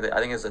cover. I think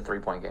it's a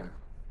 3-point game.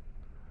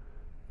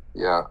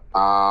 Yeah.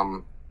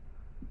 Primetime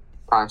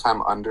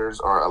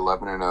unders are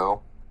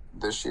 11-0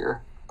 this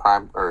year.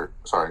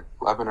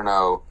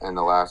 11-0 in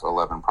the last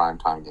 11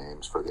 primetime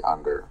games for the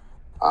under.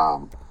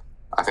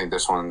 I think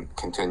this one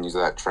continues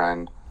that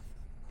trend.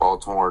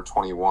 Baltimore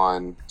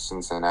 21,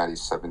 Cincinnati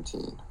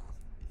 17.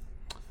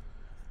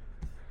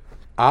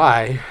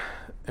 I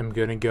am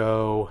going to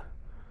go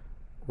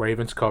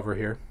Ravens cover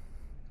here.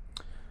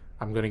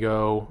 I'm going to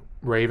go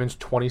Ravens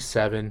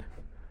 27,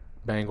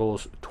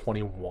 Bengals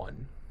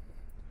 21.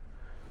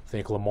 I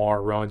think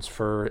Lamar runs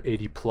for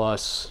 80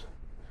 plus.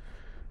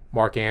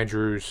 Mark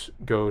Andrews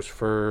goes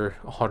for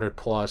 100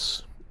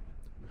 plus.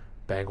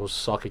 Bengals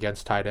suck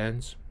against tight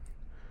ends.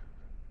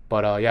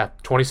 But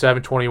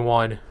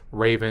 27-21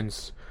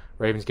 Ravens.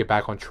 Ravens get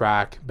back on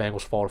track.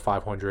 Bengals fall to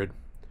 500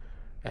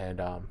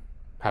 and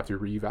have to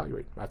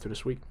reevaluate after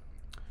this week.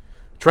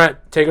 Trent,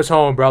 take us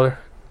home, brother.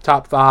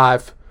 Top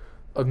 5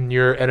 of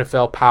your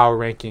NFL power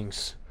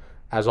rankings.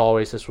 As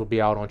always, this will be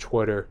out on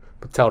Twitter.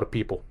 But tell the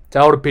people.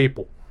 Tell the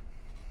people.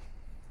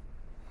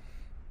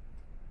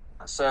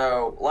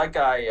 So, like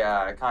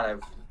I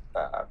kind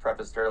of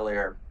prefaced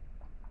earlier,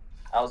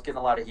 I was getting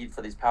a lot of heat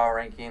for these power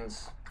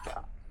rankings.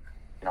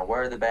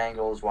 Where are the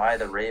Bengals? Why are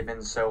the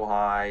Ravens so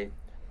high?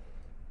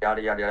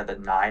 Yada, yada, yada.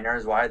 The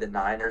Niners, why are the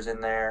Niners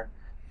in there?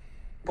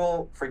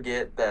 People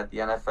forget that the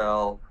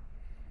NFL,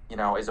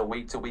 is a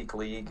week-to-week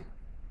league.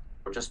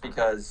 Just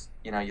because,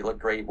 you look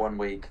great one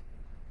week,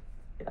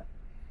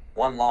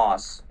 one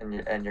loss, and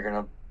you're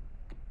going to,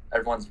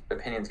 everyone's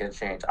opinion's going to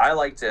change. I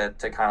like to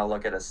kind of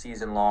look at a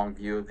season-long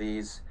view of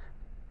these.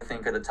 I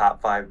think who the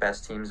top 5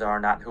 best teams are,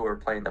 not who are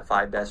playing the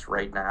 5 best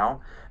right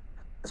now.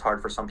 It's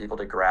hard for some people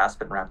to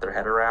grasp and wrap their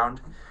head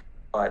around.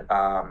 But,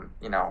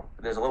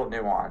 there's a little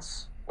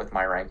nuance with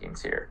my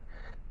rankings here.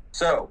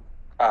 So,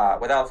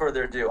 without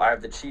further ado, I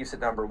have the Chiefs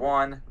at number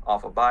 1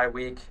 off a bye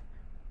week.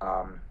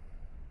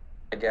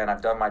 Again,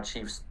 I've done my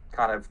Chiefs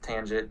kind of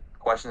tangent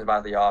questions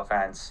about the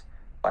offense,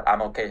 but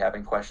I'm okay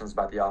having questions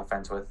about the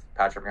offense with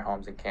Patrick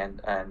Mahomes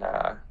and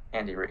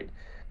Andy Reid.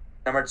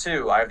 Number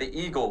 2, I have the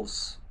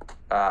Eagles.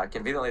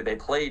 Conveniently, they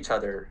play each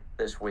other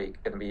this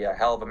week. Going to be a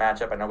hell of a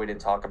matchup. I know we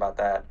didn't talk about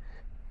that.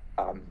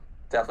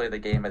 Definitely the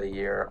game of the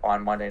year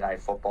on Monday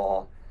Night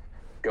Football.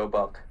 Go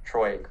Buck,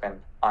 Troy Aikman.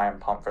 I am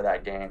pumped for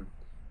that game.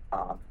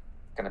 Going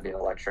to be an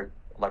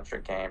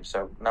electric game.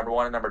 So number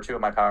 1 and number 2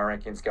 of my power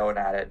rankings going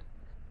at it.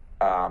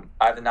 I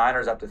have the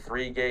Niners up to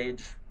 3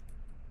 gauge.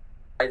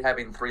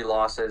 Having 3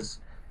 losses.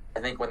 I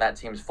think when that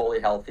team's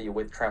fully healthy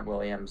with Trent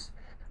Williams,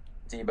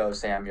 Deebo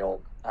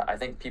Samuel, I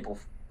think people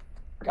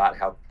forgot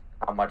how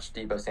much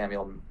Deebo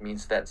Samuel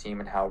means to that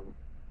team and how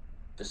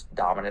just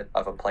dominant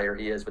of a player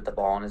he is with the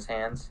ball in his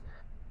hands.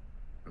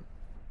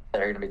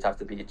 They're going to be tough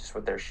to beat just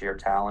with their sheer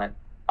talent.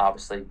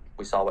 Obviously,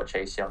 we saw what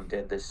Chase Young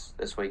did this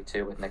week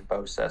too with Nick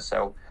Bosa.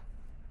 So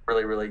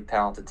really, really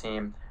talented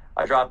team.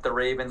 I dropped the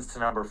Ravens to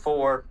number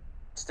 4.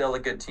 Still a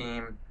good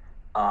team.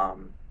 We'll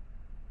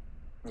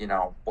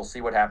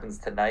see what happens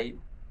tonight.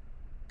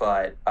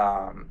 But,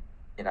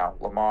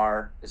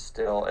 Lamar is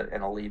still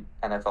an elite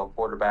NFL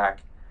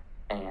quarterback.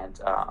 And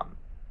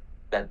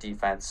that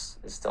defense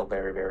is still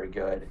very, very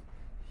good.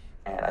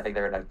 And I think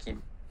they're going to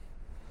keep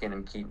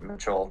getting Keaton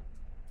Mitchell,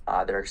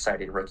 their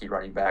exciting rookie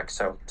running back.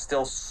 So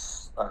still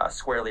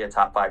squarely a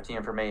top 5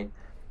 team for me.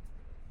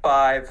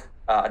 5,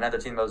 another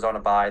team that was on a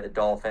bye, the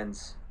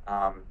Dolphins.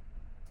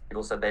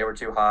 People said they were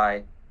too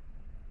high.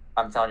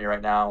 I'm telling you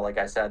right now, like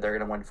I said, they're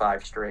going to win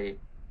 5 straight.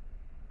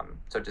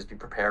 So just be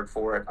prepared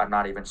for it. I'm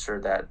not even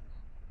sure that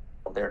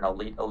they're an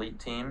elite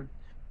team.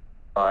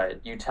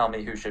 But you tell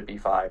me who should be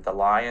 5. The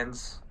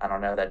Lions, I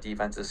don't know. That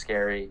defense is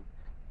scary.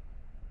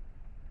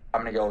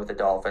 I'm going to go with the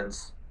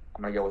Dolphins.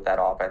 I'm going to go with that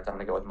offense. I'm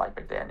going to go with Mike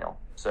McDaniel.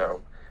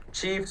 So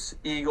Chiefs,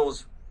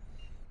 Eagles,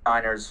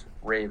 Niners,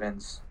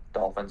 Ravens,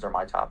 Dolphins are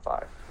my top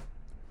 5.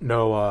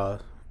 No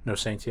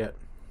Saints yet.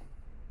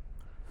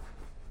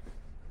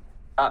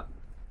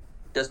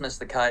 Just missed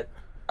the cut.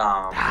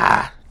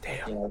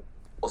 Damn.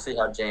 We'll see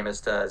how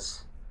Jameis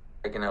does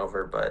taking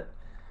over. But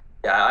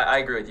yeah, I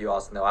agree with you,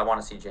 Austin. Though I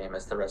want to see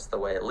Jameis the rest of the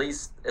way. At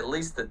least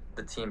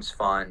the team's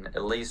fun.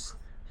 At least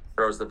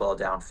throws the ball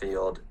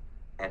downfield,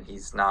 and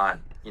he's not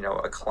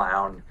a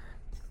clown.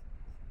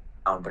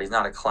 But he's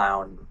not a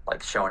clown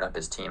like showing up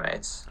his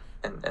teammates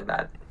and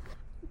that.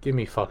 Give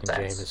me fucking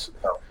Jameis.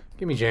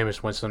 Give me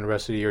Jameis Winston the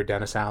rest of the year.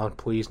 Dennis Allen,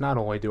 please. Not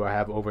only do I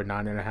have over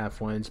 9.5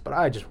 wins, but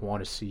I just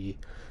want to see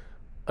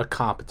a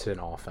competent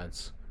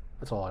offense.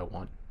 That's all I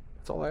want.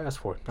 That's all I ask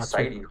for.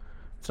 Exciting.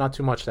 It's not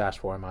too much to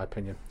ask for, in my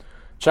opinion.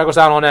 Check us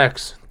out on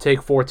X,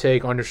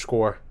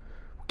 take4take_.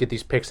 Get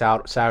these picks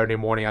out Saturday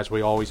morning as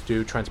we always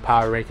do. Trent's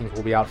Power Rankings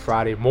will be out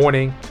Friday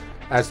morning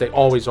as they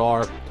always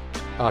are.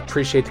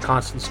 Appreciate the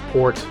constant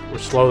support. We're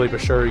slowly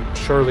but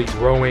surely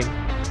growing.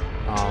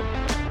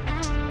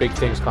 Big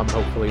things coming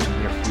hopefully in the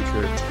near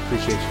future.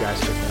 Appreciate you guys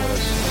sticking with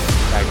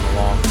us, tagging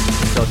along.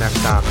 Until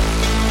next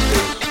time.